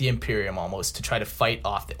fight with the Imperium almost to try to fight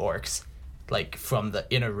off the orcs, like, from the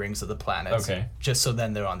inner rings of the planets. Okay. Just so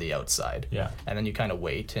then they're on the outside. Yeah. And then you kind of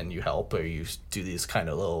wait and you help, or you do these kind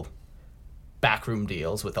of little backroom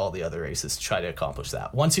deals with all the other races to try to accomplish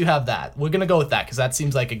that. Once you have that, we're going to go with that, because that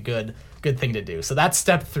seems like a good thing to do. So that's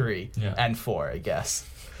step 3 Yeah. and 4, I guess.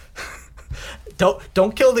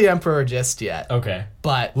 Don't kill the Emperor just yet. Okay.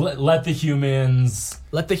 But Let the humans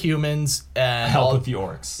let the humans and help all- with the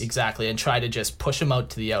orcs. Exactly, and try to just push them out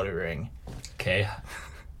to the outer ring. Okay.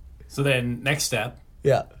 So then, next step,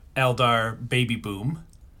 Yeah. Eldar baby boom.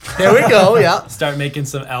 There we go, yeah. Start making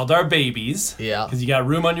some Eldar babies. Yeah. Because you got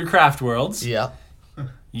room on your craft worlds. Yeah.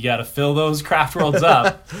 You got to fill those craft worlds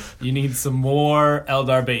up. You need some more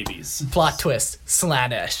Eldar babies. Plot twist,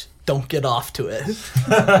 Slanesh. Don't get off to it.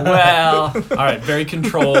 Well, all right, very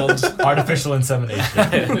controlled. Artificial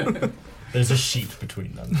insemination. There's a sheet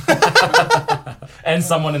between them. And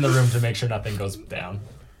someone in the room to make sure nothing goes down.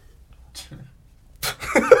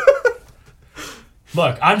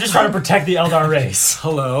 Look, I'm just trying to protect the Eldar race.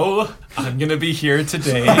 Hello, I'm gonna be here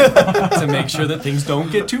today to make sure that things don't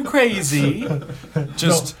get too crazy.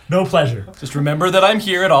 Just No pleasure. just remember that I'm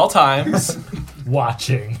here at all times.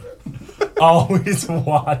 Watching. Always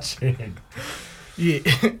watching. Yeah.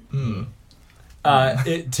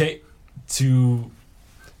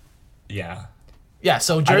 Yeah,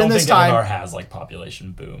 so I during don't this think time, Eldar has like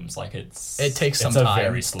population booms. Like it takes some it's a time.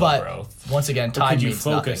 very slow but growth. once again, time Could you means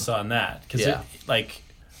focus nothing. on that? Because Yeah. like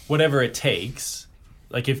whatever it takes.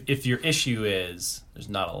 Like if your issue is there's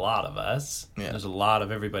not a lot of us, there's a lot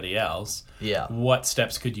of everybody else. Yeah. What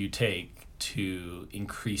steps could you take to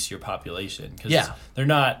increase your population? Because Yeah.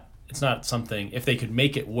 it's not something. If they could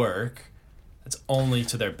make it work, it's only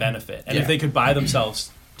to their benefit. And Yeah. if they could buy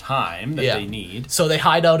themselves time that Yeah. they need, So they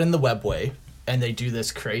hide out in the webway, and they do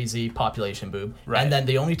this crazy population boom. Right. And then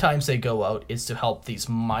the only times they go out is to help these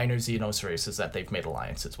minor Xenos races that they've made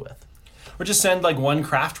alliances with. or just send like one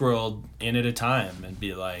craft world in at a time and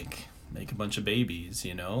be like, make a bunch of babies,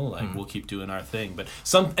 like we'll keep doing our thing. But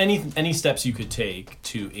any steps you could take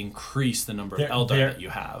to increase the number of Eldar that you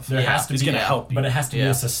have There has to is be, going to help you. but it has to be Yeah.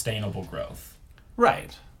 a sustainable growth,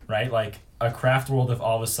 Right. right? Like a craft world, if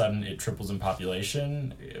all of a sudden it triples in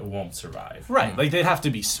population, it won't survive. Right. Like they'd have to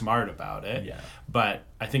be smart about it. Yeah. But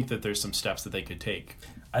I think that there's some steps that they could take.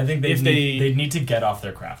 I think If they'd need to get off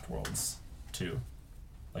their craft worlds too.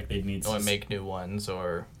 Like they'd need Or make new ones,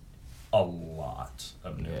 or a lot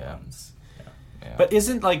of new Yeah. ones. Yeah. But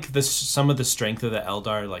isn't like some of the strength of the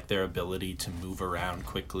Eldar like their ability to move around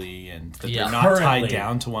quickly and that Yeah. they're not tied Currently.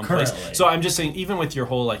 down to one place? Currently. So I'm just saying, even with your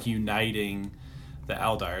whole like uniting the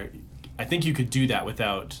Eldar, I think you could do that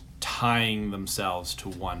without tying themselves to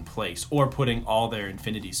one place or putting all their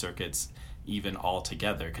infinity circuits even all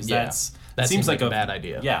together, because Yeah. that seems like a bad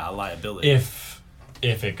idea. Yeah, a liability.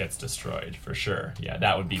 If it gets destroyed, for sure. Yeah,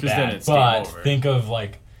 that would be 'Cause then bad. it's game But over. think of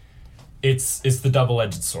like it's the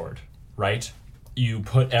double-edged sword, right? You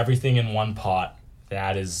put everything in one pot.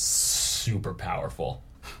 That is super powerful.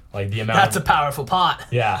 Like the amount that's a of powerful pot.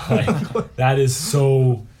 yeah, like that is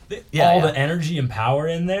so Yeah, all yeah. the energy and power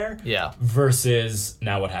in there. Yeah. Versus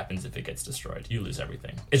now what happens if it gets destroyed? You lose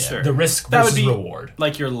everything. It's Sure. the risk That versus would be reward.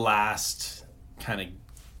 like your last kind of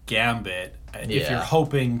gambit if Yeah. you're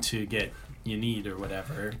hoping to get Unid or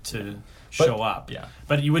whatever to show up. yeah.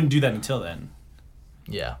 But you wouldn't do that until then.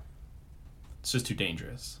 Yeah. It's just too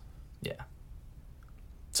dangerous. Yeah.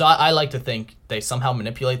 So I like to think they somehow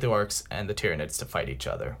manipulate the orcs and the Tyranids to fight each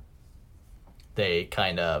other. They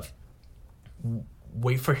kind of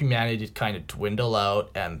wait for humanity to kind of dwindle out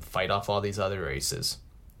and fight off all these other races.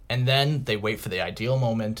 And then they wait for the ideal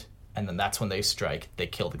moment, and then that's when they strike. They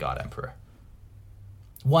kill the God Emperor.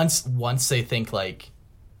 Once they think like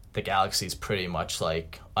the galaxy's pretty much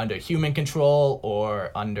like under human control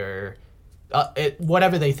or under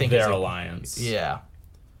whatever they think Their is alliance. Yeah.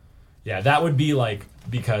 Yeah, that would be like,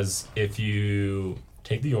 because if you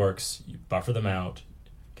take the orcs, you buffer them out,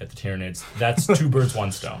 get the Tyranids, that's two birds,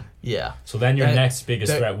 one stone. Yeah. So then your And next biggest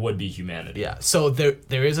there- threat would be humanity. Yeah, so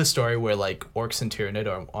there is a story where like orcs and Tyranid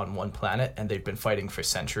are on one planet and they've been fighting for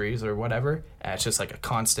centuries or whatever, and it's just like a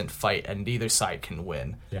constant fight and neither side can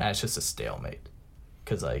win, Yeah. and it's just a stalemate.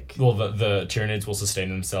 Because like Well, the Tyranids will sustain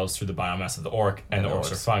themselves through the biomass of the orc, and the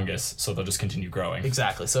orcs are orcs. fungus, so they'll just continue growing.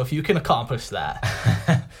 exactly, so if you can accomplish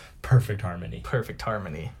that, Perfect harmony. perfect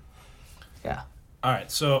harmony. Yeah, All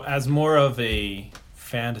right. So as more of a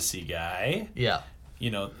fantasy guy, yeah,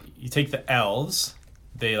 you take the elves,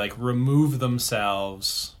 they like remove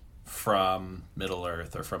themselves from Middle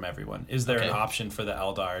Earth or from everyone. Is there an Okay. option for the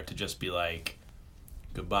Eldar to just be like,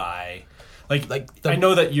 goodbye? Like Like the- I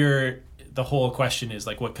know that the whole question is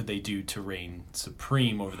like, what could they do to reign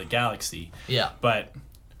supreme over the galaxy? yeah. But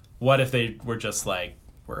what if they were just like,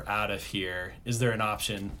 we're out of here? Is there an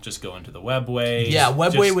option? Just go into the webway? Yeah,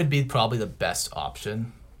 webway Just- would be probably the best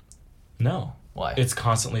option. No. Why? It's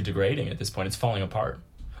constantly degrading at this point. It's falling apart.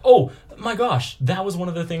 Oh, my gosh. That was one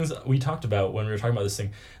of the things we talked about when we were talking about this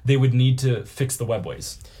thing. They would need to fix the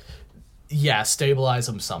webways. Yeah, stabilize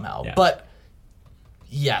them somehow. Yeah. But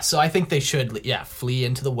yeah, so I think they should flee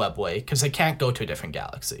into the webway because they can't go to a different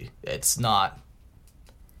galaxy. It's not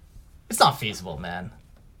feasible, man.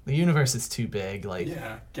 The universe is too big. Like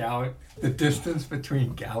Yeah, the distance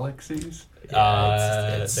between galaxies.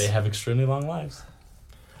 it's- They have extremely long lives.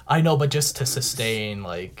 I know, but just to sustain,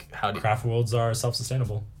 like, how do you, Craft worlds are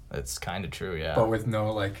self-sustainable. it's kind of true, yeah. But with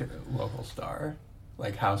no like local star,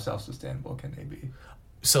 like how self-sustainable can they be?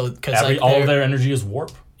 So because like All of their energy is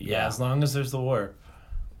warp. Yeah, as long as there's the warp.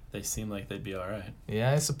 They seem like they'd be all right.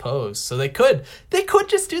 Yeah, I suppose. So they could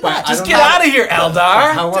just do that. I Just don't get know. out of here,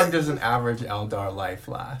 Eldar. How long does an average Eldar life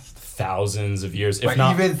last? Thousands of years, if But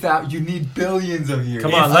not. even that, you need billions of years.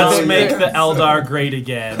 Come on, let's make the Eldar great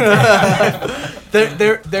again.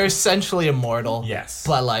 They're essentially immortal. Yes.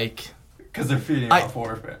 But like, Because they're feeding I- off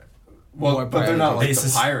warfare. Well, War but they're not like They the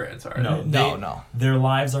sus- pirates, are No, they? No. Their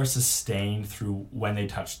lives are sustained through when they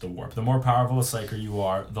touch the warp. The more powerful a Psyker you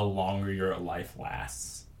are, the longer your life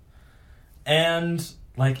lasts. And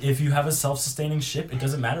like, if you have a self-sustaining ship, it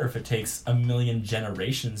doesn't matter if it takes 1,000,000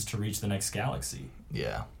 generations to reach the next galaxy,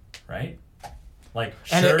 Yeah. right? Like,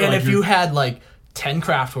 And, sure, and like if you had like 10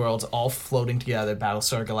 craft worlds all floating together,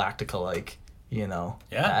 Battlestar Galactica, like, you know,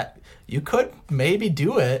 Yeah. that, you could maybe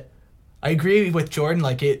do it. I agree with Jordan.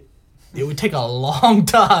 Like it would take a long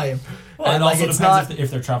time. well, and it like also it's depends not.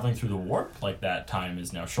 if they're traveling through the warp. Like that time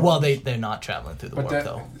is now short. Well, they're not traveling through the But warp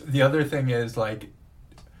though. the other thing is, like,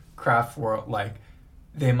 craft world, like,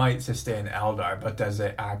 they might sustain Eldar, but does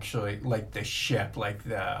it actually, like, the ship, like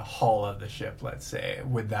the hull of the ship, let's say,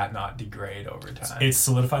 would that not degrade over time? It's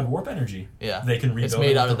solidified warp energy. Yeah, They can rebuild It's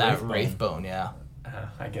made it out with of the that Wraith wraith bone. Yeah,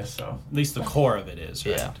 I guess so. At least the core of it is,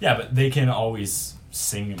 right? yeah. Yeah, but they can always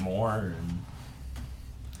sing more. And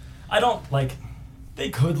I don't like. They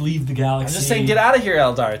could leave the galaxy. I'm just saying, get out of here,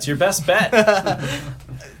 Eldar. It's your best bet.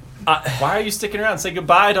 Why are you sticking around? Say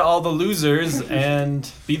goodbye to all the losers and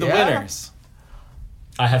be the Yeah. winners.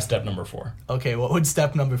 I have step number 4. Okay, what would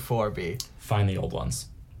step number 4 be? Find the old ones.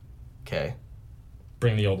 Okay,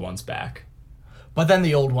 Bring the old ones back. but then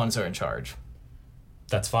the old ones are in charge.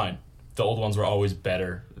 That's fine. The old ones were always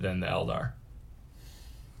better than the Eldar.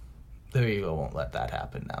 There you go. Won't let that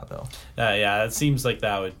happen now though. Yeah, it seems like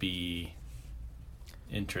that would be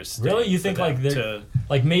interesting. Really? You for think them like they're to,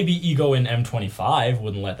 like maybe Ego in M25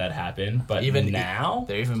 wouldn't let that happen, but Even now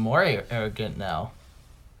they're even more arrogant now.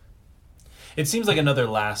 it seems like another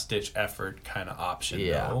last ditch effort kind of option,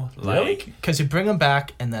 Yeah. though. Really? Like, Because you bring them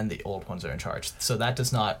back, and then the old ones are in charge. So that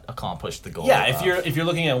does not accomplish the goal. yeah, if of- you're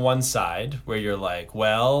looking at one side where you're like,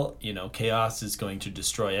 well, you know, chaos is going to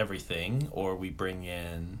destroy everything, or we bring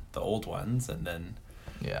in the old ones and then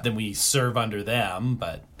yeah, we serve under them,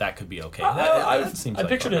 but that could be okay. I seems I like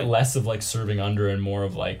pictured okay. it less of like serving under and more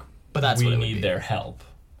of like But that's we what it would need be. their help.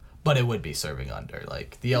 but it would be serving under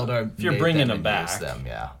like the elder. If you're made bringing them them and used back, them,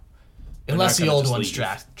 yeah. they're Unless not the gonna old just ones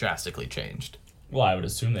leave. drastically changed. Well, I would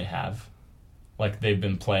assume they have. Like they've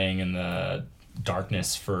been playing in the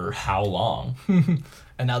darkness for how long?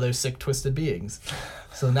 And now they're sick, twisted beings.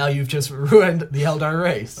 So now you've just ruined the Eldar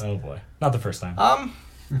race. Oh boy, not the first time.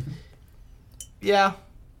 Yeah.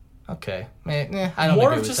 Okay. I don't more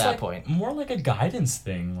agree of with just that like point. more like a guidance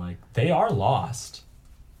thing. Like they are lost.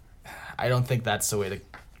 I don't think that's the way to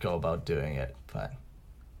go about doing it. But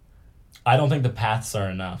I don't think the paths are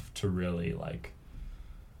enough to really like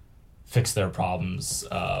fix their problems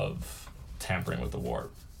of tampering with the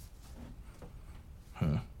warp.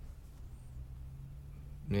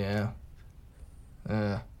 yeah.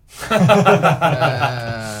 I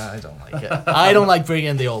don't like it. I don't like bringing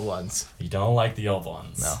in the old ones. You don't like the old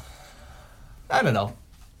ones. No. I don't know.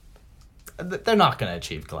 They're not going to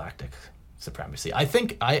achieve galactic supremacy. I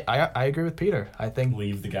think I agree with Peter. I think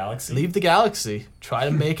Leave the galaxy. leave the galaxy. Try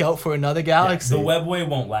to make out for another Yeah, galaxy. the webway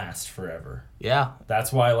won't last forever. Yeah.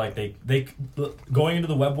 That's why like they going into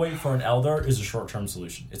the webway for an Eldar is a short-term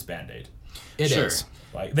solution. It's Band-Aid. It is. Sure.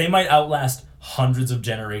 Like they might outlast hundreds of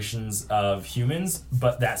generations of humans,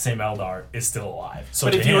 but that same Eldar is still alive. So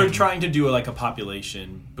But to if you were him, trying to do like a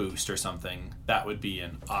population boost or something, that would be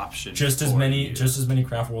an option. just as for many you.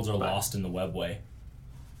 craft worlds are lost in the webway.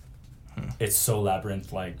 It's so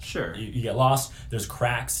labyrinth like Sure. you get lost, there's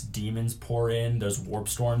cracks, demons pour in, there's warp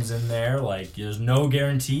storms in there, like there's no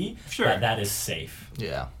guarantee Sure. that is safe.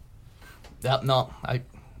 Yeah. Yep, no.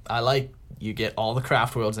 I like you get all the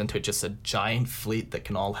craft worlds into just a giant fleet that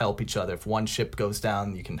can all help each other. If one ship goes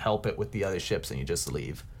down, you can help it with the other ships and you just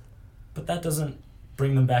leave. But that doesn't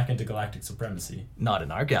bring them back into galactic supremacy. Not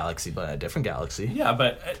in our galaxy, but in a different galaxy. Yeah,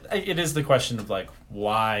 but it is the question of like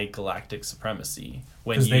why galactic supremacy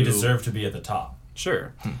when Because you they deserve to be at the top.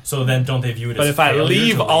 Sure. So then don't they view it But as if I failure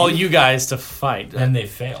leave to all leave? you guys to fight, Then they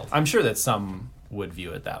failed. I'm sure that some would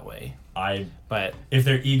view it that way. But If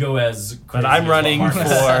their ego as crazy I'm as running what Mark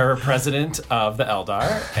said, for president of the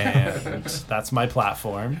Eldar, and that's my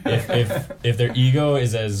platform. if their ego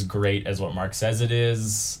is as great as what Mark says it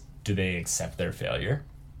is, do they accept their failure?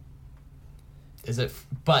 Is it?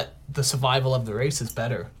 But the survival of the race is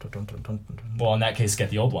better. Well, in that case, get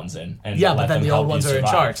the old ones in. And Yeah, let but then them the help old you ones are in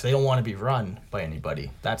survive. charge. They don't want to be run by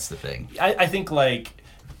anybody. That's the thing. I think like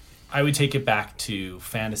I would take it back to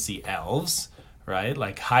fantasy elves right?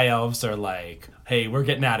 Like high elves are like, hey, we're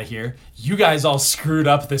getting out of here. You guys all screwed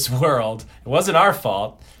up this world. It wasn't our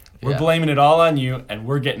fault. We're Yeah. blaming it all on you, and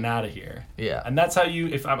we're getting out of here. Yeah. And that's how you.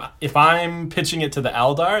 If I'm pitching it to the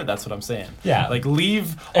Eldar, that's what I'm saying. Yeah. Like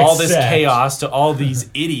leave all this Except- chaos to all these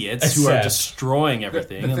idiots who are Except- destroying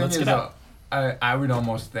everything, and let's get out. I would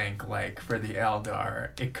almost think, like, for the Eldar,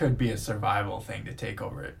 it could be a survival thing to take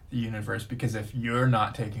over the universe, because if you're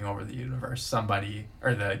not taking over the universe, somebody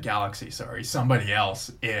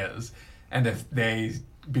else is. And if they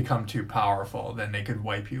become too powerful, then they could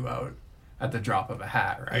wipe you out at the drop of a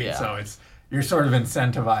hat, right? Yeah. So you're sort of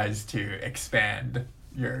incentivized to expand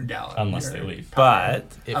your galaxy. Unless they leave. But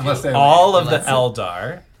Unless they all leave. of the Unless-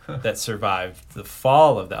 Eldar that survived the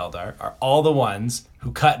fall of the Eldar are all the ones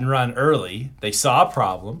who cut and run early. They saw a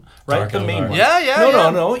problem, right? Dark the main Eldar. one. Yeah.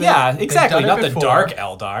 No. They- Yeah, they've exactly. done it Not the before. Dark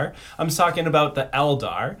Eldar. I'm talking about the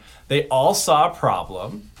Eldar. They all saw a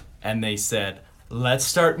problem, and they said, let's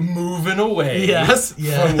start moving away Yes.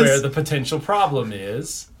 from where the potential problem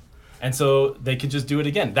is. And so they could just do it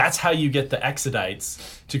again. That's how you get the Exodites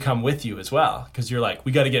to come with you as well. Because you're like,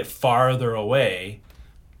 we got to get farther away.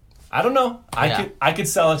 I don't know. I could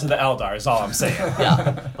sell it to the Eldar is all I'm saying.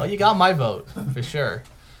 Yeah. Well, you got my vote for sure.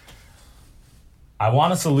 I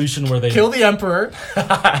want a solution where they Kill the Emperor.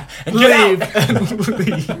 And get Leave. out. And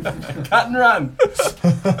leave. Cut and run.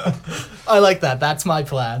 I like that. That's my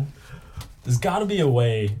plan. There's got to be a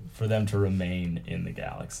way for them to remain in the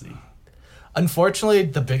galaxy. Unfortunately,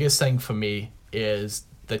 the biggest thing for me is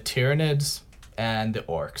the Tyranids and the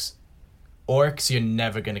Orcs. Orcs, you're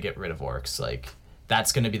never going to get rid of Orcs. Like,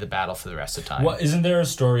 that's going to be the battle for the rest of time. Well, isn't there a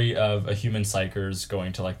story of a human psychers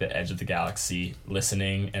going to like the edge of the galaxy,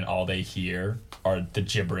 listening, and all they hear are the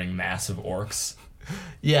gibbering mass of orcs?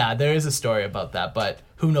 Yeah, there is a story about that, but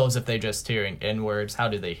who knows if they're just hearing inwards? How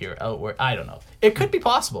do they hear outward? I don't know. It could be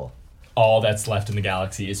possible. All that's left in the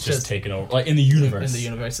galaxy is just Just- taken over. Like in the universe. In the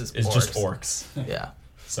universe is just orcs. Yeah.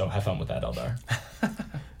 So have fun with that, Eldar.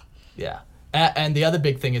 Yeah. And the other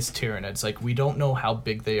big thing is Tyranids. Like, we don't know how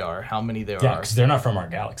big they are, how many there Yeah, are. because they're not from our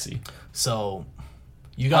galaxy. So,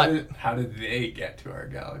 you got... How did they get to our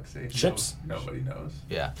galaxy? Ships. Nobody knows.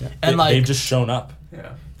 Yeah. They, And, like... they've just shown up.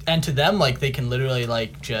 Yeah. And to them, like, they can literally,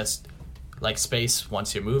 like, just... Like, space,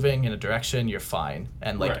 once you're moving in a direction, you're fine.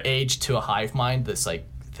 And, like, Right. age to a hive mind, this, like,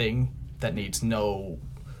 thing that needs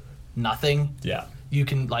nothing. Yeah. You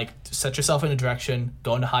can, like, set yourself in a direction,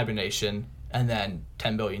 go into hibernation, and then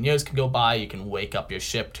 10 billion years can go by. You can wake up your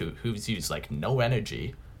ship to who's used, like, no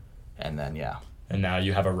energy. And then, yeah. And now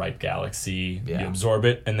you have a ripe galaxy. Yeah. You absorb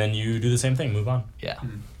it, and then you do the same thing. Move on. Yeah.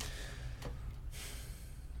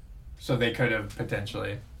 So they could have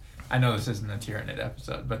potentially, I know this isn't a Tyranid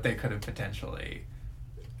episode, but they could have potentially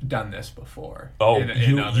done this before. Oh, in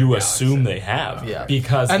you other assume galaxies. they have. Yeah.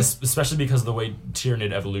 Because, And- especially because of the way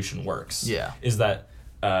Tyranid evolution works. Yeah. Is that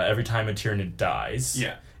every time a Tyranid dies,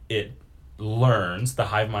 Yeah. it learns, the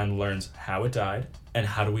hive mind learns how it died and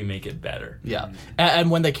how do we make it better. Yeah. And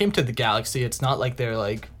when they came to the galaxy, it's not like they're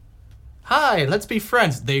like, hi, let's be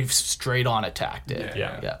friends. They've straight on attacked it.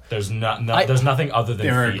 Yeah. Yeah. There's I- there's nothing other than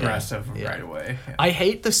They were feeding. aggressive Yeah. right away. Yeah. I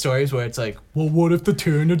hate the stories where it's like, well, what if the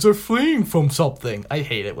Tyranids are fleeing from something? I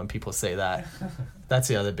hate it when people say that. That's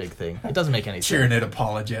the other big thing. It doesn't make any sense. Tyranid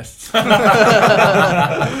apologists.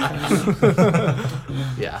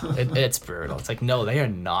 Yeah, it's brutal. It's like, no, they are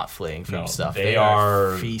not fleeing from No, stuff. they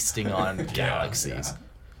are- feasting on galaxies. yeah.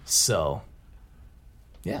 So,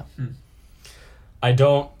 yeah. I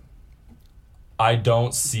don't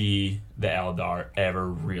see the Eldar ever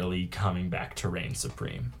really coming back to reign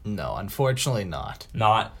supreme. No, unfortunately not.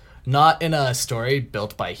 Not In a story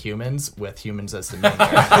built by humans with humans as the main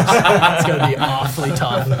characters. It's going to be awfully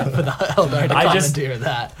tough for the Eldar to commandeer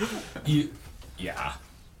that. you. Yeah.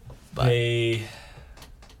 But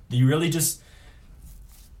You really just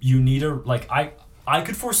you need a like I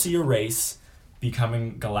could foresee a race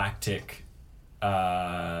becoming galactic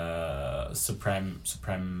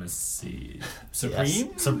supremacy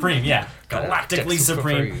supreme yeah galactically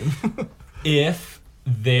supreme if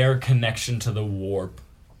their connection to the warp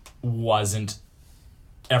wasn't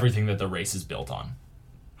everything that the race is built on,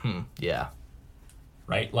 yeah.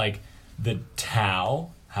 right? Like the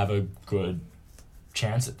Tau have a good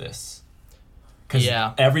chance at this. Because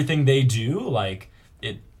Yeah. everything they do, like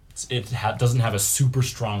doesn't have a super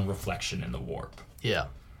strong reflection in the warp, Yeah.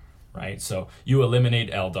 right? So you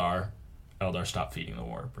eliminate Eldar stop feeding the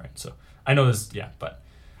warp, right? So I know this, yeah, but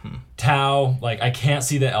Tau, like I can't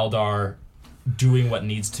see the Eldar doing what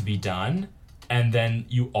needs to be done, and then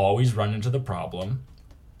you always run into the problem.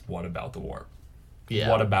 What about the warp? Yeah.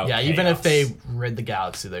 what about Yeah, even if chaos? they rid the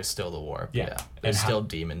galaxy, there's still the warp. Yeah. Yeah. And There's how- still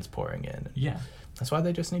demons pouring in. Yeah. That's why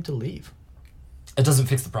they just need to leave. It doesn't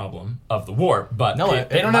fix the problem of the warp, but No, it,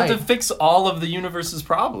 They don't have to might. fix all of the universe's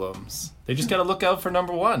problems. They just got to look out for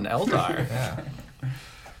number one, Eldar.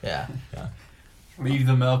 Yeah. Leave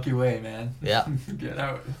the Milky Way, man. Yeah. Get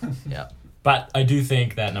out. Yeah. but I do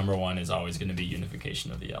think that number one is always going to be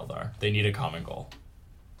unification of the Eldar. They need a common goal.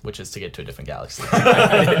 Which is to get to a different galaxy.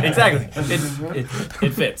 Exactly. It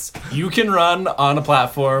fits. You can run on a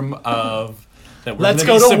platform of that we're Let's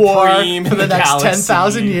gonna go be to war supreme for in the next galaxy.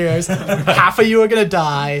 10,000 years. Half of you are going to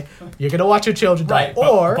die. You're going to watch your children die.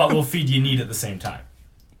 Right, but we'll feed you need at the same time.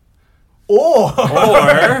 Or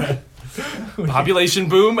Or population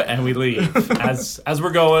boom and we leave. As we're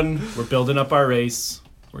going, we're building up our race.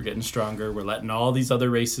 We're getting stronger. We're letting all these other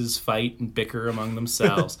races fight and bicker among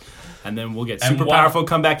themselves. And then we'll get And super what- powerful,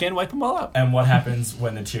 come back in, wipe them all out. And what happens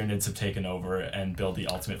when the Tyranids have taken over and build the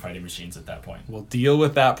ultimate fighting machines at that point? We'll deal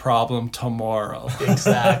with that problem tomorrow.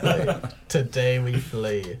 exactly. Today we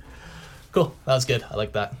flee. Cool. That was good. I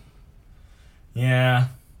like that. Yeah.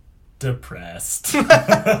 Depressed.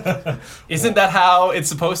 Isn't that how it's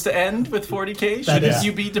supposed to end with 40K? That Shouldn't is-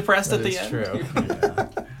 you be depressed at That the is end?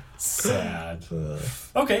 true. Sad.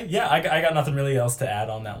 Okay, yeah, I got nothing really else to add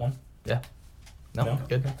on that one. Yeah. No, No?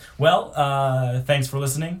 good. Well, thanks for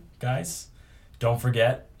listening, guys. Don't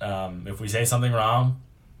forget, if we say something wrong,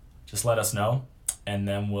 just let us know, and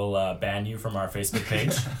then we'll ban you from our Facebook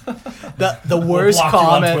page. The worst block you on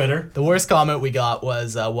comment. Twitter. The worst comment we got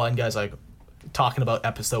was one guy's like talking about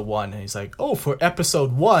episode 1, and he's like, "Oh, for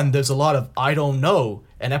episode 1, there's a lot of I don't know."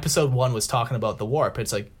 And episode 1 was talking about the warp.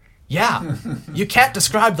 It's like, yeah, you can't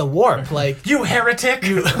describe the warp. Like, You heretic!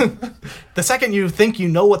 the second you think you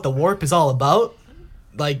know what the warp is all about,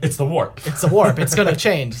 like It's the warp. it's the warp. It's gonna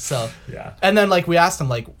change. So Yeah. And then like we asked him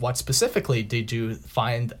like, what specifically did you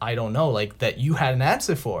find? I don't know, like that you had an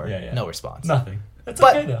answer for. Yeah. No response. Nothing. That's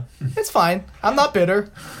But- okay, though. It's fine. I'm not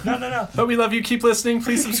bitter. No. But we love you. Keep listening.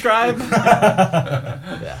 Please subscribe.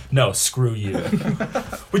 No, screw you.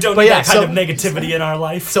 We don't But need yeah, that kind so- of negativity in our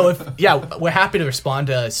life. So if we're happy to respond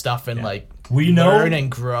to stuff and like we know, learn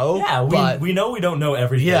and grow. yeah, but we know we don't know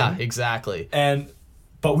everything. yeah, exactly.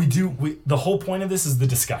 But we do. The whole point of this is the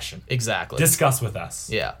discussion. Exactly. Discuss with us.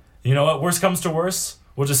 yeah. You know what? Worst comes to worst,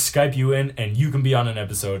 we'll just Skype you in, and you can be on an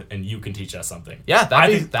episode, and you can teach us something. Yeah,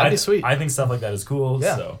 that'd be sweet. I think stuff like that is cool.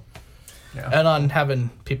 Yeah. So And on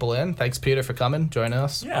having people in, thanks Peter for coming, joining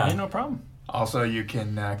us. yeah, Hey, no problem. Also, you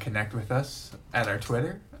can connect with us at our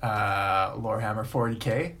Twitter,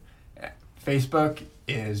 Lorehammer40K. Facebook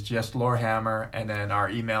is just Lorehammer, and then our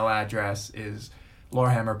email address is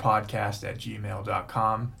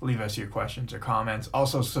lorehammerpodcast@gmail.com. Leave us your questions or comments.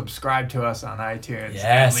 Also, subscribe to us on iTunes.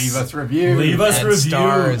 Yes. And leave us reviews. Leave us And reviews.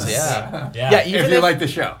 stars, yeah. Yeah. Yeah, even if you like the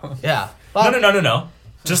show. Yeah. No.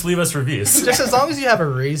 Just leave us reviews. Just as long as you have a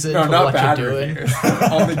reason No, for not what bad you're doing. reviews.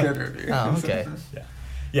 Only good reviews. Oh, okay.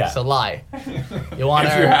 Yeah. So lie. You want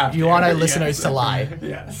If you have to, our yes. listeners to lie.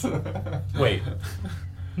 Yes. Wait.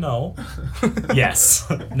 No. Yes.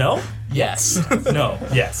 No. Yes. No.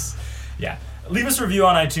 Yes. Yeah. Leave us a review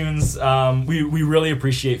on iTunes. We really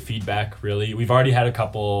appreciate feedback. Really, we've already had a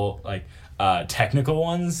couple like technical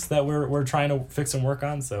ones that we're trying to fix and work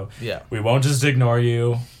on. So Yeah. we won't just ignore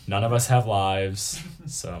you. None of us have lives,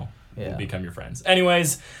 so Yeah. we'll become your friends.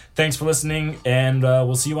 Anyways, thanks for listening, and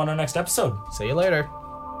we'll see you on our next episode. See you later.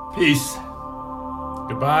 Peace.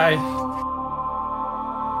 Goodbye.